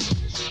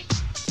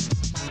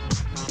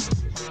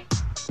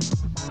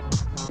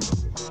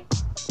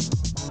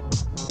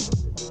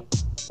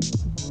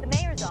 The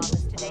mayor's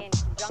office today, in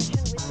conjunction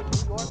with the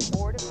New York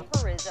Board of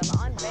Tourism,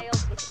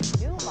 unveiled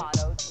its new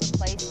motto to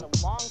replace the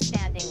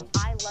long-standing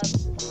I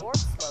Love New York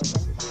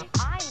slogan.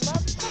 I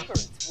love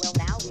hookers will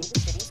now be the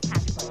city's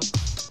catchphrase.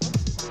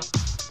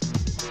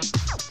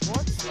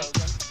 York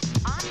slogan.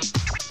 I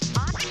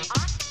love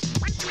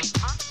hookers.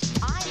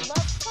 I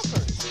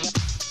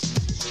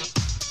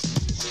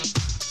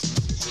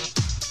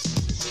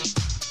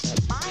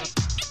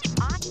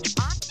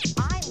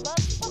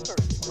love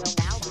hookers will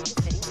now be the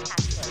city's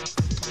catchphrase.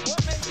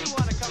 What made you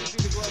want to come see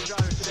the Glove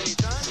Driver today,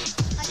 son?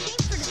 I came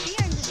for the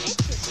beer and the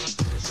biscuits.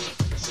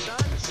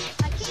 Son?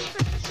 I came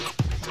for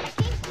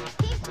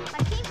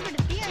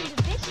the beer and the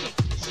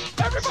biscuits.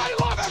 Everybody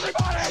love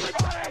everybody! I came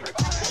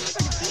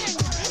for the beer and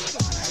the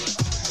biscuits.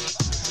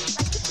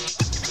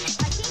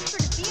 I came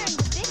for the beer and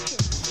the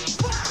biscuits.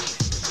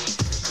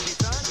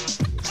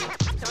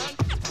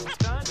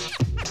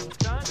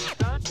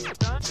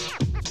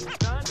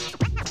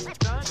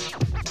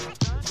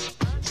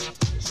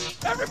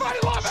 Everybody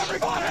love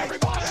everybody!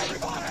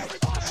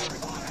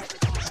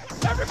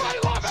 Everybody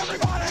love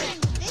everybody!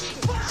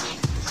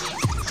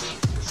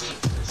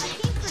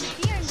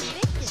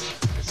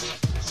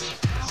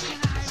 How can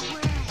I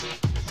win?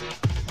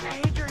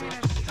 Adrian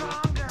is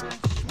stronger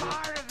and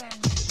smarter than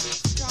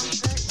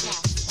stronger.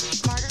 Yes,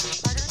 smarter.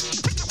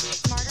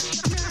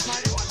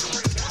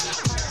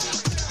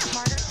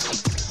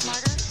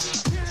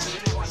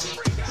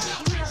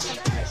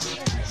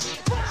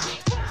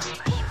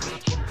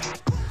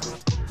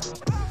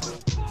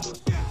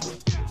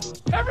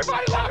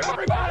 Everybody love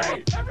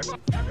everybody!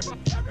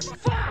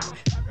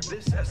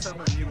 This, as some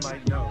of you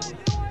might know,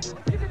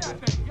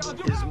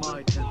 is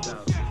my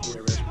 10,000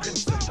 here as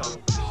Prince of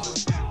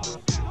Darkness.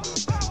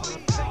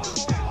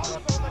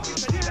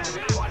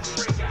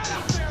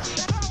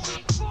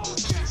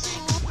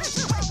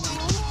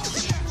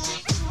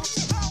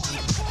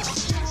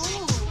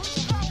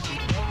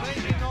 Well,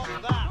 maybe not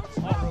that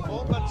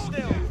horrible, but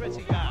still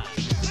pretty bad.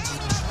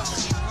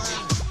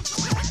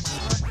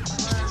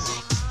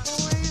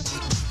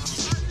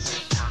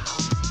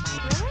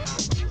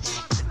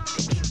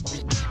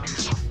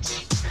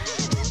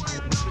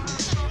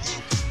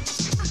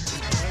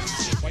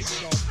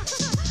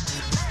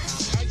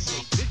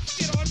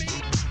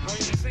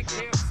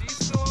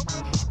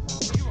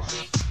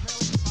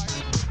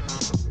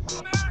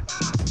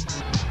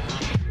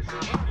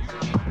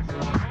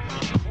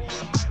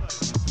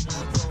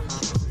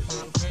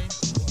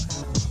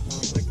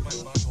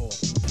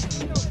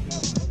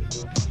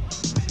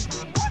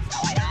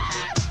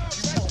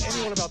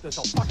 Anyone about this,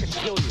 I'll fucking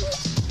kill you.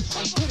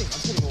 I'm kidding.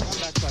 We'll come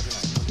back Friday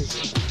night.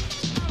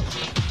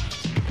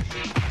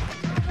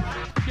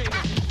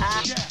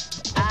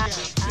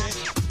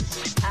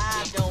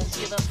 I don't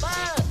give a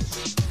fuck.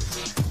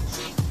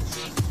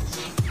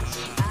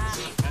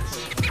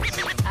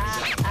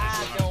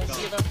 I don't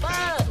give a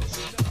fuck.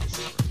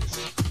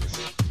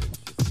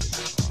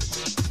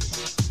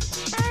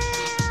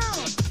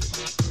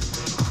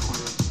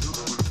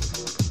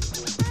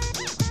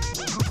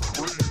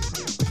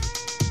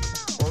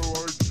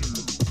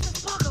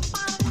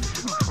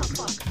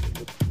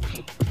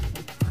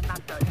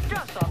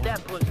 Just off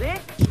that pussy.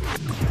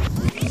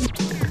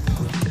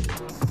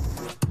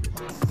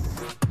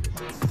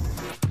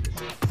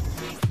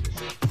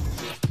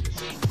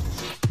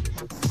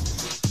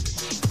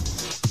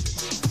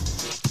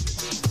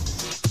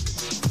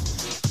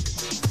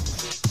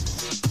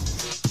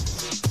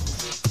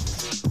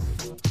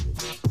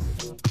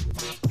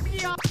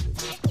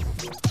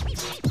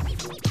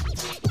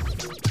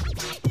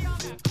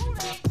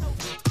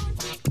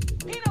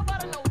 Peanut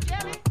butter, no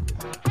jelly.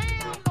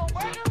 Ham, no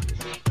burger.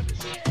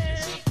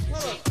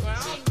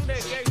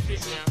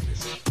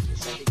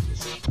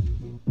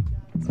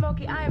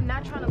 Smokey, I am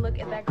not trying to look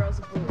at that girl's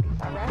booty,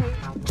 all right?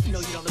 You know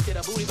you don't look at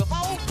a booty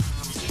before.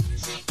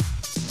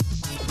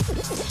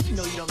 You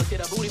know you don't look at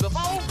a booty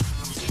before.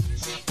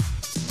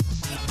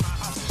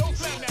 Don't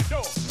slam that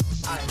door!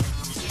 Alright.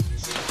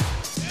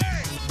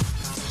 Hey!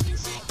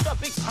 What's up,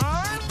 big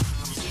perm?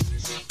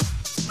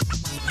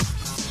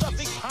 What's up,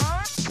 big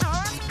perm?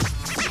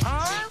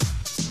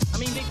 I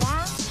mean, big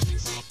worm?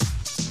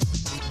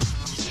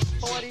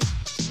 40,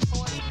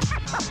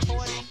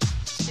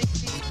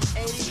 60,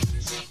 80,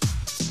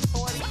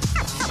 40,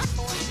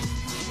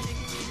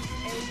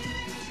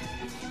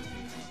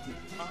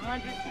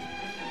 100,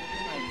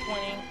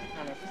 120,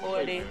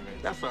 140.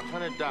 That's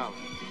 $100. All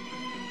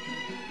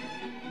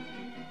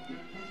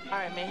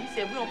right, man. He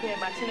said we don't pay him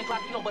by 10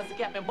 o'clock. You gonna bust a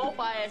cap in both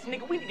our ass,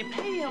 nigga. We need to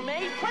pay him,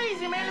 man. He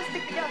crazy, man. Let's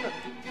stick together.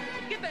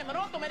 Get that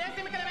maroto, man. That's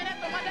him. Get that man.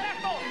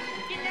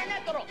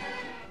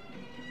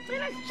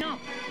 Let's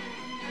jump.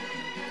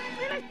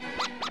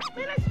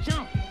 Man, let's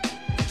jump.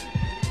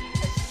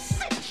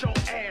 Sit your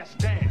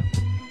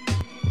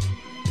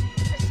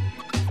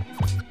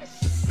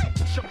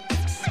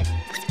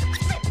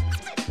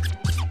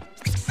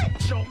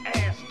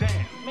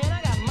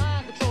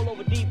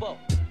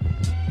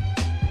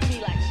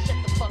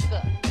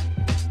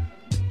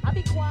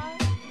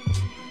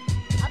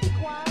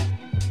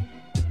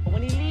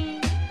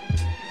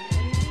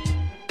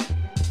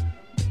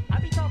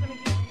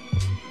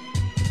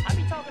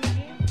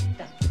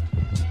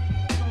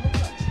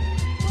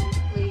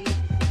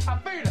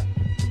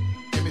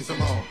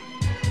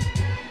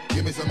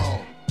me some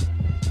more.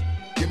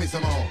 Give me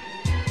some more.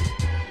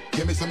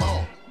 Give me some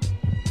more.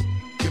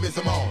 Give me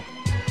some more.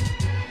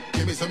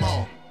 Give me some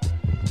more.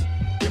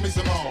 Give me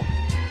some more.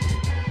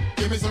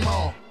 Give me some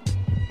more.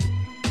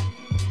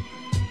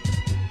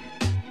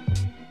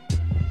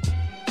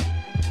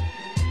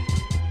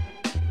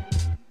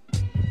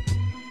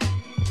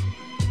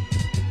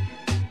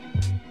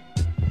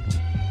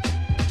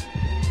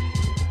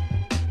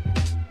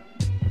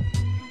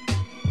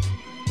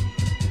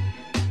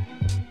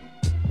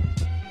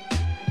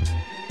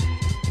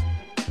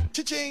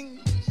 Cha-ching.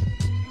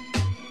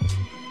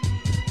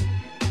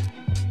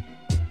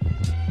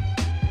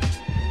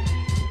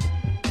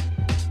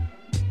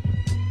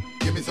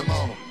 Give me some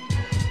more.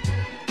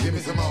 Give me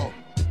some more.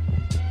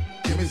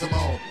 Give me some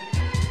more.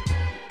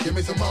 Give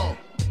me some more.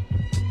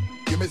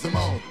 Give me some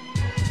more.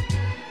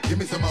 Give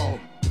me some more.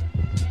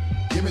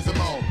 Give me some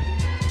more.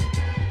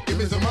 Give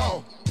me some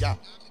more. Yeah.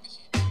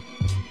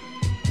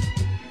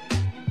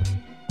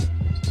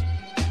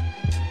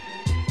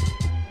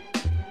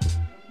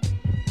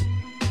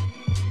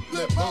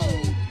 Flip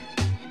mode.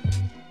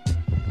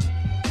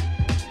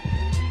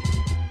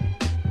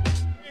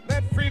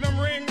 That freedom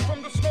ring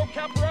from the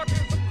snow-capped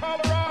Rockies of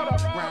Colorado.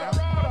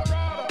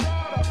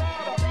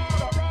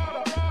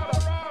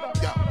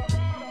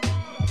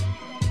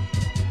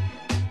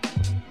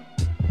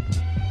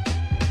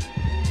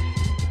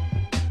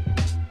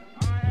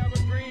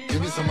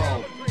 Give me some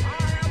more.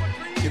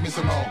 Give me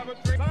some more.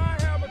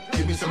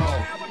 Give me some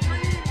more.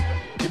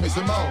 Give me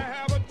some more.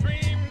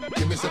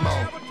 Give me some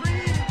more.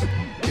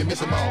 Give me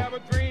some more.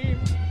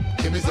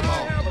 Give me some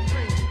more.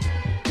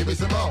 Give me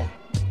some more.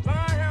 I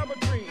have a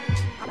dream.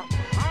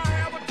 I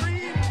have a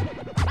dream.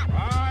 I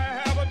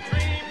have a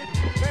dream.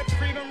 That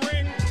freedom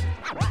ring.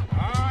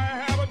 I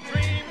have a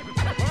dream.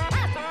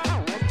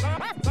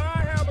 I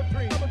have a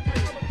dream.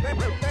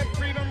 That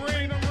freedom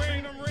ring.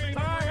 I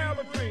have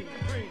a dream.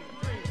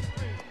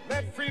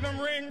 That freedom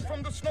ring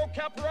from the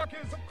snow-capped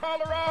Rockies of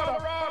Colorado.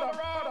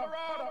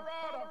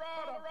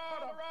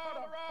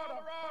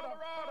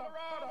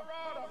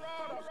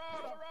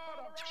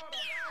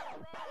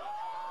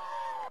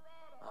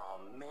 Oh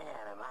man,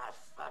 am I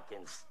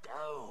fucking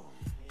stoned.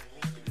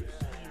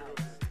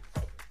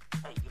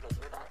 Hey, you guys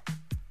hear that?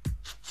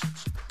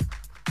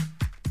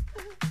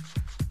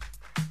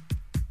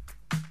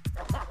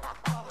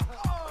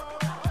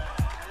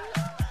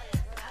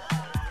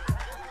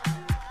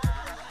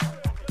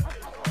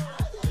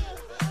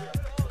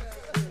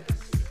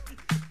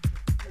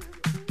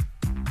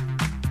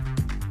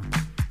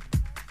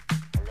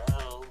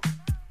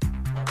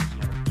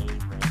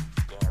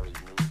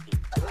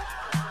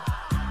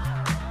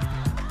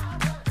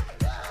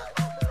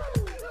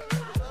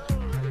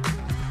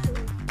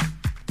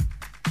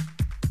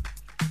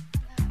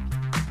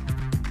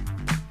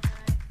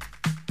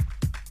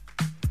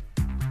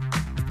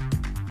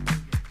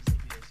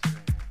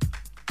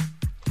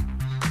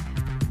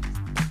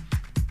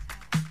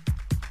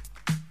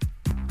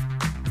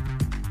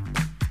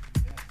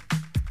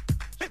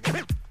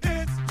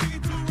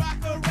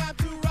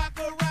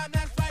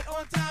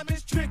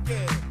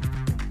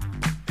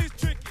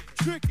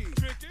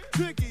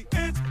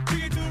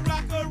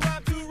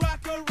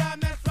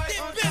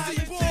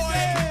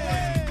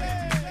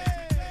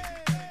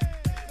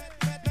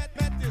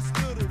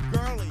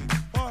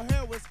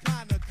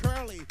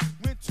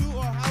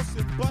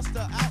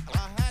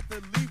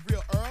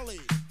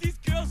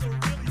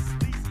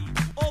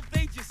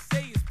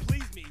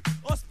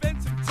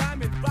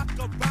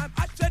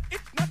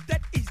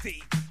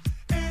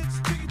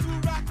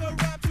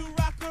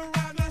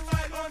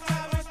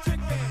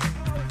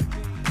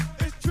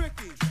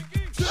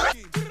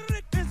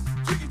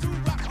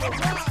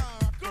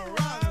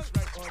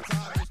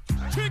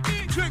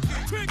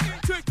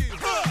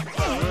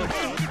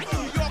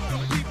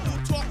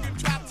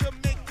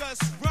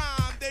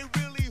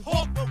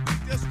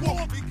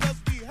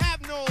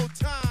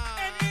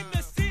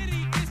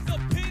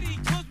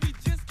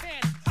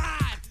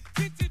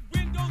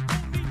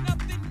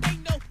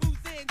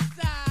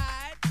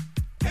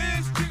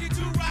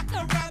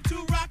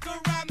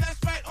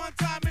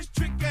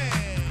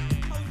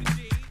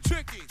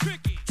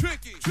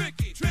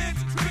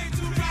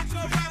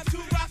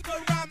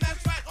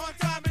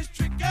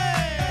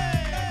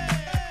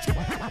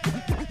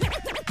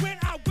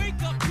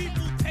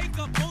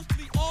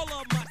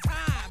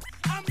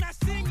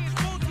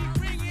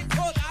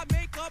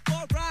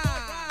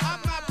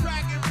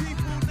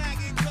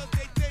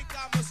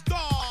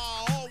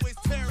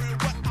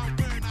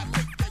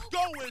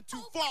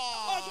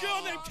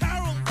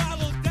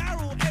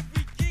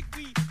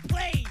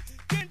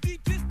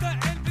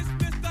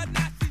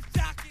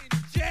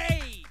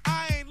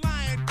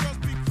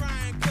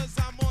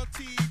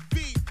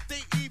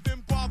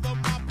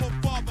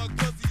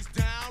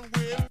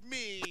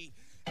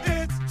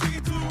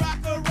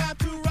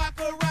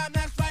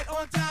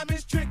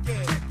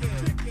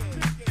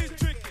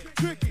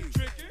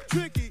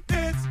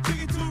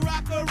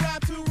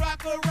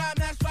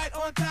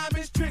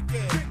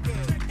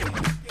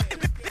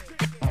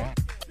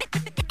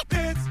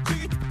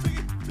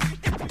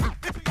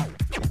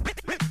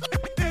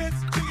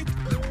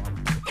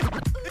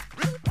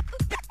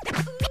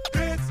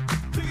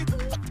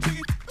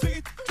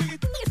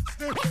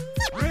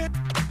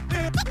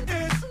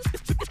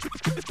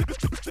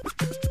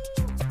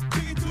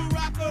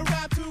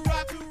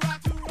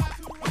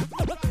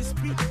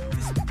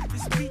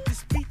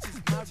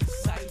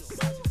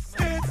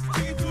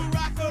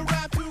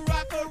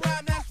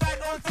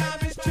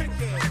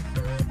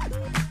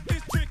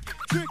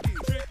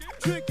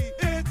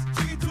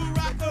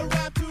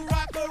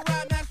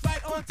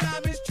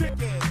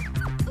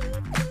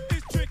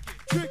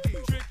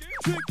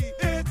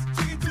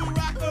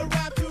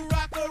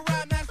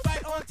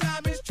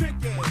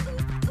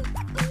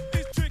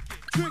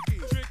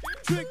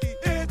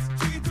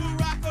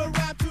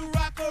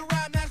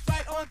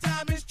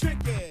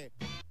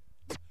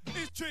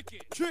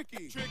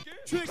 tricky,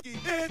 tricky.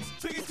 It's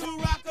tricky to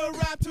rock a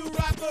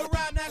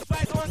rhyme. That's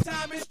right, on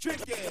time is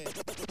tricky.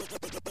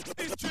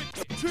 It's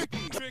tricky.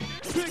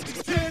 It's tricky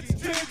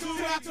to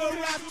rock a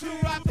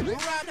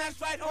rhyme.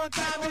 That's right, on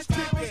time is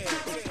tricky.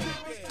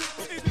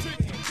 It's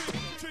tricky.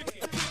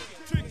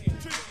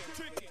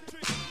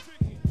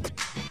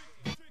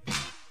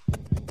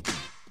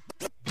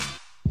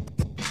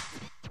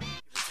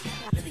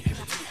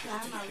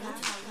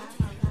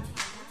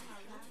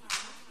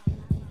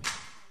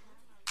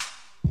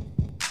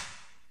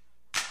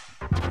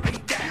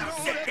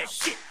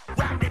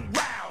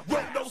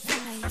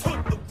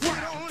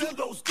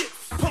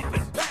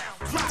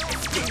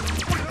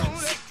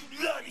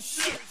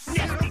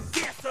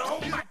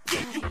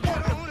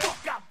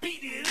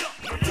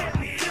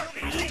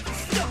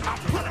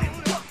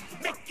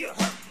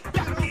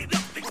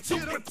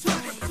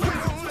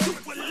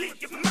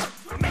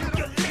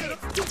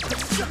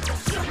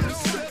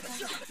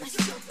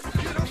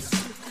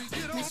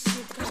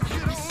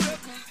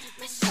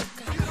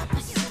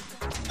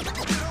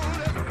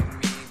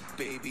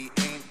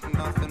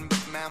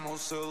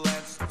 So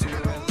let's do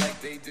it like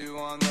they do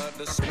on the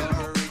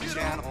Discovery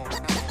Channel.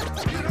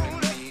 You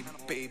and me,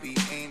 baby,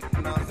 ain't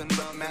nothing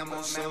but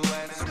mammals. So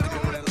let's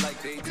do it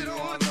like they do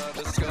on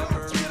the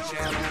Discovery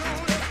Channel.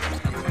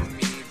 You and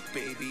me,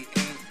 baby,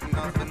 ain't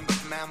nothing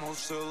but mammals.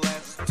 So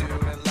let's do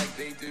it like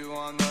they do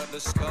on the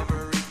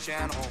Discovery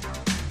Channel.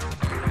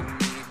 You and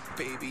me,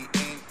 baby,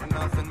 ain't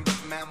nothing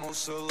but mammals.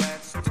 So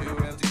let's do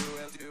it.